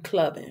while you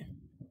clubbing?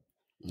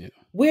 Yeah.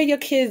 Where are your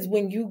kids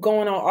when you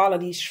going on all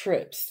of these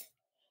trips?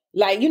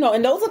 Like,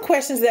 and those are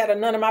questions that are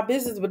none of my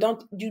business, but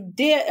don't you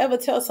dare ever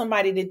tell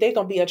somebody that they're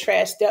going to be a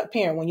trash step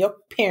parent when your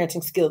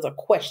parenting skills are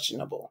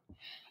questionable.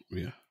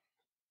 Yeah.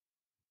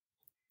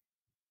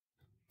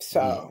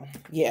 So,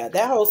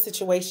 that whole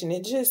situation,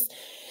 it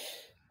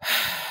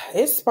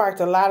sparked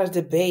a lot of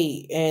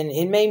debate and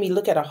it made me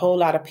look at a whole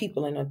lot of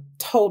people in a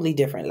totally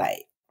different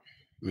light.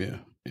 Yeah.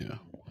 Yeah.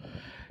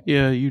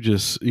 Yeah. You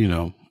just,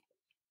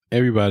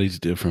 everybody's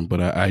different, but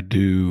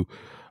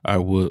I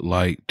would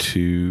like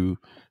to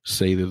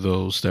say to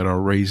those that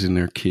are raising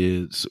their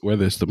kids,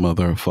 whether it's the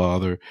mother or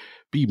father,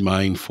 be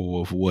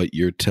mindful of what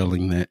you're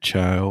telling that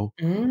child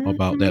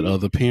about that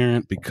other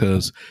parent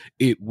because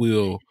it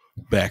will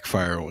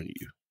backfire on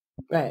you.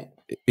 Right.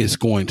 It's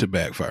going to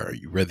backfire on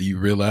you. Whether you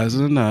realize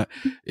it or not,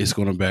 it's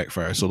going to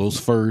backfire. So those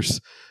first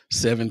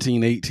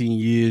 17, 18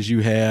 years you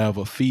have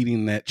of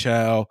feeding that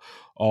child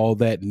all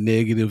that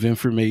negative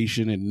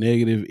information and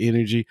negative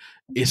energy,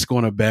 it's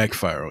going to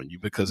backfire on you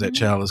because that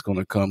child is going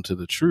to come to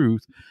the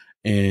truth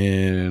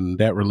and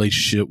that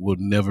relationship will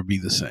never be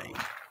the same.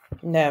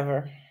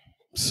 Never.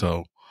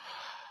 So,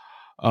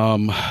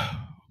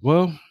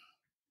 well,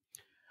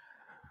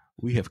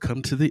 we have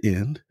come to the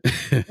end.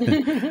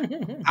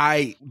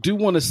 I do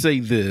want to say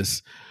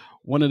this.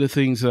 One of the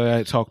things that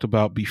I talked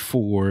about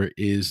before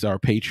is our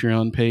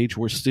Patreon page.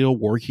 We're still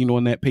working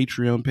on that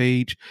Patreon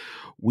page.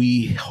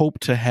 We hope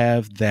to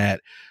have that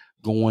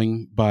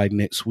going by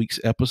next week's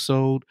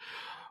episode.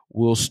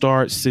 We'll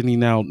start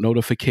sending out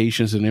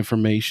notifications and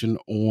information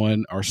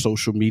on our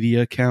social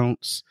media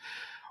accounts.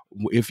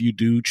 If you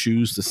do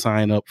choose to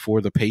sign up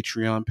for the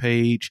Patreon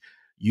page,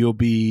 you'll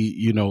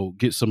be,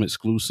 get some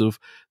exclusive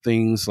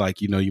things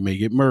like, you may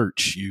get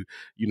merch.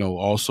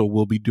 Also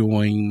we'll be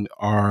doing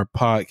our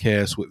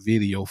podcast with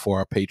video for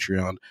our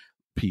Patreon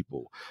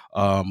people.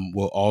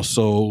 We'll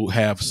also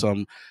have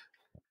some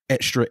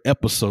extra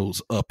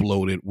episodes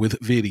uploaded with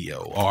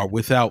video or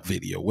without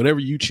video, whatever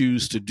you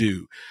choose to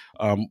do.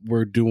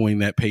 We're doing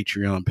that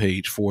Patreon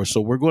page for. So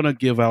we're going to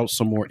give out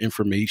some more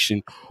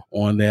information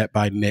on that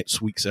by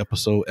next week's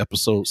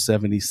episode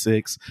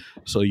 76.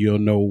 So you'll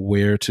know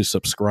where to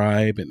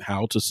subscribe and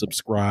how to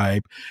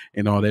subscribe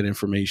and all that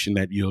information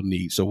that you'll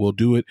need. So we'll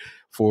do it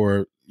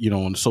for,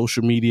 on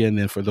social media. And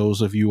then for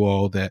those of you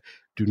all that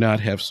do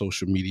not have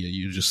social media,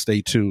 you just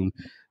stay tuned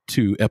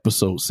to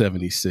episode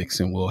 76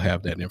 and we'll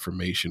have that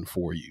information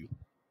for you.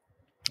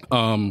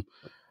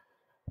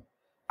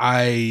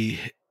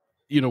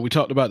 We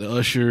talked about the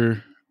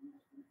Usher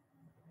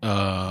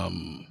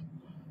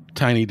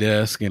Tiny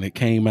Desk and it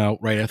came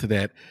out right after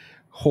that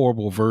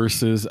horrible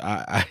verses.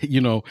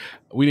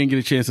 We didn't get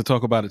a chance to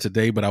talk about it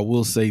today, but I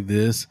will say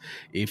this: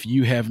 if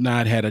you have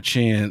not had a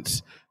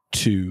chance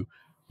to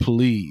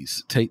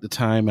please take the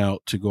time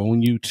out to go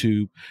on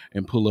YouTube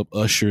and pull up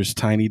Usher's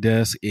Tiny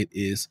Desk. It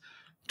is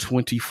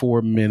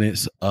 24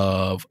 minutes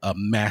of a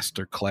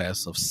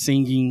masterclass of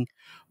singing,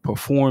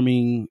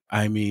 performing.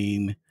 I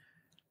mean,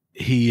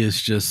 he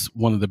is just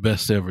one of the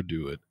best to ever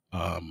do it.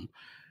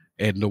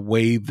 And the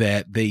way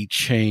that they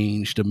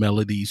changed the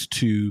melodies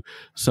to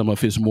some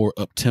of his more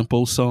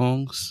up-tempo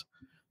songs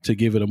to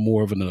give it a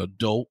more of an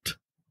adult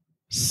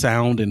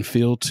sound and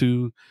feel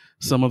to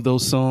some of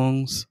those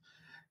songs,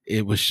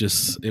 it was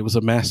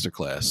a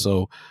masterclass.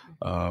 So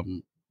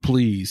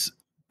please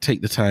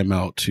take the time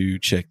out to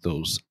check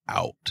those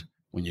out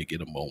when you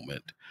get a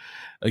moment.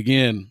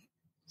 Again,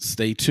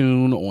 stay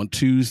tuned on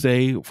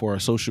Tuesday for our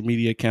social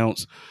media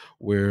accounts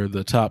where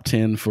the top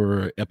 10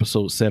 for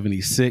episode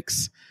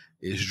 76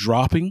 is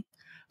dropping.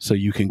 So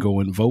you can go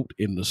and vote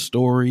in the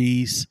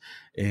stories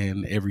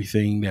and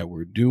everything that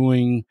we're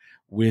doing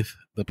with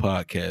the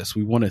podcast.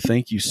 We want to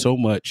thank you so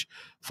much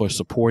for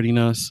supporting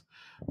us,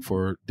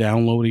 for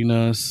downloading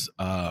us,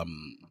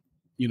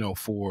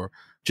 for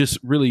just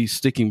really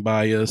sticking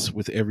by us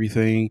with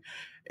everything.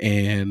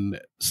 And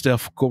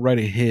Steph, go right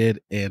ahead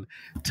and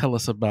tell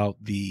us about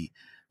the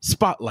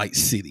spotlight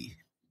city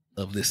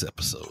of this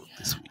episode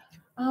this week.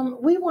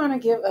 We want to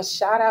give a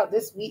shout out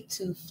this week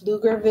to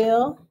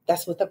Pflugerville.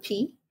 That's with a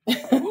P,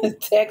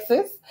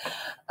 Texas.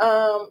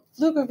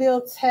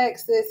 Pflugerville,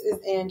 Texas is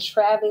in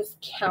Travis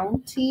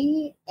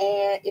County,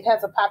 and it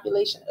has a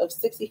population of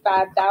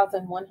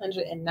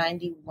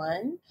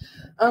 65,191.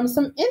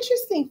 Some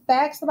interesting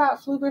facts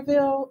about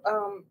Pflugerville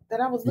that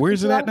I was looking Where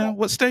is it at now?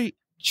 What state?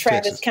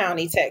 Travis Texas.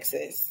 County,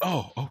 Texas.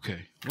 Oh,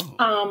 okay.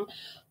 Oh.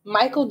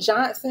 Michael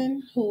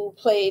Johnson, who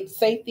played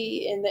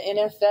safety in the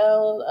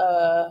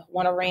NFL,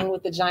 won a ring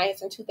with the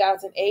Giants in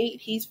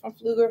 2008. He's from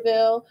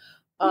Pflugerville.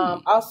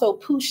 Also,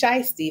 Pooh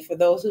Shiesty, for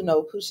those who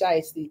know Pooh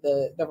Shiesty,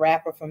 the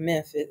rapper from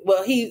Memphis.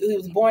 Well, he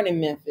was born in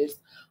Memphis.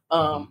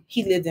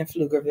 He lived in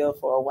Pflugerville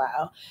for a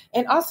while.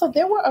 And also,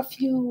 there were a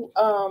few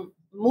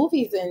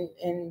movies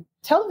and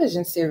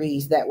television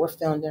series that were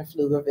filmed in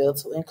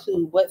Pflugerville, to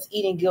include What's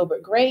Eating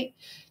Gilbert Grape,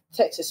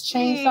 Texas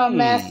Chainsaw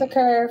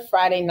Massacre,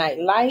 Friday Night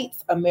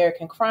Lights,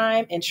 American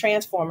Crime, and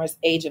Transformers: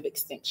 Age of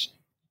Extinction.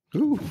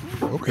 Ooh,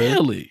 okay.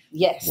 Really?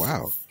 Yes.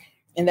 Wow.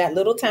 In that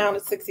little town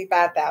of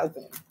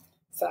 65,000.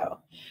 So,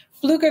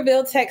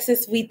 Pflugerville,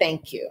 Texas, we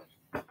thank you.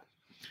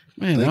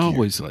 Man, I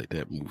always liked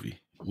that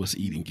movie. What's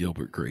Eating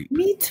Gilbert Grape?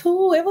 Me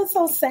too. It was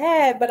so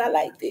sad, but I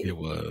liked it. It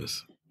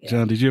was. Yeah.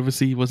 John, did you ever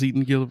see What's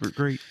Eating Gilbert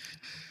Grape?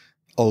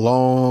 A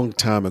long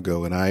time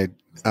ago, and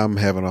I'm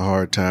having a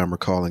hard time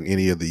recalling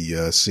any of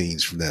the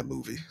scenes from that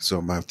movie, so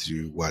I'm going to have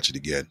to watch it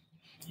again.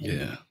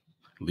 Yeah.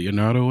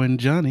 Leonardo and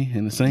Johnny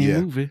in the same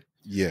movie.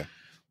 Yeah.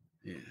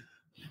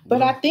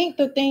 But I think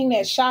the thing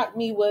that shocked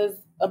me was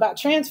about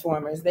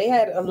Transformers. They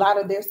had a lot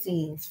of their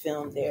scenes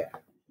filmed there.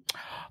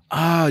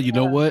 You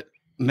know what?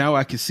 Now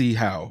I can see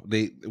how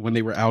when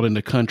they were out in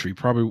the country,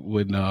 probably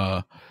when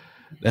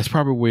that's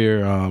probably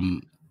where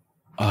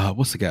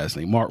what's the guy's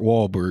name? Mark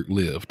Wahlberg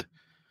lived.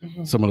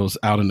 Mm-hmm. Some of those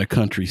out in the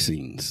country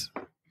scenes.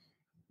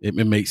 It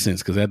makes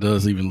sense because that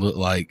does even look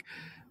like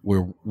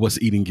where What's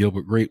Eating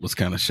Gilbert Grape was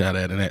kind of shot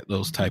at, and at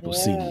those type of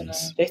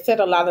scenes. They said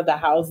a lot of the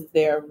houses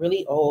there are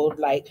really old,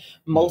 like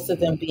most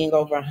of them being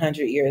over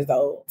 100 years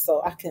old.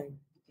 So I can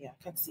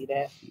see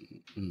that.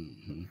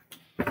 Mm-hmm.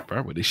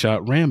 Probably they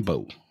shot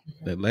Rambo.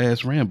 That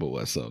last Rambo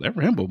I saw. That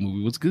Rambo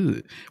movie was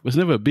good. Was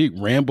never a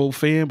big Rambo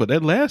fan, but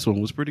that last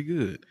one was pretty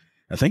good.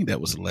 I think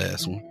that was the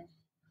last one.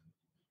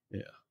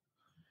 Yeah.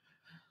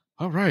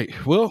 All right.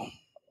 Well,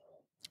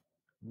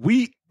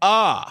 we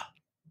are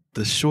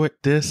the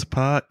Short Desk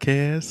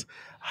Podcast.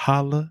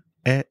 Holla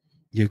at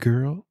your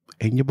girl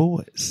and your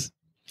boys.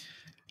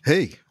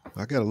 Hey,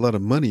 I got a lot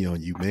of money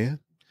on you, man.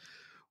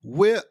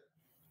 Well,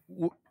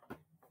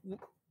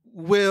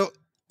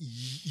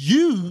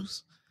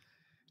 you's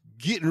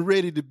getting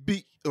ready to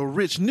be a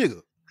rich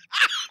nigga.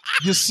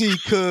 You see,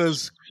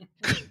 cause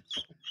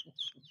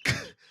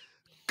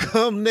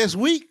come next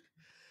week,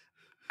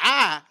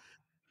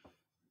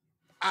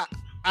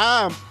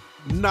 I'm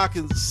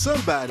knocking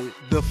somebody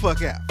the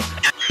fuck out.